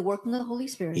역사하심, and the working of the Holy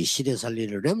이 Spirit, 시대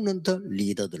살리는 렘넌트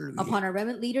리더들을 위해 upon our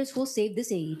remnant leaders who will save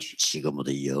this age, 지금부터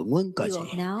영원까지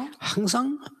you now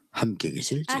항상 함께 and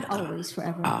계실지어다. always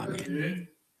forever. 아멘.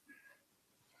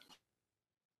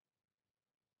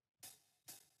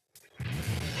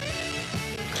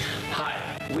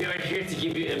 We are here to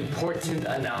give you important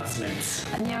announcements.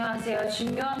 안녕하세요.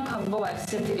 중요한 광고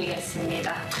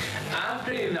말씀드리겠습니다.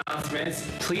 After the announcements,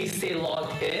 please stay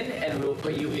logged in and we'll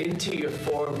put you into your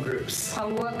forum groups.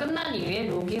 광고가 끝난 이후에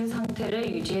로그인 상태를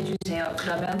유지해 주세요.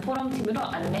 그러면 포럼 팀으로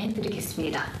안내해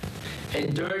드리겠습니다.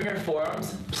 And during your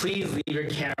forums, please leave your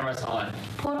cameras on.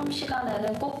 포럼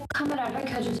시간에는 꼭 카메라를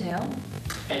켜주세요.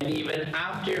 And even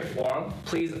after your forum,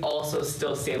 please also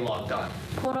still stay logged on.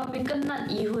 포럼이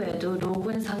끝난 이후에도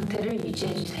로그인 상태를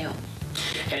유지해 주세요.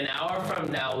 An hour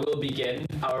from now, we'll begin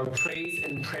our praise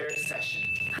and prayer session.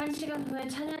 1시간 후에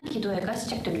찬양 기도회가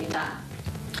시작됩니다.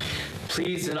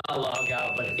 Please do not log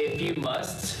out, but if you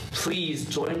must, please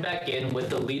join back in with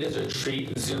the Leaders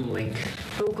Retreat Zoom link.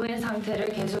 로그인 상태를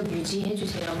계속 유지해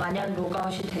주세요. 만약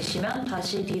로그아웃이 되시면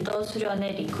다시 리더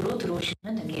수련의 링크로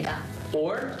들어오시면 됩니다.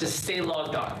 Or just stay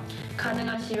logged on.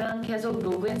 가능하시면 계속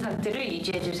로그인 상태를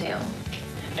유지해 주세요.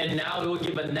 And now we will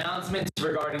give announcements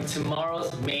regarding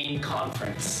tomorrow's main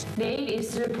conference. 내일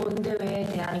있을 본대회에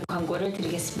대한 광고를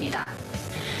드리겠습니다.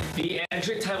 The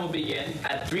entry time will begin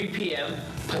at 3 p.m.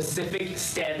 Pacific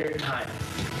Standard Time.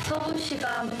 서부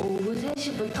시간 오후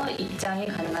 3시부터 입장이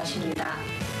가능하십니다.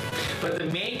 But the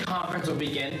main conference will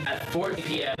begin at 4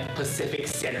 p.m. Pacific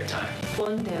Standard Time.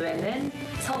 본 대회는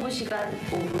서부 시간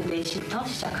오후 4시부터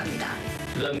시작합니다.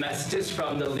 The messages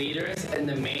from the leaders and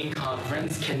the main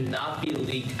conference cannot be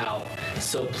leaked out,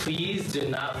 so please do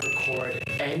not record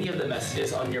any of the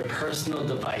messages on your personal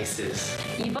devices.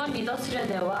 이번 리더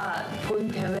수련회와 본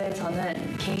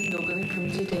대회에서는 개인 녹음이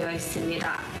금지되어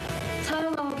있습니다.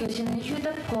 사용하고 계시는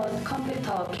휴대폰,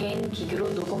 컴퓨터, 개인 기기로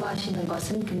녹음하시는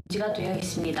것은 금지가 되어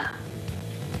있습니다.